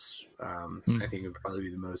Dallas. I think it would probably be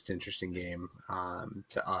the most interesting game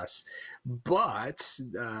to us. But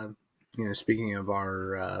speaking of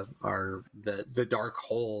the dark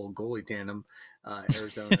hole goalie tandem,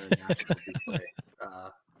 Arizona and Nashville do play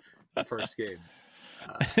the first game,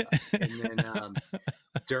 and then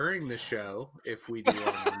during the show, if we do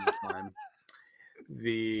it on the time,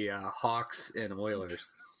 the Hawks and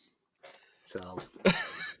Oilers. So.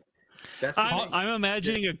 I'm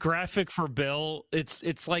imagining a graphic for Bill.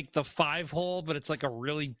 It's like the 5-hole, but it's like a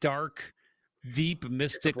really dark, deep,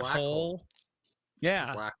 mystic hole.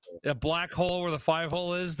 Yeah, a black hole where the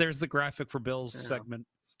 5-hole is. There's the graphic for Bill's segment.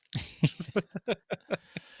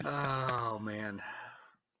 Oh man.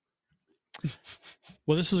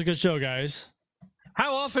 Well, this was a good show, guys.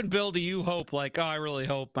 How often, Bill, do you hope? Like, I really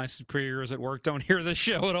hope my superiors at work don't hear this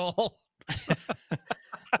show at all.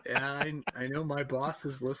 Yeah, I know my boss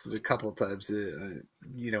has listened a couple of times,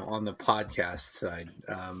 on the podcast side.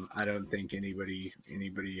 I don't think anybody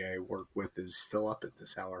I work with is still up at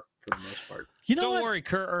this hour for the most part. Don't worry,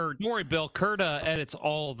 Kurt. Don't worry, Bill. Kurt edits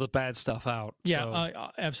all the bad stuff out. Yeah, so.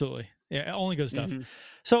 Absolutely. Yeah, only good stuff. Mm-hmm.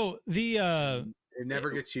 So the it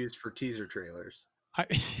never gets used for teaser trailers.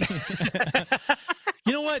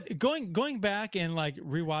 You know what? Going back and like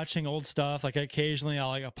rewatching old stuff, like occasionally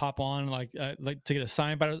I'll pop on like to get a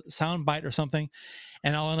sound bite or something,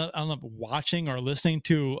 and I'll end up watching or listening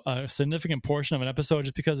to a significant portion of an episode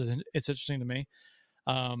just because it's interesting to me,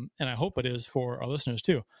 and I hope it is for our listeners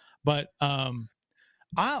too. But I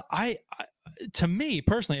to me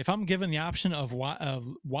personally, if I'm given the option of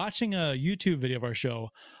watching a YouTube video of our show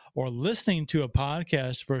or listening to a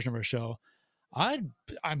podcast version of our show, I'm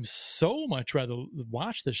so much rather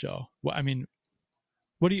watch the show. I mean,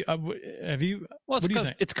 what do you have you? Well, what do you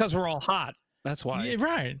think? It's because we're all hot. That's why. Yeah,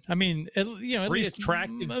 right. I mean, at least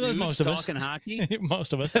attractive most dudes of us talking hockey.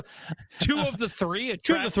 Most of us. Two of the three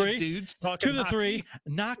attractive dudes talking Two of the hockey. three.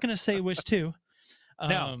 Not going to say which two.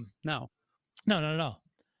 No, not at all.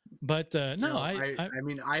 But no, I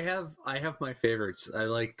mean, I have my favorites. I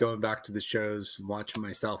like going back to the shows, watching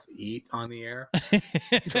myself eat on the air,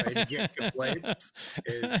 trying to get complaints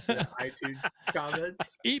in the iTunes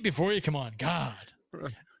comments. Eat before you come on, God.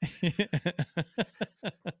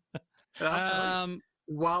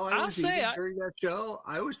 While I was eating during that show,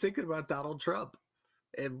 I was thinking about Donald Trump,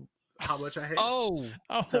 and how much I hate. Oh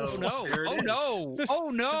So, no! there it Oh is. no! Oh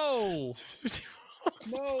no!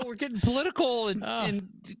 No, we're getting political and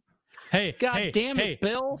Hey, God hey, damn it, hey,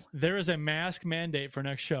 Bill! there is a mask mandate for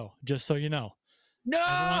next show, just so you know.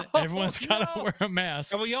 No, Everyone's got to wear a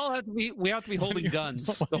mask. And we have to be holding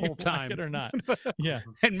guns the whole time, Like it or not. Yeah.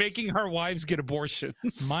 and making our wives get abortions.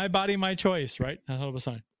 My body, my choice, right? I hope a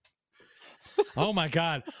sign. Oh my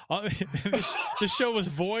God. This show was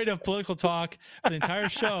void of political talk for the entire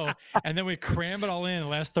show, and then we cram it all in the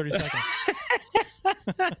last 30 seconds.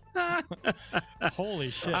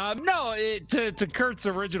 Holy shit. No, to Kurt's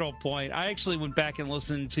original point, I actually went back and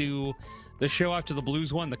listened to the show after the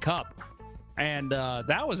Blues won the Cup. And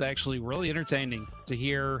that was actually really entertaining to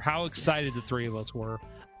hear how excited the three of us were.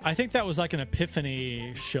 I think that was like an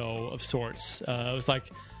epiphany show of sorts. It was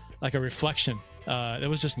like a reflection. It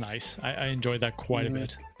was just nice. I enjoyed that quite a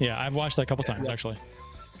bit. Yeah, I've watched that a couple times, actually.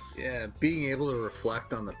 Yeah, being able to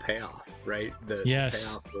reflect on the payoff, right? The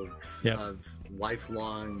Yes. payoff of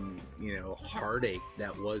lifelong, heartache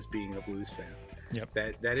that was being a Blues fan. Yep.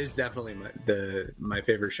 That is definitely my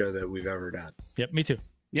favorite show that we've ever done. Yep, me too.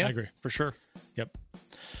 Yeah, I agree. for sure. Yep.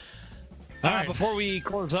 All right. Before we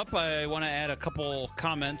close up, I want to add a couple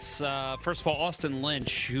comments. First of all, Austin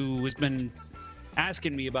Lynch, who has been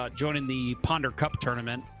asking me about joining the Ponder Cup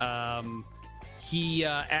tournament. He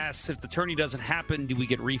asks, if the tourney doesn't happen, do we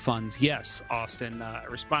get refunds? Yes, Austin. I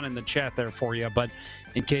responded in the chat there for you, but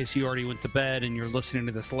in case you already went to bed and you're listening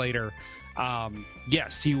to this later,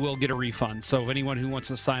 yes, you will get a refund. So if anyone who wants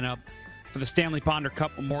to sign up for the Stanley Ponder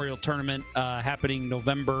Cup Memorial Tournament happening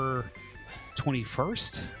November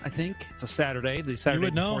 21st, I think. It's a Saturday. The Saturday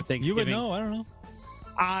before Thanksgiving. You would know. I don't know.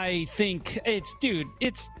 I think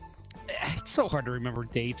it's so hard to remember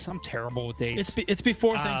dates. I'm terrible with dates. It's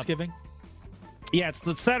before Thanksgiving. Yeah, it's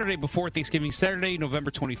the Saturday before Thanksgiving, Saturday,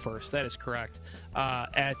 November 21st. That is correct.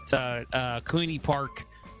 At Queenie Park,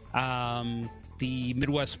 the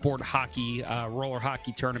Midwest Sport Hockey Roller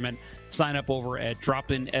Hockey Tournament. Sign up over at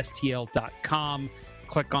dropinstl.com.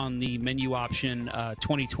 Click on the menu option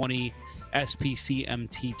 2020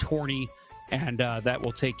 SPCMT Tourney, and that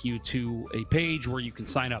will take you to a page where you can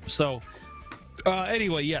sign up. So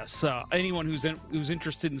anyway, yes, anyone who's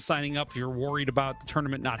interested in signing up, if you're worried about the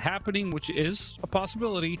tournament not happening, which is a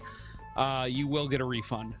possibility, you will get a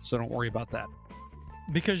refund. So don't worry about that.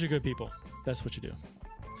 Because you're good people. That's what you do.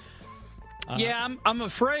 Yeah, I'm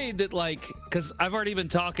afraid that, because I've already been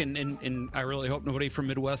talking, and I really hope nobody from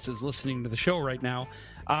Midwest is listening to the show right now.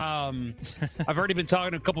 I've already been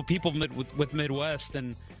talking to a couple people with Midwest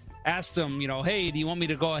and asked them, hey, do you want me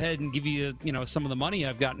to go ahead and give you, some of the money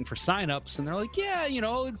I've gotten for signups? And they're like, yeah,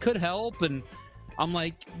 it could help. And I'm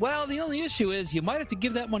like, well, the only issue is you might have to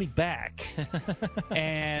give that money back.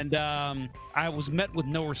 And I was met with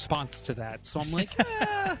no response to that. So I'm like,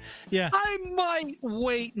 yeah, I might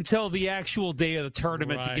wait until the actual day of the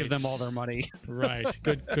tournament to give them all their money. Right.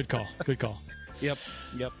 Good call. Good call. Yep.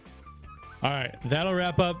 All right. That'll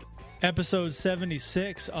wrap up episode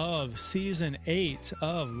 76 of season 8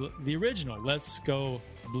 of the original Let's Go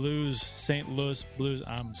Blues St. Louis Blues.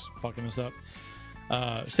 I'm fucking this up.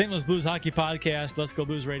 St. Louis Blues Hockey Podcast, Let's Go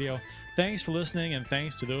Blues Radio. Thanks for listening, and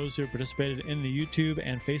thanks to those who participated in the YouTube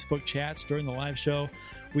and Facebook chats during the live show.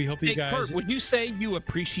 We hope you guys... Kurt, would you say you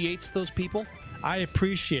appreciate those people? I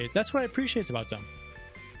appreciate. That's what I appreciate about them.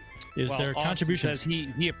 Is their Austin contributions. says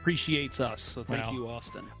he appreciates us, so thank you,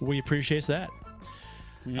 Austin. We appreciate that.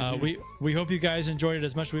 Mm-hmm. We hope you guys enjoyed it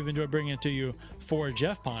as much as we've enjoyed bringing it to you. For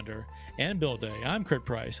Jeff Ponder and Bill Day, I'm Kurt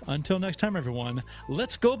Price. Until next time, everyone,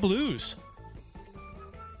 let's go Blues.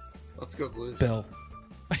 Let's go Blues. Bill.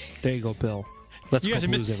 There you go, Bill. Let's go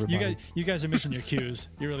Blues, everybody. You guys are missing your cues.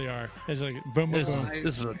 You really are. It's like boom, boom, boom.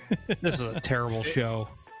 This is a terrible show.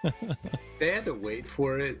 They had to wait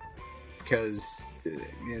for it because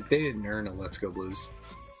they didn't earn a Let's Go Blues.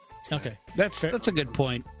 Okay, that's a good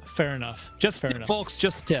point. Fair enough. Folks,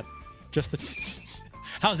 just a tip.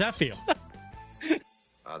 How's that feel?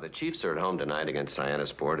 The Chiefs are at home tonight against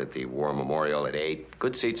Sport at the War Memorial at 8.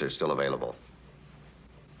 Good seats are still available.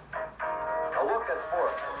 A look at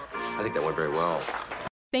fourth. I think that went very well.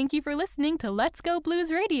 Thank you for listening to Let's Go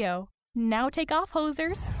Blues Radio. Now take off,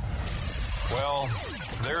 hosers. Well,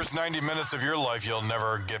 there's 90 minutes of your life you'll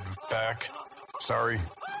never get back. Sorry.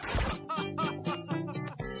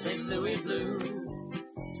 St. Louis Blues,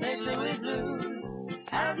 St. Louis Blues.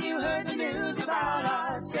 Have you heard the news about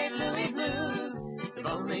our St. Louis Blues? They've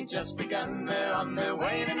only just begun, they're on their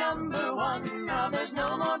way to number one. Now there's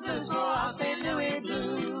no more blues for our St. Louis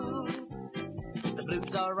Blues. The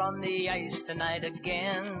Blues are on the ice tonight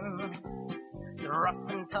again. They're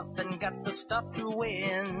rough and tough and got the stuff to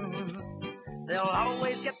win. They'll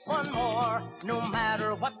always get one more, no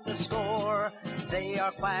matter what the score. They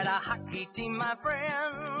are quite a hockey team, my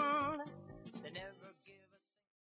friend.